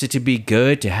Spencer wants it to be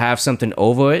good, to have something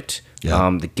over it.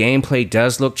 Yeah. The gameplay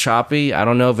does look choppy. I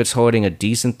don't know if it's holding a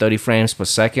decent 30 frames per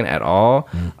second at all.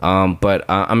 But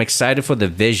I'm excited for the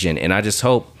vision, and I just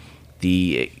hope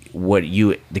what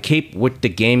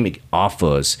the game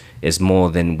offers is more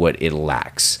than what it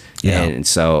lacks. Yeah. And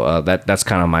so that's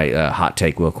kind of my hot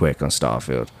take real quick on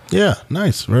Starfield. Yeah,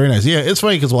 nice. Very nice. Yeah, it's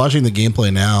funny because watching the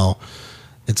gameplay now,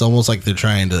 it's almost like they're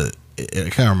trying to,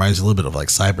 it kind of reminds you a little bit of like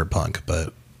Cyberpunk,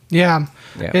 but yeah.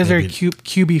 It's very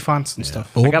QB fonts and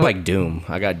stuff. I got like Doom.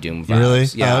 I got Doom vibes. Really?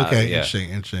 Yeah. Oh, okay. Yeah.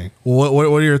 Interesting. What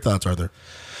are your thoughts, Arthur?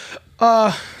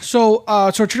 So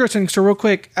interesting. So real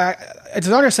quick, it's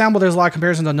understandable. There's a lot of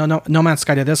comparisons to No Man's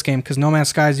Sky to this game, because No Man's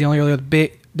Sky is the only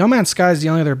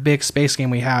other big space game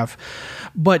we have.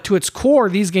 But to its core,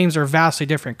 these games are vastly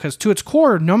different, because to its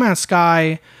core, No Man's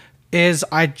Sky is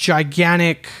a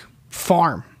gigantic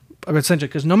farm, essentially,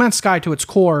 because No Man's Sky to its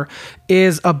core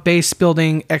is a base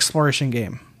building exploration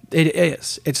game. It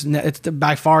is. It's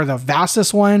by far the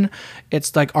vastest one.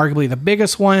 It's like arguably the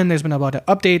biggest one. There's been a lot of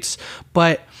updates,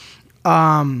 but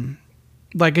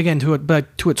like again,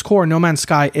 to its core, No Man's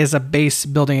Sky is a base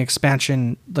building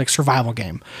expansion, like survival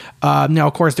game. Now,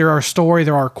 of course, there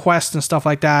are quests and stuff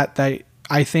like that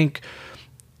I think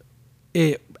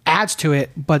it adds to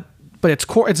it, but its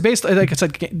core, it's based, like I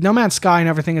said, No Man's Sky and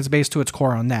everything is based to its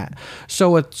core on that.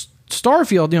 So it's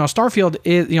Starfield, Starfield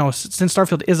is, since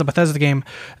Starfield is a Bethesda game,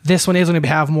 this one is going to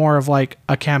have more of like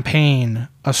a campaign,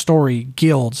 a story,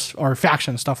 guilds or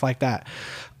factions, stuff like that.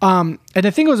 And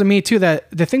the thing with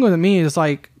me is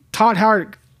like Todd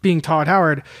Howard being Todd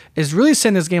Howard is really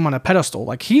setting this game on a pedestal.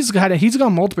 Like he's got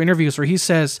multiple interviews where he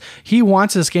says he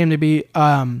wants this game to be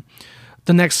the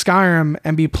next Skyrim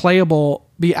and be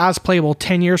as playable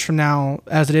 10 years from now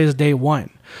as it is day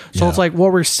one. So it's like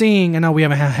what we're seeing, I know we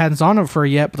haven't had hands on it for it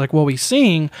yet, but like what we're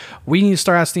seeing, we need to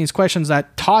start asking these questions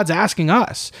that Todd's asking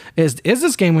us. Is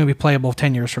this game going to be playable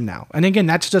 10 years from now? And again,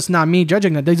 that's just not me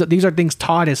judging that. These are things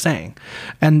Todd is saying.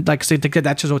 And like I said,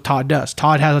 that's just what Todd does.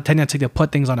 Todd has a tendency to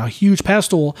put things on a huge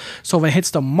pedestal. So if it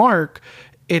hits the mark,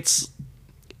 it's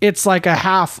like a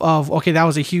half of, okay, that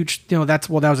was a huge, that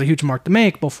was a huge mark to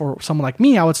make. But for someone like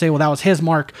me, I would say, well, that was his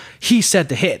mark. He said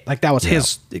to hit, like that was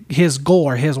his goal,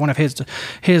 or one of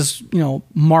his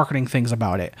marketing things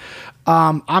about it.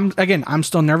 I'm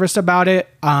still nervous about it.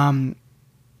 For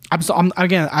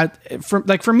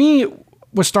me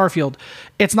with Starfield,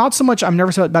 it's not so much I'm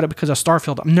nervous about it because of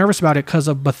Starfield. I'm nervous about it because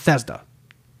of Bethesda,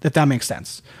 if that makes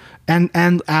sense. And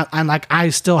like I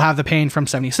still have the pain from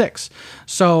 76.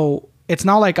 So it's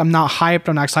not like I'm not hyped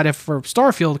or not excited for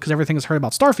Starfield because everything is heard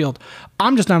about Starfield.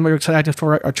 I'm just not very excited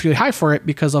for it or truly hyped for it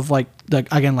because of like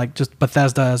just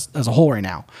Bethesda as a whole right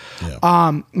now.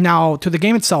 Yeah. Now to the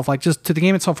game itself, what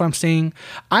I'm seeing,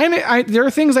 there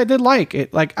are things I did like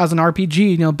it. Like as an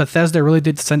RPG, Bethesda really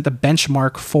did set the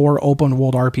benchmark for open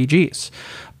world RPGs.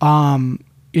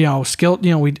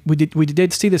 We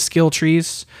did see the skill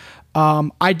trees.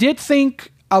 I did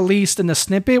think, at least in the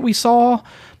snippet we saw,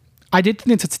 I did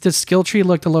think the skill tree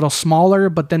looked a little smaller,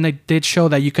 but then they did show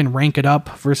that you can rank it up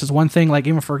versus one thing. Like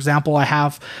even for example, I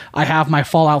have my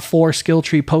Fallout 4 skill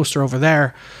tree poster over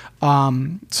there.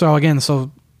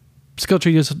 So skill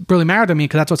tree doesn't really matter to me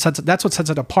because that's what sets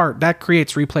it apart. That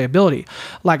creates replayability.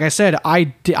 Like I said,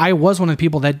 I was one of the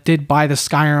people that did buy the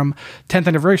Skyrim 10th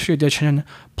anniversary edition,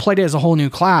 played it as a whole new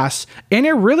class, and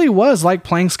it really was like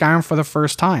playing Skyrim for the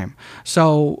first time.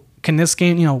 So can this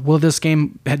game, will this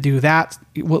game do that?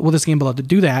 Will this game be able to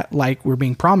do that like we're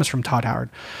being promised from Todd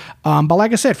Howard? But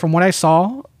like I said, from what I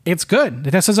saw, it's good.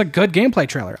 This is a good gameplay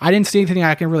trailer. I didn't see anything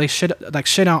I can really shit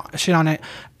on it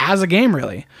as a game,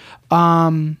 really.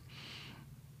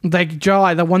 Like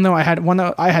Joe, the one that I had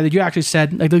that you actually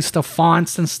said, like at least the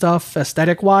fonts and stuff,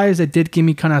 aesthetic wise, it did give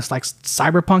me kind of like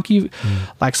cyberpunky,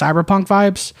 like cyberpunk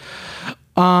vibes.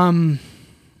 And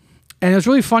it was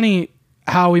really funny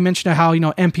how we mentioned how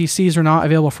NPCs are not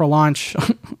available for launch.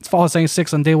 Fallout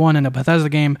 76 on day one in a Bethesda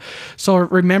game. So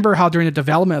remember how during the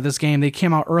development of this game they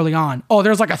came out early on. Oh,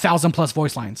 there's like 1,000+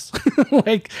 voice lines.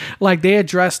 like they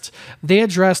addressed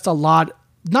a lot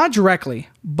not directly,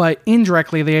 but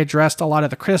indirectly, they addressed a lot of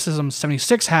the criticisms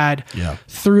 76 had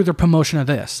through the promotion of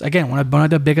this. Again, one of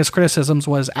the biggest criticisms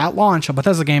was at launch, a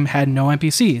Bethesda game had no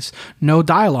NPCs, no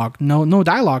dialogue, no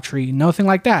dialogue tree, nothing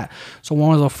like that. So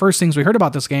one of the first things we heard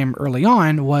about this game early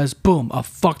on was, boom, a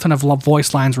fuck ton of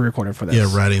voice lines were recorded for this. Yeah,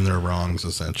 righting their wrongs,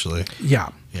 essentially. Yeah.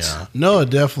 Yeah. No,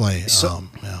 definitely.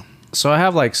 So I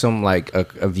have like some like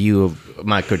a view of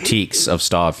my critiques of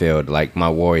Starfield, like my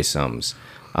worrisomes.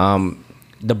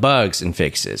 The bugs and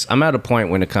fixes. I'm at a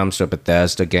point when it comes to a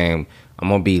Bethesda game, I'm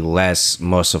going to be less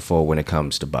merciful when it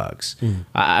comes to bugs.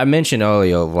 I mentioned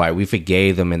earlier, right, we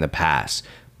forgave them in the past.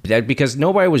 Because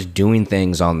nobody was doing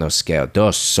things on the scale. There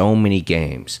are so many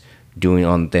games doing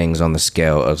on things on the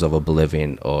scale of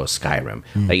Oblivion or Skyrim.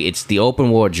 Like, it's the open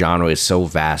world genre is so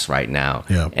vast right now.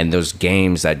 And there's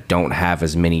games that don't have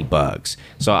as many bugs.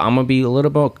 So I'm going to be a little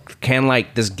bit, can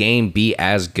like this game be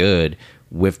as good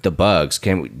with the bugs?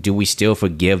 Do we still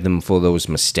forgive them for those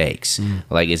mistakes?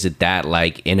 Like, is it that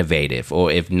like innovative?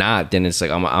 Or if not, then it's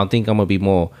like I think I'm gonna be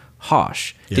more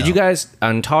harsh. Did you guys?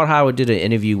 And Todd Howard did an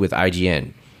interview with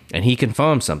IGN, and he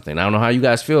confirmed something. I don't know how you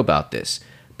guys feel about this,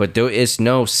 but there is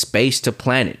no space to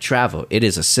planet travel. It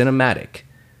is a cinematic.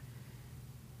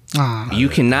 You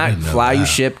cannot fly your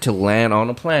ship to land on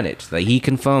a planet. Like, he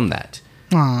confirmed that.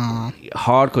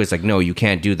 Hardcore is like, no, you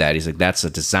can't do that. He's like, that's a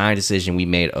design decision we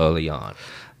made early on.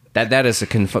 That is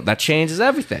that changes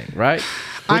everything, right?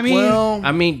 I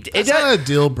mean, it's not a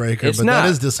deal breaker, but that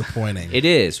is disappointing. It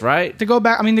is, right? To go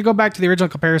back to the original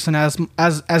comparison,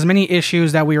 as many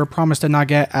issues that we were promised to not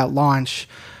get at launch.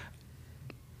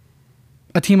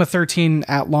 A team of 13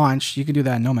 at launch, you can do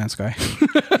that in No Man's Sky.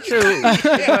 True.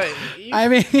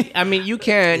 I mean, you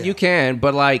can,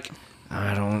 but like,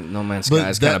 I don't. No Man's Sky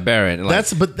is kind of barren. Like,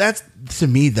 that's to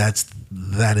me.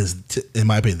 That is, in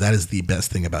my opinion, that is the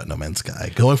best thing about No Man's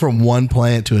Sky. Going from one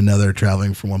planet to another,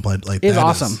 traveling from one planet, like, is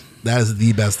awesome. That is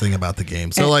the best thing about the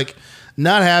game. So, like,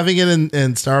 not having it in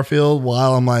Starfield,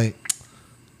 while I'm like,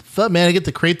 fuck, man, I get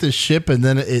to create this ship and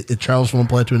then it travels from one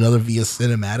planet to another via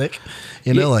cinematic.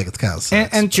 You know, like, it's kind of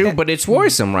sucks. And true, but it's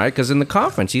worrisome, right? Because in the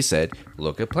conference, he said,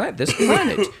 look at this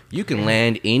planet. You can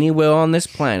land anywhere on this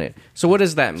planet. So what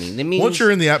does that mean? It means once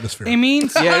you're in the atmosphere. It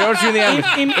means... Yeah, once you're in the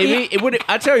atmosphere.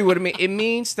 I tell you what it means. It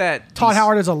means that... Todd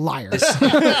Howard is a liar.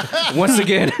 Once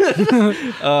again.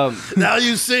 Now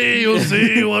you'll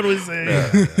see what we say.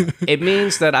 It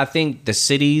means that I think the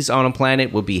cities on a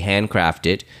planet will be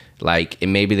handcrafted. Like,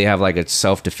 and maybe they have like a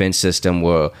self-defense system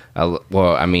where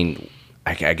I mean...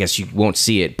 I guess you won't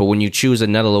see it, but when you choose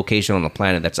another location on the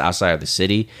planet that's outside of the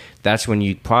city, that's when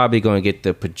you're probably going to get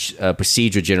the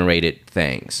procedure-generated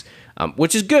things,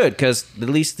 which is good because at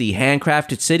least the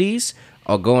handcrafted cities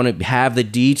are going to have the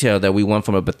detail that we want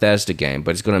from a Bethesda game,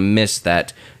 but it's going to miss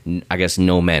that, I guess,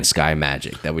 No Man's Sky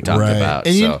magic that we talked about.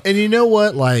 And you know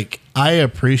what? Like, I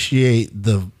appreciate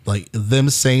them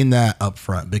saying that up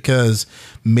front, because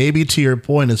maybe to your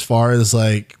point, as far as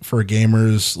like for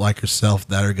gamers like yourself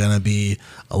that are going to be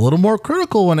a little more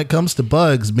critical when it comes to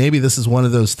bugs, maybe this is one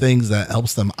of those things that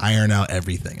helps them iron out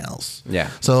everything else. Yeah.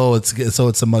 So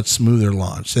it's a much smoother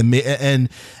launch, and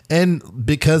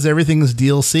because everything is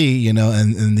DLC, you know,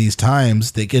 and in these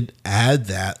times they could add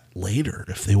that later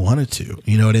if they wanted to,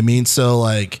 you know what I mean? So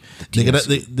like they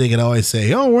could always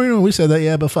say, oh, we said that,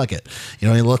 yeah, but fuck it, you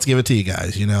know, let's give it to you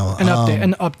guys, you know.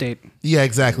 An update. Yeah,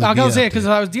 exactly. I was saying, because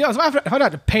if I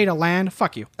had to pay to land,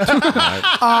 fuck you.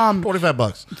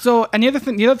 $45. So, and the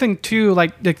other thing too,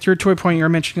 like your point you were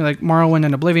mentioning, like Morrowind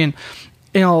and Oblivion,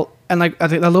 you know, and like I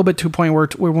think a little bit to a point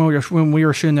where when we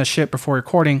were shooting this shit before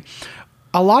recording,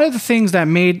 a lot of the things that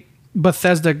made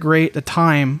Bethesda great at the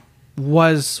time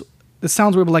was, it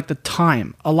sounds weird, but like the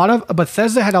time. A lot of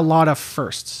Bethesda had a lot of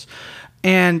firsts,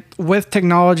 and with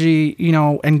technology, you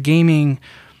know, and gaming,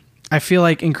 I feel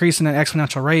like increasing at an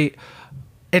exponential rate,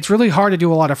 it's really hard to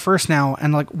do a lot of firsts now.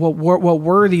 And like what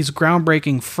were these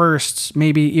groundbreaking firsts,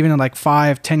 maybe even like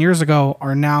 5-10 years ago,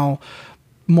 are now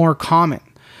more common.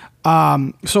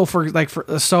 So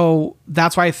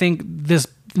that's why I think this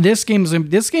game is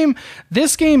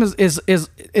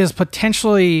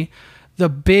potentially the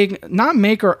big, not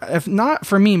make or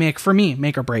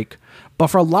break. But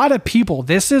for a lot of people,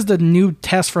 this is the new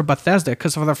test for Bethesda,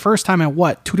 because for the first time in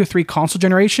 2 to 3 console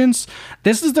generations,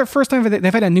 this is their first time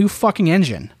they've had a new fucking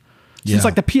engine since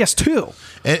like the PS2.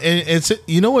 And it's,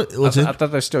 you know what? I thought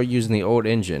they're still using the old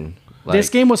engine. Like, this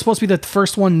game was supposed to be the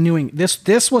first one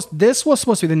this was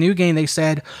supposed to be the new game, they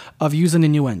said, of using the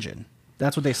new engine.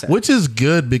 That's what they said. Which is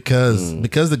good because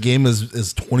the game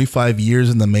is 25 years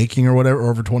in the making or whatever,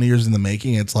 or over 20 years in the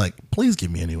making. It's like, please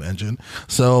give me a new engine.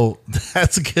 So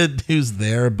that's good news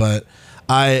there. But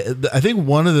I think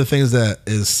one of the things that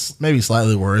is maybe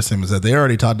slightly worrisome is that they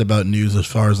already talked about news as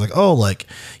far as like, oh, like,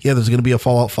 yeah, there's going to be a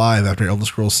Fallout 5 after Elder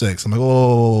Scrolls 6. I'm like,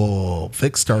 oh,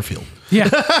 fix Starfield. Yeah.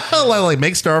 like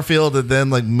make Starfield, and then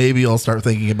like maybe I'll start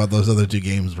thinking about those other two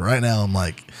games. But right now I'm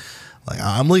like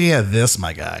I'm looking at this,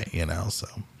 my guy, you know, so.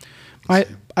 My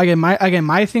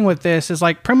thing with this is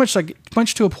like pretty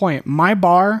much to a point. My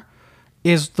bar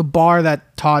is the bar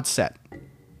that Todd set.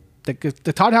 The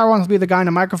Todd Howard wants to be the guy in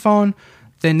the microphone.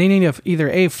 Then they need to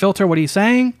either filter what he's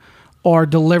saying or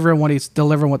deliver what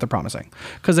they're promising.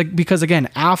 Because again,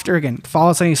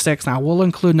 Fallout 76. Now we'll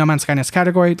include No Man's Sky in this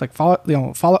category, like Fallout,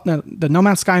 the No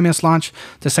Man's Sky mislaunch,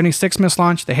 the 76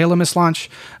 mislaunch, the Halo mislaunch,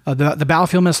 the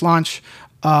Battlefield mislaunch.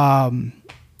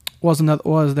 There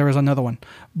was another one,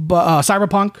 but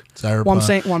Cyberpunk.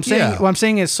 What I'm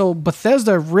saying is, so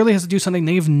Bethesda really has to do something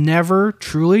they've never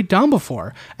truly done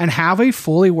before, and have a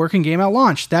fully working game at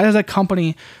launch. That is a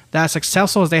company that, as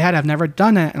successful as they have never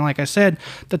done it. And like I said,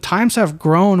 the times have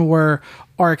grown where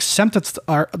our acceptance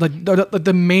are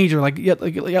the major, a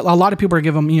lot of people are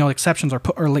giving them, exceptions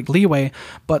or like leeway,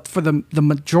 but for the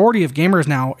majority of gamers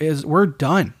now is we're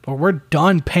done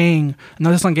paying. I know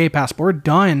this is on Game Pass, but we're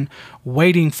done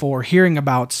waiting for, hearing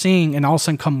about, seeing, and all of a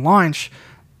sudden come launch,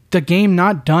 the game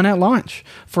not done at launch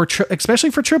especially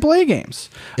for AAA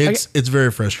games. It's very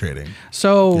frustrating.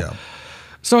 So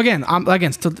again,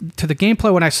 to the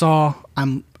gameplay, what I saw,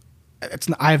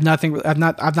 I have not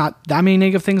that many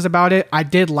negative things about it. I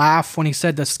did laugh when he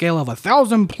said the scale of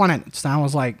 1,000 planets. And I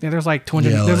was like, there's like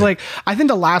 200. I think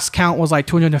the last count was like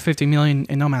 250 million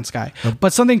in No Man's Sky.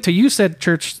 But something to you said,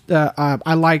 Church,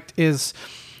 I liked is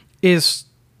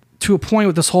to a point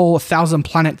with this whole 1,000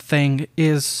 planet thing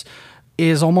is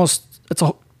almost it's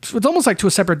almost like to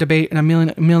a separate debate and a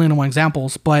million and one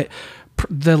examples, but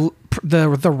the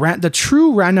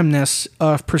true randomness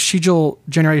of procedural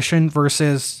generation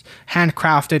versus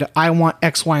handcrafted, I want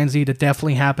X, Y, and Z to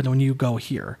definitely happen when you go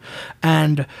here.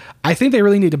 And I think they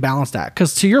really need to balance that.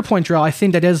 Because to your point, Jerrell, I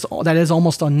think that is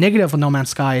almost a negative of No Man's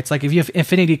Sky. It's like if you have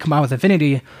Infinity combined with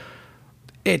Infinity,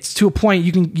 it's to a point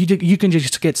you can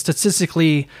just get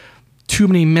statistically too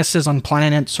many misses on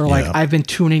planets, or like I've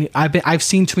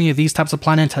seen too many of these types of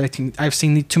planets. I've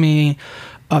seen too many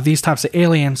of these types of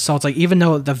aliens. So it's like, even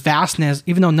though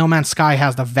No Man's Sky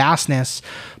has the vastness,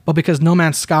 but because No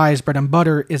Man's Sky's bread and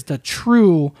butter is the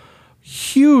true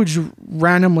huge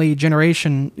randomly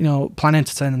generation,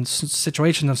 planets and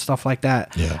situations and stuff like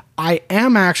that. Yeah. I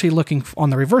am actually looking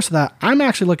on the reverse of that. I'm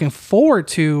actually looking forward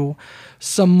to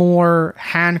some more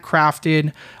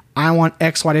handcrafted, I want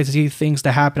X, Y, Z things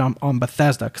to happen on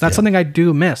Bethesda, because that's something I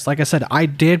do miss. Like I said, I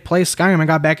did play Skyrim and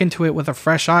got back into it with a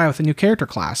fresh eye with a new character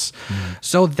class.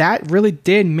 So that really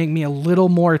did make me a little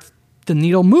more, the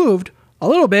needle moved a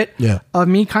little bit of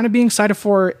me kind of being excited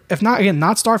for, if not, again,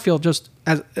 not Starfield just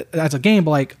as a game,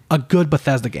 but like a good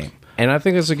Bethesda game. And I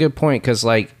think that's a good point, because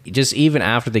like just even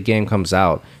after the game comes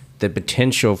out, the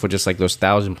potential for just like those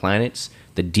 1,000 planets,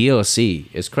 the DLC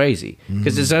is crazy,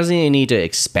 because it doesn't even need to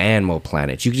expand more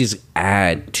planets. You can just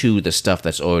add to the stuff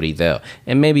that's already there.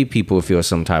 And maybe people will feel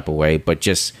some type of way, but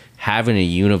just having a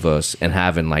universe and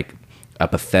having like a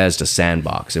Bethesda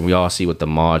sandbox, and we all see what the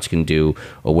mods can do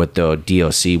or what the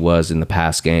DLC was in the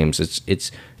past games.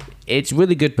 It's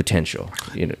really good potential.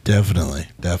 Definitely.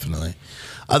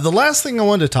 The last thing I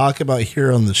wanted to talk about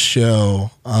here on the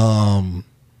show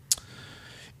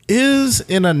is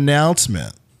an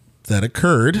announcement that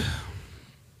occurred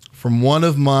from one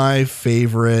of my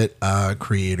favorite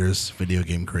video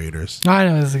game creators. I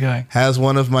know this guy. Has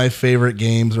one of my favorite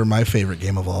games, or my favorite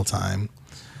game of all time.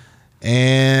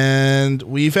 And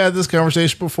we've had this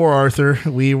conversation before, Arthur.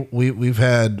 We've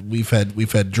had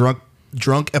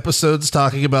drunk episodes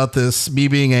talking about this, me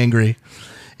being angry,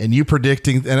 and you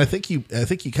predicting, and I think you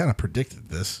kind of predicted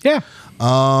this. Yeah.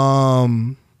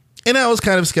 And I was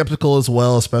kind of skeptical as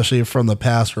well, especially from the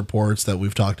past reports that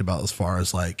we've talked about, as far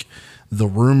as like the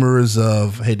rumors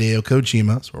of Hideo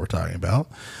Kojima, that's what we're talking about,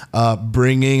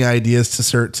 bringing ideas to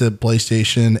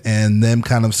PlayStation and them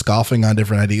kind of scoffing on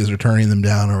different ideas or turning them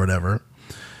down or whatever.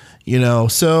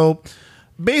 So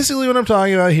basically what I'm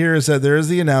talking about here is that there is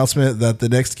the announcement that the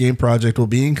next game project will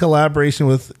be in collaboration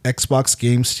with Xbox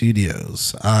Game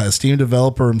Studios. A Steam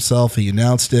developer himself, he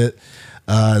announced it.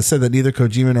 Said that neither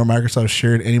Kojima nor Microsoft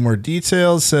shared any more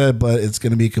details, but it's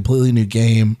going to be a completely new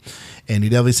game. And he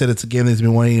definitely said it's a game that he's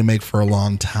been wanting to make for a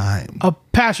long time. A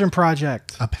passion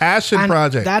project.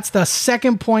 Project. That's the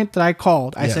second point that I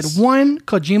called. I said, one,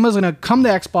 Kojima's going to come to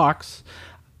Xbox.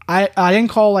 I didn't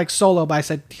call like solo, but I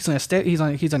said he's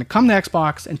going to come to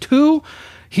Xbox. And two,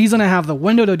 he's going to have the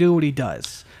window to do what he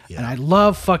does. And I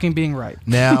love fucking being right.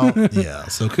 Now, yeah.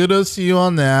 So kudos to you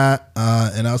on that.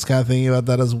 And I was kind of thinking about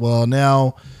that as well.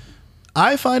 Now,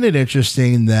 I find it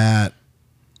interesting that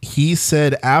he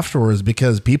said afterwards,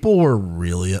 because people were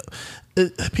really,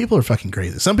 people are fucking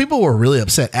crazy. Some people were really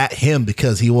upset at him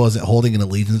because he wasn't holding an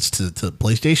allegiance to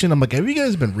PlayStation. I'm like, have you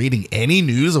guys been reading any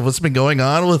news of what's been going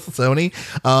on with Sony?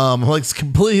 Like it's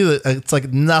completely, it's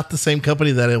like not the same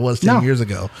company that it was 10 years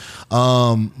ago.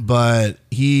 But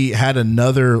he had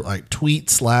another like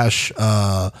tweet /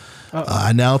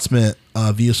 announcement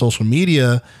via social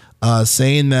media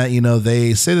saying that,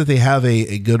 they say that they have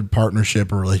a good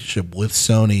partnership or relationship with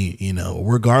Sony,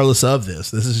 regardless of this.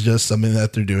 This is just something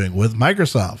that they're doing with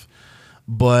Microsoft.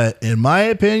 But in my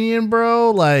opinion,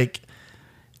 bro, like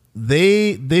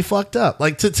they fucked up.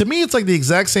 Like to me, it's like the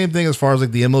exact same thing as far as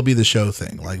like the MLB The Show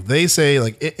thing. Like they say,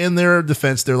 like in their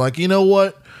defense, they're like, you know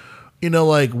what?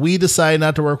 Like we decided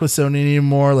not to work with Sony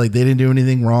anymore. Like they didn't do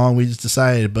anything wrong. We just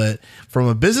decided. But from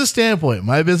a business standpoint,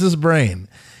 my business brain,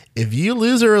 if you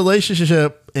lose a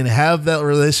relationship and have that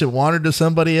relationship wandered to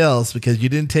somebody else because you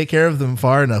didn't take care of them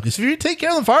far enough, because if you take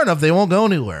care of them far enough, they won't go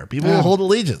anywhere. People will hold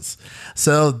allegiance.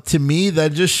 So to me,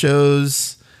 that just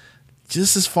shows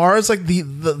just as far as like the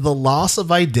loss of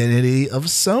identity of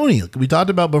Sony. Like we talked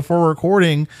about before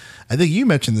recording, I think you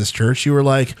mentioned this, Church. You were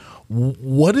like,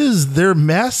 what is their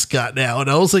mascot now?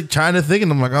 And I was like trying to think,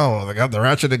 and I'm like, oh, they got the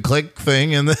Ratchet and Clank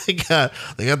thing, and they got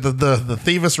the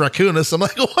Thievis Raccoonus. I'm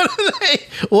like,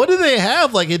 what do they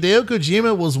have? Like Hideo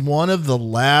Kojima was one of the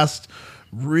last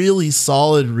really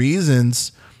solid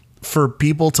reasons for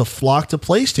people to flock to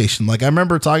PlayStation. Like I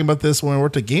remember talking about this when I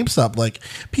worked at GameStop. Like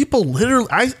people literally,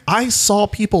 I saw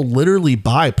people literally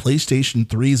buy PlayStation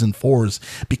 3s and 4s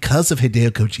because of Hideo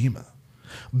Kojima.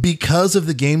 Because of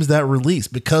the games that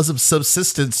released, because of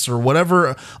Subsistence or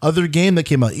whatever other game that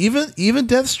came out, even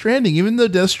Death Stranding, even though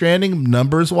Death Stranding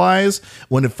numbers wise,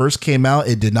 when it first came out,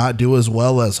 it did not do as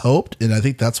well as hoped. And I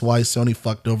think that's why Sony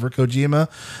fucked over Kojima.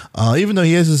 Even though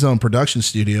he has his own production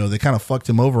studio, they kind of fucked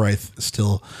him over. And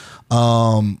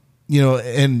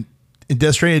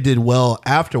Death Stranding did well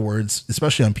afterwards,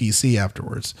 especially on PC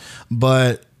afterwards.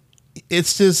 But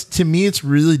it's just, to me, it's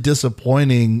really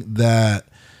disappointing that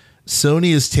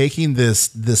Sony is taking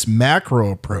this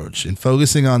macro approach and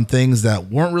focusing on things that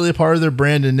weren't really part of their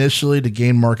brand initially to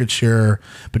gain market share,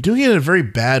 but doing it in a very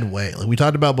bad way. Like we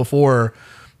talked about before,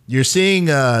 you're seeing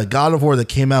God of War that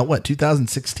came out,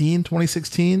 2016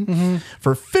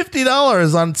 for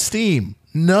 $50 on Steam.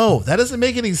 No, that doesn't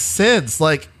make any sense.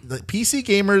 Like PC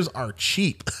gamers are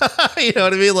cheap. You know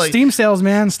what I mean? Like Steam sales,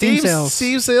 man. Steam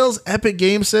sales, Epic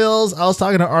Game sales. I was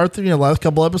talking to Arthur, last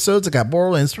couple episodes. I got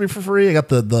Borderlands 3 for free. I got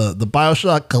the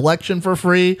BioShock collection for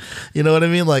free. You know what I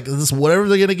mean? Like this, whatever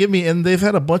they're gonna give me, and they've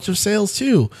had a bunch of sales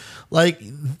too. Like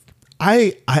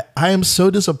I am so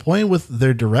disappointed with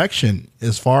their direction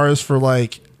as far as for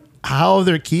like how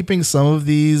they're keeping some of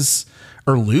these,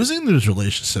 or losing those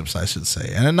relationships, I should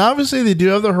say. And obviously they do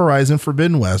have the Horizon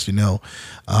Forbidden West,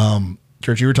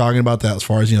 Church, you were talking about that as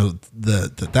far as,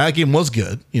 that game was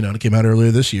good, it came out earlier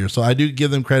this year. So I do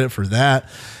give them credit for that.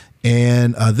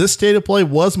 And this state of play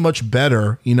was much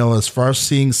better, as far as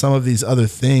seeing some of these other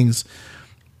things.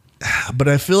 But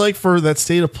I feel like for that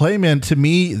state of play, man, to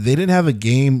me, they didn't have a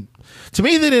game. To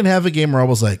me, they didn't have a game where I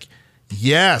was like,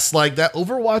 yes, like that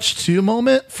Overwatch 2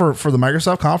 moment for the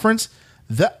Microsoft conference.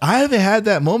 That I haven't had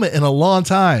that moment in a long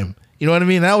time. You know what I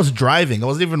mean? I was driving. I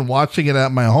wasn't even watching it at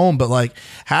my home, but like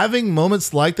having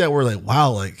moments like that where like,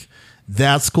 wow, like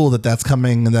that's cool that's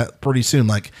coming that pretty soon.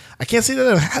 Like I can't say that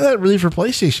I've had that really for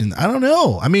PlayStation. I don't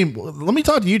know. I mean, let me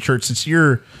talk to you, Church, since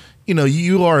you're,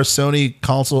 you are a Sony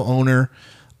console owner.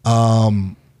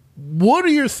 What are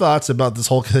your thoughts about this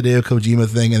whole Hideo Kojima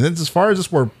thing? And then as far as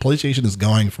just where PlayStation is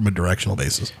going from a directional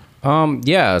basis?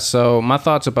 So my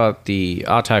thoughts about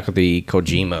I'll tackle the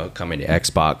Kojima coming to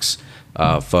Xbox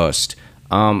first.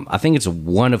 I think it's a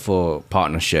wonderful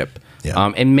partnership.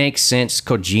 Yeah. It makes sense.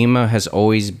 Kojima has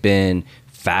always been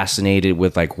fascinated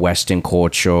with like Western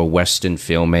culture, Western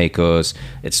filmmakers.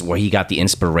 It's where he got the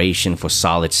inspiration for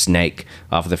Solid Snake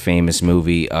off the famous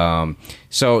movie.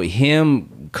 So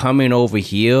him coming over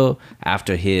here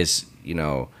after his,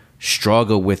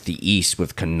 struggle with the East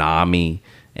with Konami,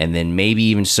 and then maybe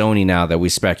even Sony now that we're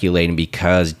speculating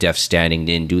because Death Stranding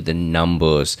didn't do the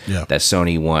numbers that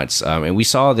Sony wants. And we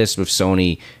saw this with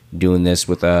Sony doing this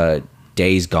with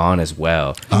Days Gone as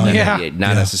well. Not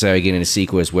necessarily getting a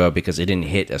sequel as well because it didn't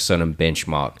hit a certain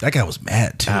benchmark. That guy was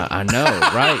mad too. I know,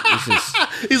 right? It's just,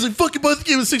 He's like, fucking buy the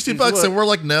game with $60, and we're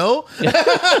like, no.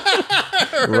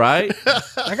 Right?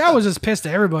 That guy was just pissed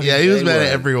at everybody. Yeah, he was mad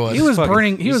at everyone. He was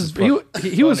burning. He was burning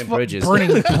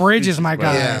bridges. My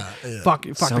God. Yeah. Fuck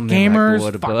the gamers.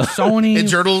 Fuck Sony. And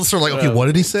journalists are like, okay, what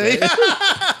did he say?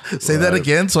 Say that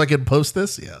again so I can post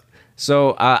this. Yeah.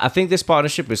 So I think this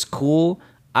partnership is cool.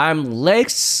 I'm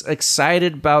less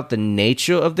excited about the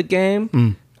nature of the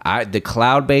game. The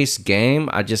cloud-based game,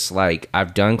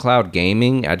 I've done cloud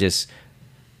gaming. I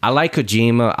like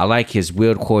Kojima. I like his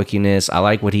weird quirkiness. I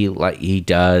like what he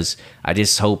does. I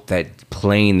just hope that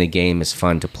playing the game is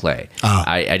fun to play.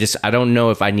 I don't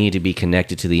know if I need to be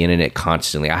connected to the internet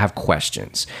constantly. I have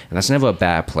questions, and that's never a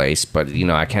bad place. But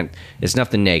I can't. It's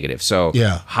nothing negative. So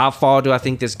how far do I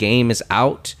think this game is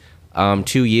out?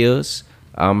 2 years,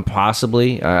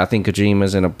 possibly. I think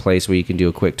Kojima's in a place where you can do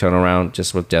a quick turnaround,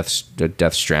 just with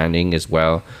Death Stranding as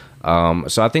well.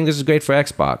 So I think this is great for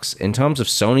Xbox. In terms of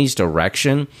Sony's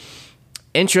direction,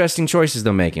 interesting choices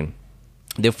they're making.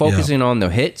 They're focusing on the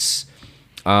hits.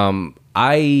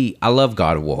 I love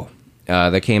God of War.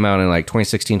 That came out in like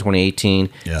 2016, 2018.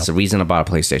 Yeah. It's the reason I bought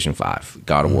a PlayStation 5,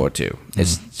 God of War 2.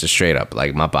 It's just straight up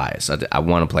like my bias. I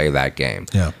want to play that game.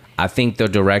 Yeah. I think the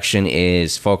direction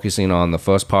is focusing on the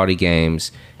first party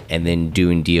games and then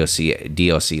doing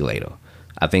DLC later.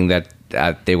 I think that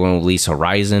they want to release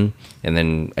Horizon, and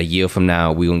then a year from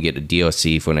now we're going to get a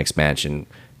DLC for an expansion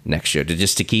next year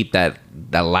to keep that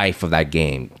life of that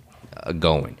game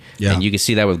going. Yeah. And you can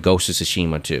see that with Ghost of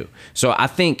Tsushima too. So I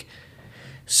think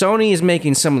Sony is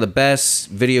making some of the best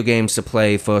video games to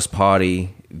play first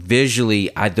party.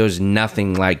 Visually, there's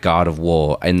nothing like God of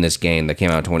War in this game that came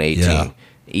out in 2018. Yeah.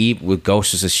 With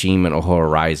Ghost of Tsushima or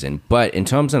Horizon. But in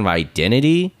terms of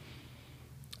identity,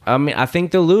 I mean, I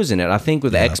think they're losing it. I think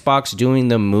with Xbox doing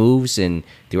the moves and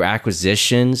their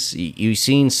acquisitions, you've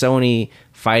seen Sony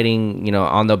fighting,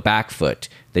 on the back foot.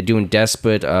 They're doing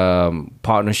desperate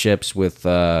partnerships with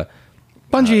Bungie.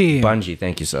 Bungie,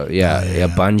 thank you, sir. Yeah,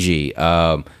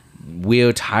 Bungie.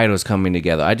 Weird titles coming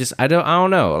together. I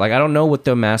don't know. Like, I don't know what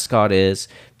their mascot is.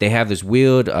 They have this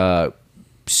weird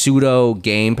pseudo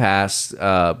Game Pass,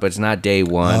 but it's not day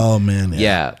one. Oh man,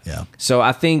 yeah. So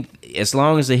I think as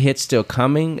long as the hit's still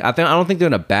coming, I don't think they're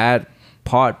in a bad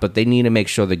part, but they need to make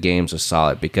sure the games are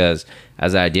solid, because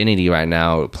as identity right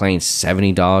now, playing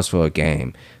 $70 for a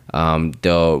game,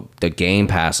 the Game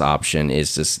Pass option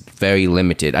is just very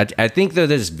limited. I think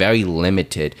that it's very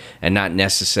limited and not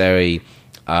necessarily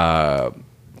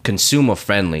consumer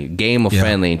friendly, gamer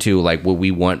friendly too. Like what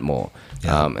we want more.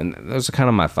 And those are kind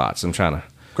of my thoughts. I'm trying to.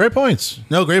 Great points.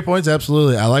 No, great points.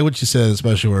 Absolutely. I like what you said,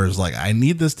 especially where it's like, I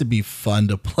need this to be fun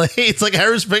to play. It's like, I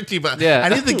respect you, but I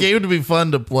need the game to be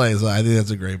fun to play. So I think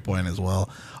that's a great point as well.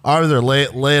 Arthur,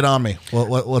 lay it on me.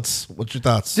 What's your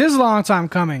thoughts? This is a long time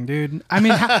coming, dude. I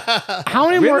mean, how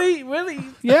many Really?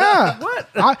 Yeah.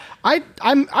 What?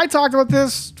 I talked about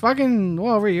this fucking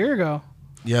over a year ago.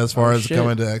 Yeah, as far as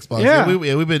coming to Xbox. Yeah,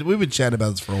 we've been chatting about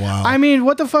this for a while. I mean,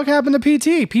 what the fuck happened to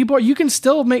PT? People, you can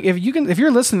still make if you're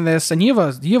listening to this and you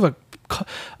have a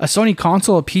Sony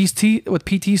console, a PT with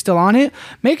PT still on it,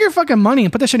 make your fucking money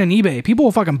and put that shit on eBay. People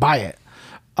will fucking buy it.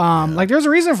 Like there's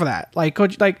a reason for that. Like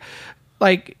Kojima,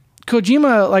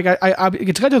 like I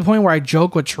it's got to the point where I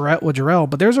joke with Jerrell,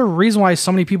 but there's a reason why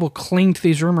so many people cling to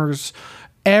these rumors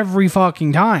every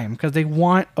fucking time, because they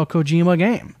want a Kojima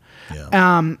game.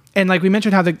 Yeah. And like we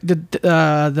mentioned, how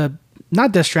the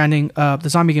not Death Stranding, the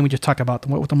zombie game we just talked about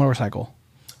with the motorcycle.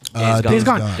 Days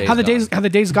Gone. How the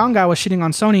Days Gone guy was shitting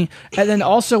on Sony, and then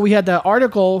also we had the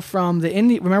article from the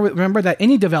indie. Remember that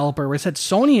indie developer where it said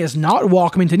Sony is not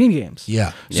welcoming to indie games.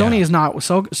 Yeah, Sony is not.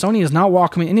 So Sony is not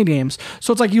welcoming indie games.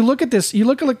 So it's like you look at this. You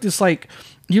look at like this. Like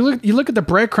you look at the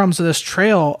breadcrumbs of this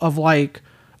trail of like.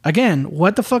 Again,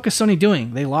 what the fuck is Sony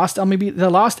doing? They lost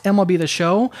MLB The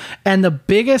Show, and the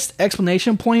biggest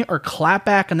explanation point or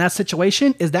clapback in that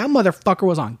situation is that motherfucker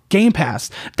was on Game Pass.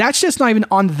 That's just not even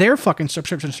on their fucking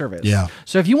subscription service. Yeah.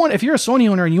 So if you're a Sony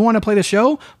owner and you want to play the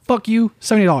show, fuck you,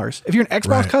 $70. If you're an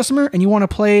Xbox customer and you want to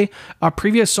play a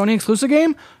previous Sony exclusive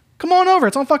game, come on over.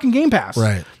 It's on fucking Game Pass.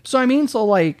 Right. So I mean, so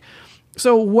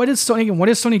what is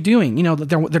Sony doing? You know,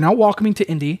 they're not welcoming to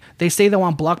indie. They say they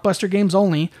want blockbuster games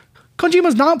only.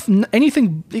 Kojima's not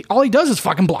anything. All he does is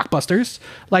fucking blockbusters.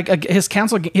 Like his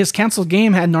canceled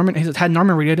game had Norman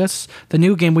Reedus. The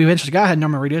new game we eventually got had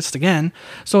Norman Reedus again.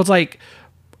 So it's like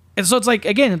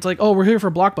again, it's like, oh, we're here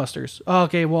for blockbusters. Oh,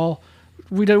 okay, well,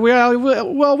 we don't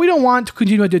want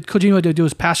Kojima to do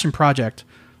his passion project.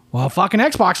 Well, fucking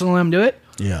Xbox will let him do it.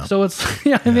 Yeah. So it's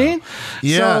you know what I mean.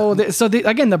 Yeah.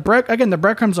 The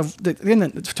breadcrumbs of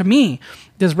to me,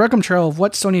 this breadcrumb trail of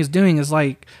what Sony is doing is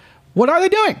like. what are they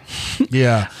doing?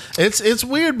 Yeah, it's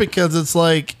weird because it's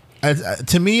like,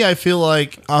 to me, I feel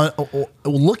like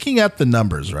looking at the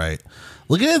numbers, right?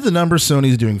 Looking at the numbers,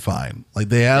 Sony's doing fine. Like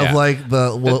they have like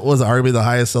what was arguably the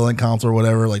highest selling console or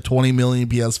whatever, like 20 million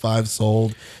PS5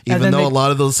 sold. Even though a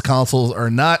lot of those consoles are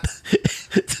not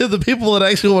to the people that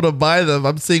actually want to buy them.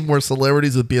 I'm seeing more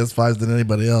celebrities with PS5s than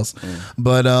anybody else.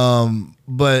 But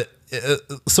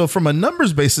so from a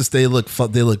numbers basis, they look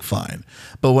fine.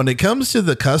 But when it comes to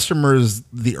the customers,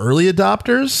 the early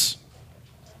adopters,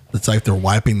 it's like they're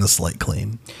wiping the slate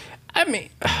clean. I mean,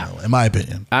 in my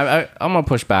opinion, I'm gonna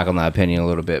push back on that opinion a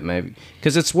little bit, maybe,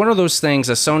 because it's one of those things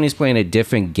that Sony's playing a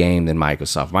different game than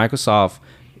Microsoft. Microsoft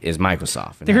is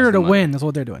Microsoft. They're here to win. That's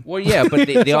what they're doing. Well, yeah, but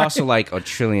they also like $1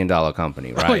 trillion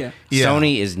company, right? Oh, yeah.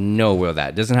 Sony is nowhere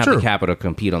that doesn't have the capital to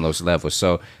compete on those levels.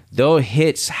 So those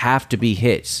hits have to be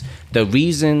hits. The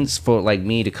reasons for like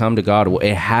me to come to God,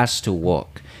 it has to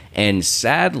work. And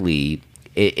sadly,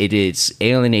 it is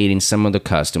alienating some of the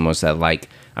customers that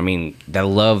that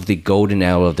love the golden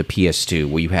era of the PS2,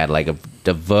 where you had like a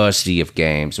diversity of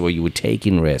games, where you were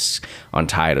taking risks on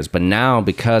titles. But now,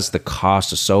 because the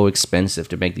costs are so expensive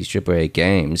to make these AAA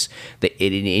games,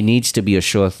 it needs to be a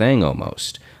sure thing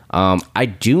almost. I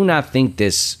do not think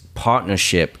this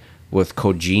partnership with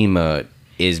Kojima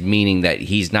is meaning that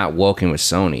he's not working with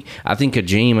Sony. I think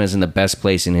Kojima is in the best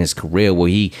place in his career where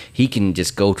he can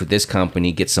just go to this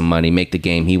company, get some money, make the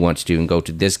game he wants to, and go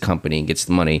to this company and gets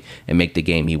the money and make the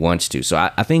game he wants to. So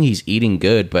I think he's eating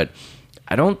good, but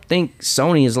I don't think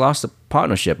Sony has lost the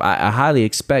partnership. I highly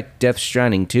expect Death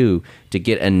Stranding 2 to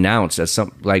get announced at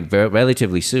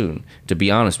relatively soon, to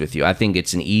be honest with you. I think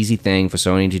it's an easy thing for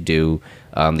Sony to do.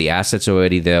 The assets are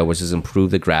already there, which is improve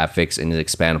the graphics and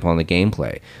expand upon the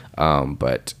gameplay.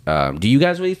 But do you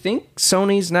guys really think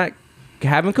Sony's not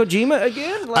having Kojima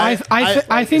again?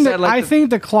 I think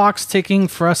the clock's ticking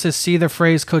for us to see the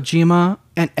phrase Kojima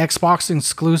and Xbox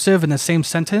exclusive in the same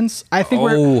sentence. I think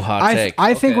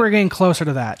we're getting closer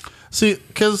to that. See,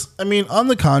 because I mean, on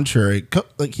the contrary,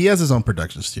 like he has his own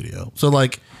production studio, so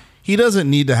like he doesn't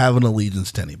need to have an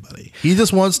allegiance to anybody. He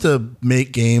just wants to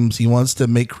make games. He wants to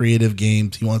make creative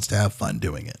games. He wants to have fun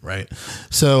doing it, right?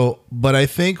 So, but I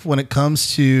think when it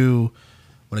comes to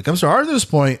Arthur's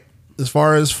point, as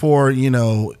far as for,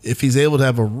 if he's able to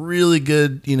have a really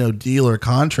good, deal or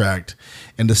contract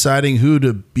and deciding who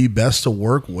to be best to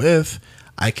work with,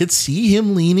 I could see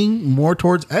him leaning more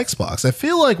towards Xbox. I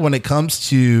feel like when it comes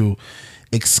to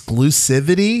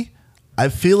exclusivity, I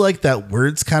feel like that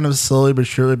word's kind of slowly but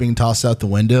surely being tossed out the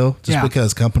window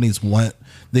because companies want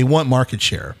market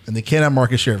share, and they can't have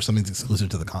market share if something's exclusive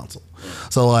to the console.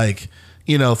 So like,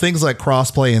 things like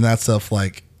crossplay and that stuff,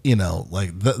 like,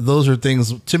 those are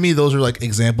things, to me, those are like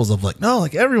examples of like, no,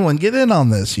 like everyone get in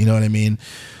on this, you know what I mean?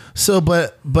 So,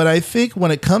 but I think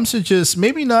when it comes to just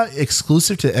maybe not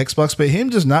exclusive to Xbox, but him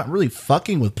just not really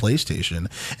fucking with PlayStation.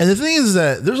 And the thing is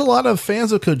that there's a lot of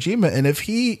fans of Kojima, and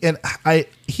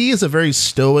he is a very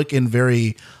stoic and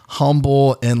very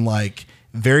humble and like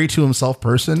very to himself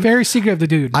person. Very secret of the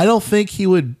dude. I don't think he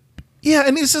would. Yeah,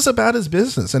 and it's just about his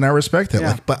business, and I respect it.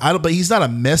 Yeah. But he's not a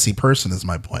messy person. Is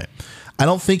my point. I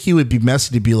don't think he would be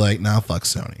messy to be like, nah, fuck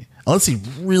Sony. Unless he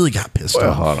really got pissed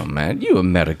off. Hold on, man. You a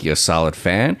Metal Gear Solid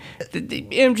fan. The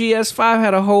MGS5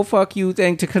 had a whole fuck you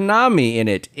thing to Konami in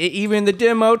it. Even the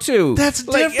demo, too. That's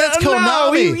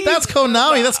Konami. No, that's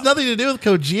Konami. That's nothing to do with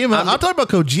Kojima. I'm talking about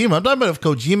Kojima. I'm talking about if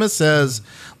Kojima says,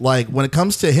 like, when it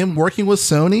comes to him working with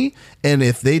Sony, and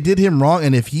if they did him wrong,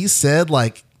 and if he said,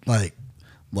 like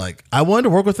I wanted to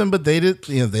work with them, but they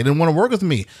didn't want to work with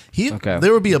me.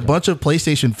 There would be a bunch of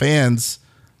PlayStation fans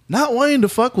not wanting to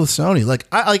fuck with Sony.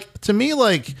 To me,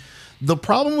 the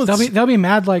problem with they'll be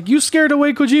mad, like, you scared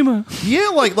away Kojima. Yeah,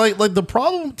 like the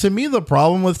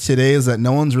problem with today is that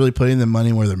no one's really putting their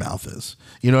money where their mouth is.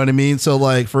 You know what I mean? So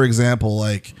like, for example,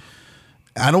 like,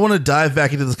 I don't want to dive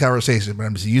back into this conversation, but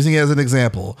I'm just using it as an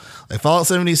example. Like Fallout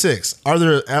 76,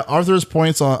 Arthur's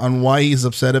points on why he's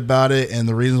upset about it and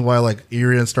the reasons why, like,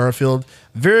 Eerie and Starfield,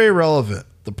 very relevant.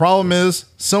 The problem is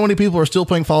so many people are still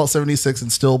playing Fallout 76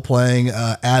 and still playing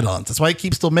add-ons. That's why he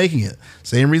keeps still making it.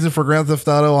 Same reason for Grand Theft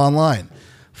Auto Online.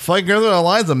 Fucking Grand Theft Auto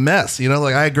Online is a mess.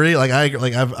 I agree. I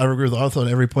agree with Arthur on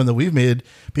every point that we've made.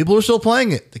 People are still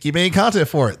playing it. They keep making content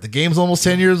for it. The game's almost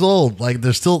 10 years old. Like,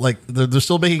 they're still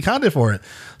making content for it.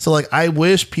 So like, I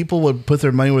wish people would put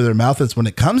their money where their mouth is when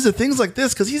it comes to things like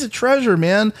this, because he's a treasure,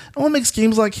 man. No one makes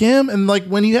games like him. And like,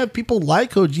 when you have people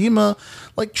like Kojima,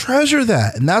 like, treasure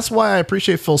that. And that's why I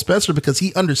appreciate Phil Spencer, because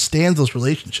he understands those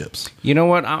relationships. You know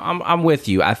what? I'm with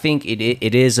you. I think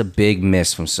it is a big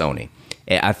miss from Sony.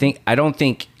 I don't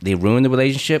think they ruined the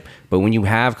relationship, but when you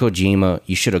have Kojima,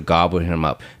 you should have gobbled him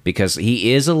up because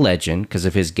he is a legend because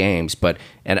of his games. But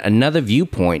at another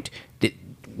viewpoint,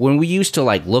 when we used to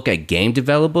like look at game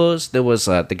developers, there was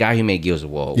the guy who made Gears of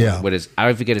War. Yeah.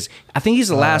 I forget his. I think he's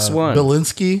the last one.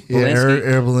 Belinsky. Yeah,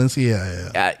 Eric Belinsky.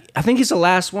 Yeah. I think he's the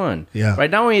last one. Yeah.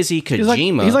 Right. Not only is he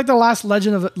Kojima, he's like the last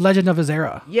legend of his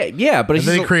era. Yeah. But and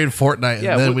then he created Fortnite,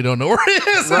 and then we don't know where it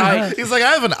is. Right. He's like,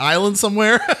 I have an island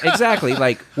somewhere. Exactly.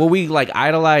 Like, will we like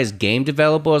idolize game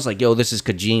developers? Like, yo, this is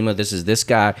Kojima. This is this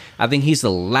guy. I think he's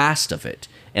the last of it.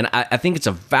 And I think it's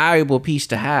a valuable piece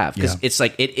to have because it's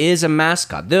like it is a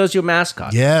mascot. There's your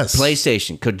mascot. Yes.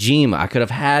 PlayStation, Kojima. I could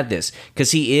have had this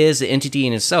because he is an entity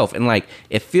in itself. And like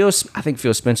I think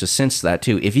Phil Spencer sensed that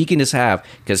too. If he can just have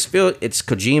it's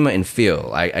Kojima and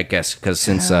Phil, I guess, because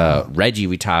since Reggie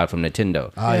retired from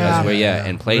Nintendo.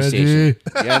 And PlayStation.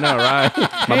 Yeah, I know,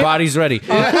 right? My body's ready.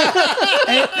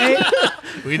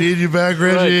 We need you back,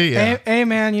 Reggie. Right. Yeah. Hey,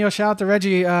 man, shout out to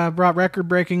Reggie. Brought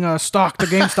record-breaking stock to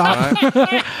GameStop.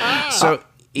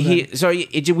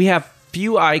 We have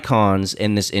few icons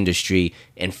in this industry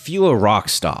and fewer rock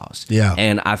stars. Yeah.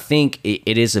 And I think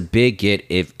it is a big get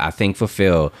for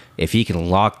Phil, if he can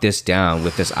lock this down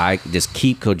with this just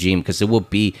keep Kojima, because it will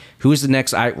be, who's the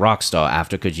next rock star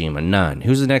after Kojima? None.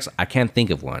 Who's the next? I can't think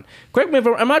of one. Correct me if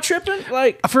am I tripping?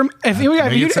 Like, if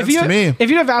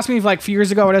you'd have asked me like a few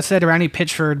years ago, I would have said Randy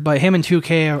Pitchford, but him and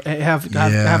 2K have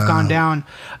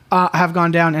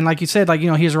gone down. And like you said, like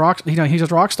he's a rock. He's a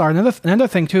rock star. Another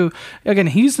thing too. Again,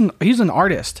 he's an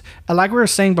artist. And like we were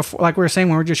saying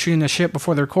when we were just shooting the shit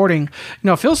before the recording.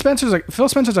 Phil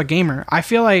Spencer's a gamer. I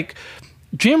feel like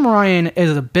Jim Ryan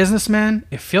is a businessman.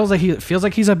 It feels like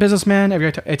he's a businessman.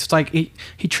 It's like he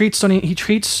treats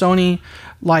Sony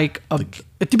like a.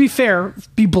 To be fair,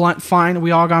 be blunt, fine.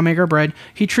 We all gotta make our bread.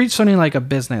 He treats Sony like a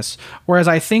business, whereas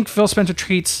I think Phil Spencer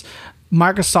treats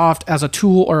Microsoft as a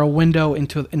tool or a window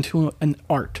into an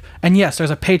art. And yes,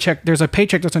 there's a paycheck that's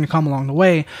going to come along the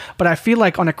way. But I feel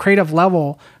like on a creative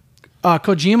level,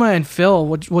 Kojima and Phil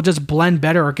will just blend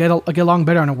better or get along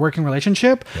better in a working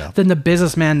relationship than the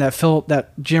businessman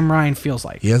that Jim Ryan feels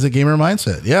like. He has a gamer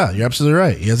mindset. Yeah, you're absolutely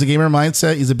right. He has a gamer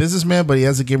mindset. He's a businessman, but he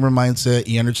has a gamer mindset.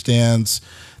 He understands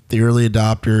the early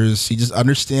adopters. He just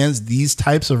understands these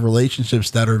types of relationships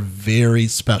that are very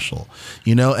special,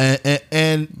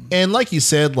 and like you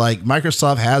said, like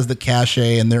Microsoft has the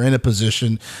cachet and they're in a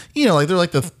position, like they're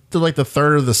like the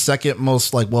third or the second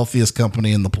most like wealthiest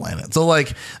company in the planet. So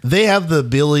like they have the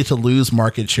ability to lose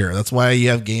market share. That's why you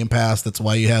have Game Pass. That's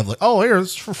why you have like, oh, here,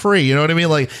 it's for free. You know what I mean?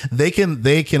 Like they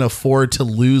can afford to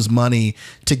lose money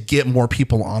to get more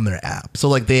people on their app. So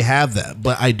like they have that.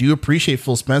 But I do appreciate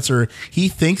Phil Spencer. He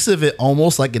thinks of it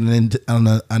almost like on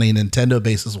a Nintendo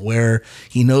basis, where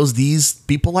he knows these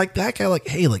people like that guy, like,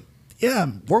 hey, like, yeah,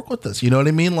 work with us. You know what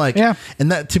I mean? Like,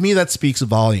 and that to me, that speaks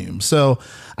volumes. So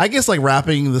I guess like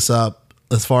wrapping this up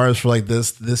as far as for like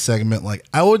this segment, like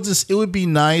it would be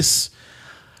nice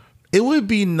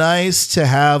to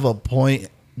have a point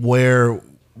where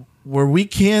we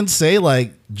can say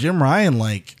like, Jim Ryan,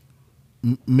 like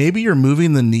maybe you're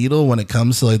moving the needle when it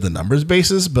comes to like the numbers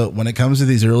basis, but when it comes to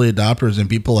these early adopters and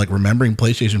people like remembering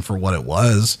PlayStation for what it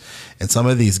was and some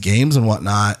of these games and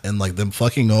whatnot, and like them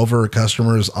fucking over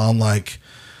customers on like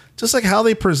just like how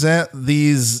they present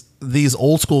these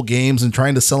old school games and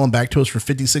trying to sell them back to us for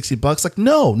 $50-$60, like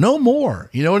no more.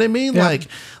 You know what I mean? Yeah.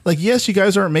 Like yes, you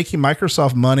guys aren't making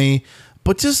Microsoft money,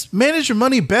 but just manage your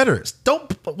money better.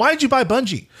 Why'd you buy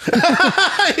Bungie?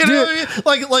 You know what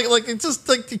I mean? Like it's just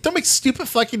like, don't make stupid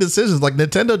fucking decisions. Like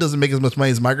Nintendo doesn't make as much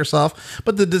money as Microsoft,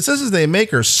 but the decisions they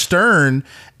make are stern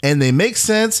and they make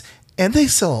sense, and they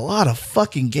sell a lot of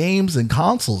fucking games and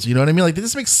consoles. You know what I mean? Like they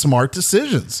just make smart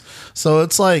decisions. So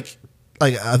it's like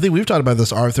I think we've talked about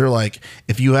this, Arthur. Like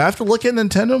if you have to look at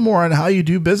Nintendo more on how you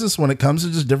do business when it comes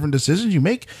to just different decisions you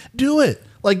make, do it.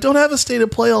 Like don't have a state of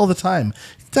play all the time.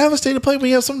 To have a state of play when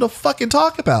you have something to fucking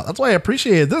talk about. That's why I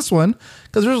appreciated this one,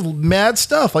 because there's mad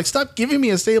stuff. Like, stop giving me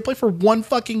a state of play for one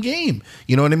fucking game.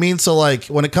 You know what I mean? So, like,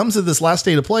 when it comes to this last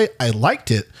state of play, I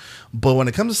liked it. But when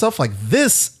it comes to stuff like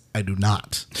this, I do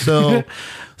not. So,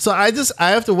 I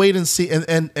have to wait and see.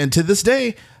 And to this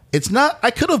day, it's not,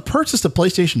 I could have purchased a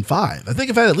PlayStation 5. I think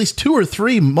I've had at least 2 or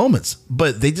 3 moments,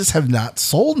 but they just have not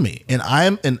sold me. And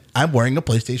I'm wearing a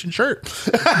PlayStation shirt.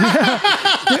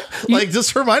 Like,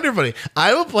 just to remind everybody,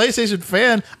 I'm a PlayStation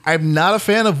fan. I'm not a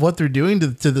fan of what they're doing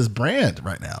to this brand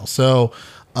right now. So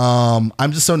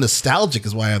I'm just so nostalgic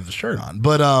is why I have the shirt on.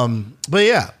 But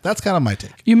yeah, that's kind of my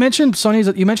take. You mentioned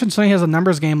Sony has a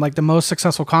numbers game, like the most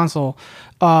successful console,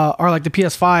 or like the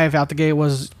PS5 out the gate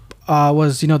was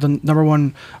was the number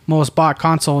one most bought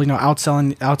console,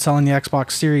 outselling the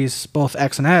Xbox Series, both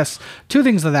X and S. Two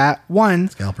things of that. One,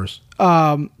 scalpers.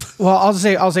 Well, I'll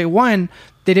say one.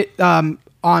 They did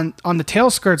on the tail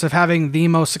skirts of having the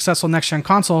most successful next gen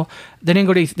console. They didn't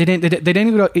go to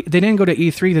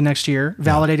E3 the next year,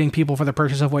 validating people for the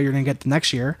purchase of what you're going to get the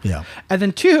next year. Yeah. And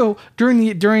then two, during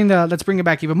the let's bring it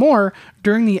back even more,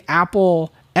 during the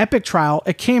Apple Epic trial,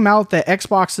 it came out that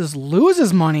Xbox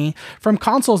loses money from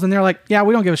consoles, and they're like, yeah,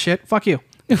 we don't give a shit. Fuck you.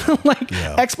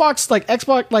 Xbox, that's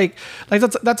what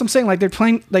I'm saying. Like, they're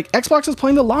playing, like, Xbox is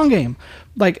playing the long game.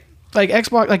 Like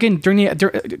Xbox, again,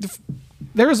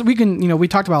 we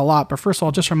talked about a lot, but first of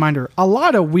all, just a reminder, a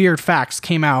lot of weird facts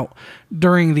came out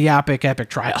during the Epic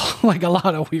trial. Like, a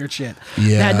lot of weird shit that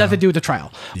had nothing to do with the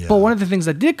trial. Yeah. But one of the things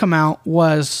that did come out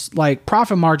was like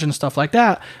profit margin and stuff like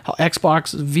that. How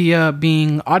Xbox, via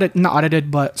being not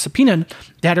audited, but subpoenaed,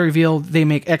 they had to reveal they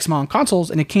make X amount of consoles,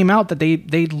 and it came out that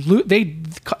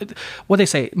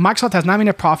Microsoft has not made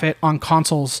a profit on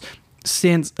consoles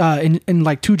since in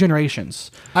like 2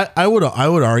 generations. I would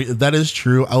argue that is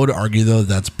true. I would argue though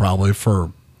that's probably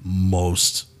for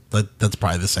most. That's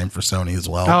probably the same for Sony as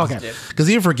well. Oh, okay. Because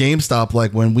even for GameStop,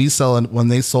 like when they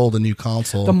sold a new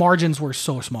console, the margins were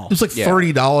so small. It was like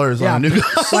 $30 on a new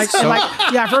console.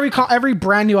 For every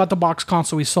brand new out the box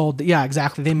console we sold,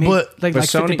 exactly. They made like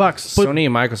Sony, $50. Sony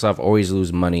and Microsoft always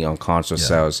lose money on console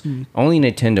sales. Mm. Only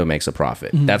Nintendo makes a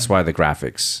profit. Mm. That's why the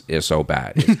graphics is so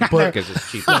bad. Because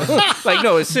it's cheaper.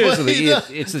 It's seriously,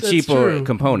 it's the cheaper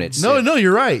components. No,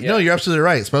 you're right. Yeah. No, you're absolutely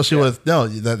right. Especially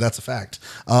that's a fact.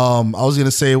 I was going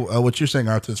to say what you're saying,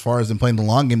 Arthur, as far as them playing the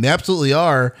long game. They absolutely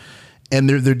are, and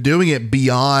they're doing it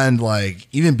beyond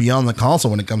the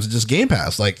console when it comes to just Game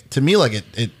Pass. Like, to me, like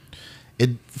it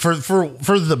for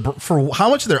how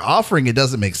much they're offering, it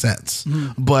doesn't make sense.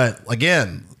 Mm. But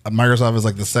again, Microsoft is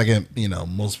like the second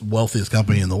most wealthiest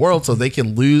company in the world, so they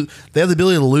have the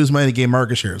ability to lose money to gain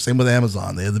market share. Same with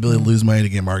Amazon, they have the ability to lose money to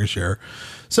gain market share.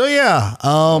 So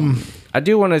I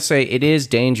do want to say it is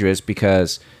dangerous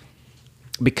because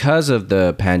of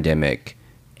the pandemic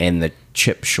and the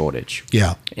chip shortage.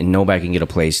 Yeah. And nobody can get a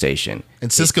PlayStation.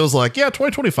 And Cisco's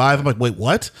 2025. I'm like, wait,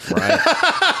 what? Right.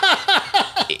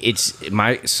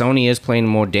 Sony is playing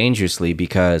more dangerously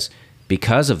because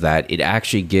of that. It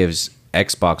actually gives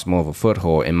Xbox more of a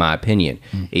foothold, in my opinion.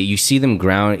 You see them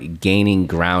gaining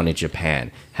ground in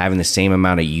Japan, having the same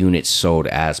amount of units sold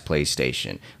as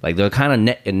PlayStation. Like, they're kind of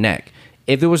neck and neck.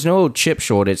 If there was no chip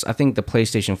shortage, I think the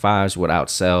PlayStation 5s would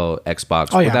outsell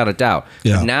Xbox without a doubt.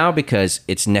 Yeah. But now, because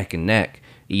it's neck and neck,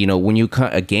 when you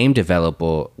a game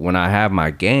developer, when I have my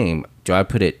game, do I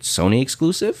put it Sony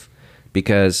exclusive?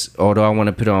 Or do I want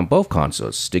to put it on both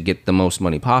consoles to get the most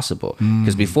money possible?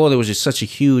 Because before there was just such a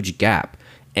huge gap.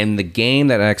 And the game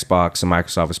that Xbox and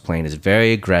Microsoft is playing is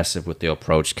very aggressive with their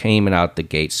approach, came out the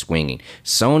gate swinging.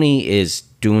 Sony is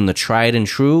doing the tried and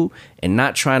true and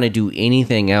not trying to do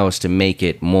anything else to make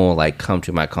it more like come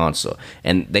to my console.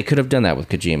 And they could have done that with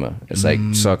Kojima. It's like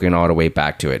sucking all the way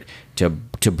back to it to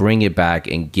bring it back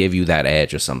and give you that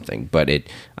edge or something. But I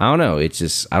don't know. It's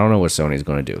just, I don't know what Sony's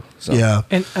going to do. So. Yeah.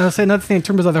 And I'll say another thing in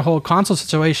terms of the whole console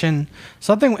situation,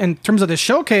 something in terms of the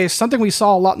showcase, something we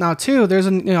saw a lot now too. There's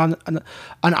an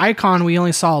icon we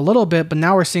only saw a little bit, but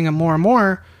now we're seeing it more and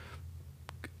more.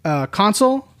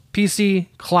 Console, PC,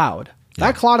 cloud.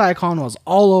 That cloud icon was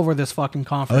all over this fucking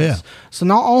conference. Oh, yeah. So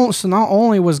not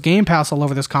only was Game Pass all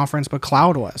over this conference, but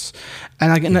cloud was,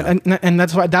 and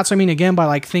that's what I mean again by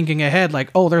like thinking ahead. Like,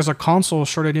 oh, there's a console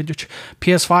shortage.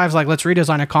 PS5's like, let's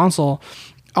redesign a console.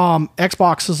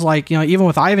 Xbox is like, even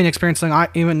with Ivan experiencing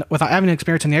in the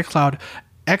xCloud,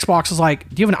 Xbox is like,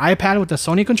 do you have an iPad with the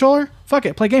Sony controller? Fuck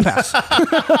it, play Game Pass.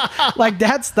 Like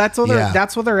that's where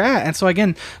they're at. And so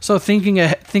again, thinking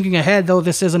ahead, though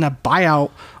this isn't a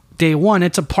buyout. Day one,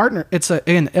 it's a partner. It's a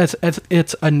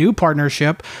new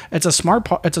partnership. It's a smart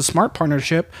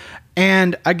partnership,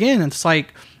 and again, it's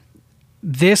like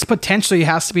this potentially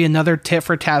has to be another tit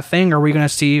for tat thing. Are we going to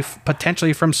see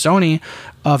potentially from Sony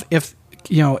of if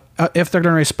they're going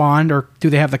to respond, or do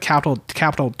they have the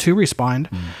capital to respond?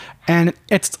 And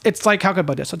it's like, how could I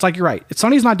put this? It's like, you're right.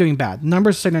 Sony's not doing bad.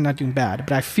 Numbers say they're not doing bad,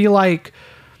 but I feel like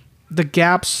the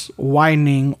gap's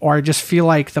widening, or I just feel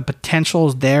like the potential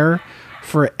is there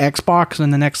for Xbox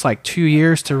in the next 2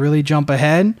 years to really jump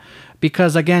ahead,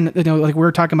 because again, like we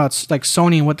were talking about, like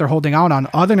Sony and what they're holding out on,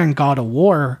 other than God of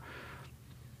War,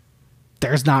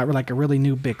 there's not like a really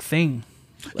new big thing.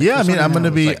 I mean, I'm going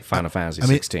to be like Final Fantasy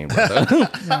 16. That's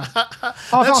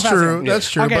true.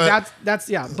 That's true. Okay, that's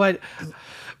but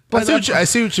I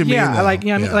see what you mean.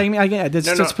 Yeah, it's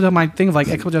just put on my thing of like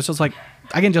Xbox just like,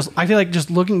 again, I feel like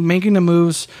just making the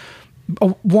moves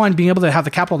one, being able to have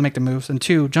the capital to make the moves, and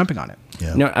two, jumping on it.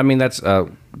 Yeah. No, I mean, that's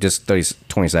just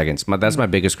 20 seconds. That's my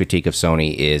biggest critique of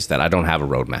Sony is that I don't have a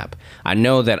roadmap. I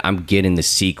know that I'm getting the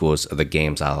sequels of the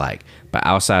games I like, but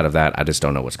outside of that, I just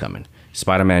don't know what's coming.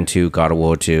 Spider-Man 2, God of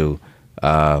War 2,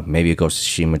 maybe a Ghost of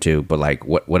Tsushima 2, but like,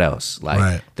 what else?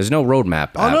 Like, there's no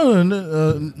roadmap. Oh,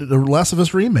 no, the Last of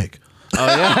Us remake. Oh,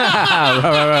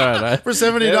 yeah. right. For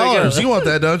 $70. You want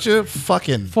that, don't you?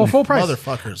 Fucking full price.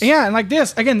 Motherfuckers. Yeah, and like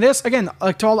this, again,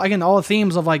 like to all the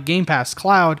themes of like Game Pass,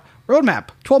 cloud, roadmap,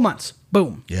 12 months.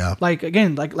 Boom. Yeah. Like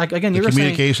again, you were saying,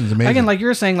 communication's amazing. Again, like you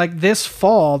were saying, like this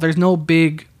fall, there's no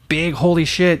big holy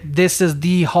shit. This is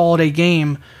the holiday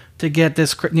game to get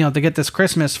this, to get this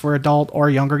Christmas for adult or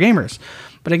younger gamers.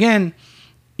 But again,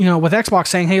 with Xbox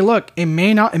saying, hey, look, it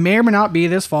may or may not be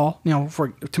this fall,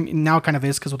 to me, now it kind of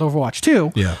is because with Overwatch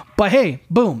 2. Yeah. But hey,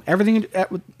 boom,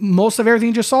 most of everything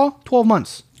you just saw, 12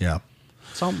 months. Yeah.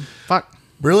 So, fuck.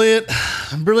 Brilliant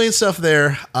stuff there.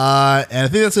 And I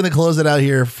think that's going to close it out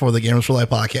here for the Gamers for Life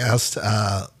podcast.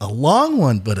 A long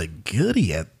one, but a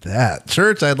goodie at that.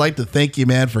 Church, I'd like to thank you,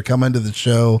 man, for coming to the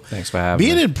show. Thanks for having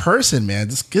me. Being in in person, man,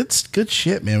 just good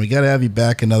shit, man. We got to have you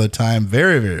back another time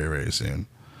very, very, very soon.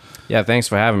 Yeah, thanks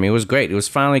for having me. It was great. It was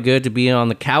finally good to be on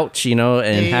the couch, and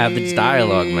have this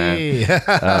dialogue, man.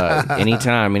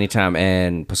 Anytime.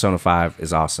 And Persona 5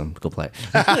 is awesome. Go play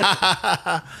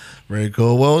it. Very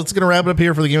cool. Well, it's going to wrap it up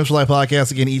here for the Games for Life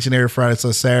podcast. Again, each and every Friday,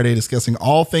 so Saturday, discussing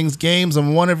all things games.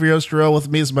 I'm one of your hosts, Jerrell. With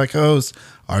me is my co-host,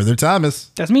 Arthur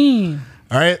Thomas. That's me.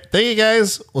 All right. Thank you,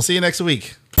 guys. We'll see you next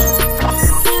week.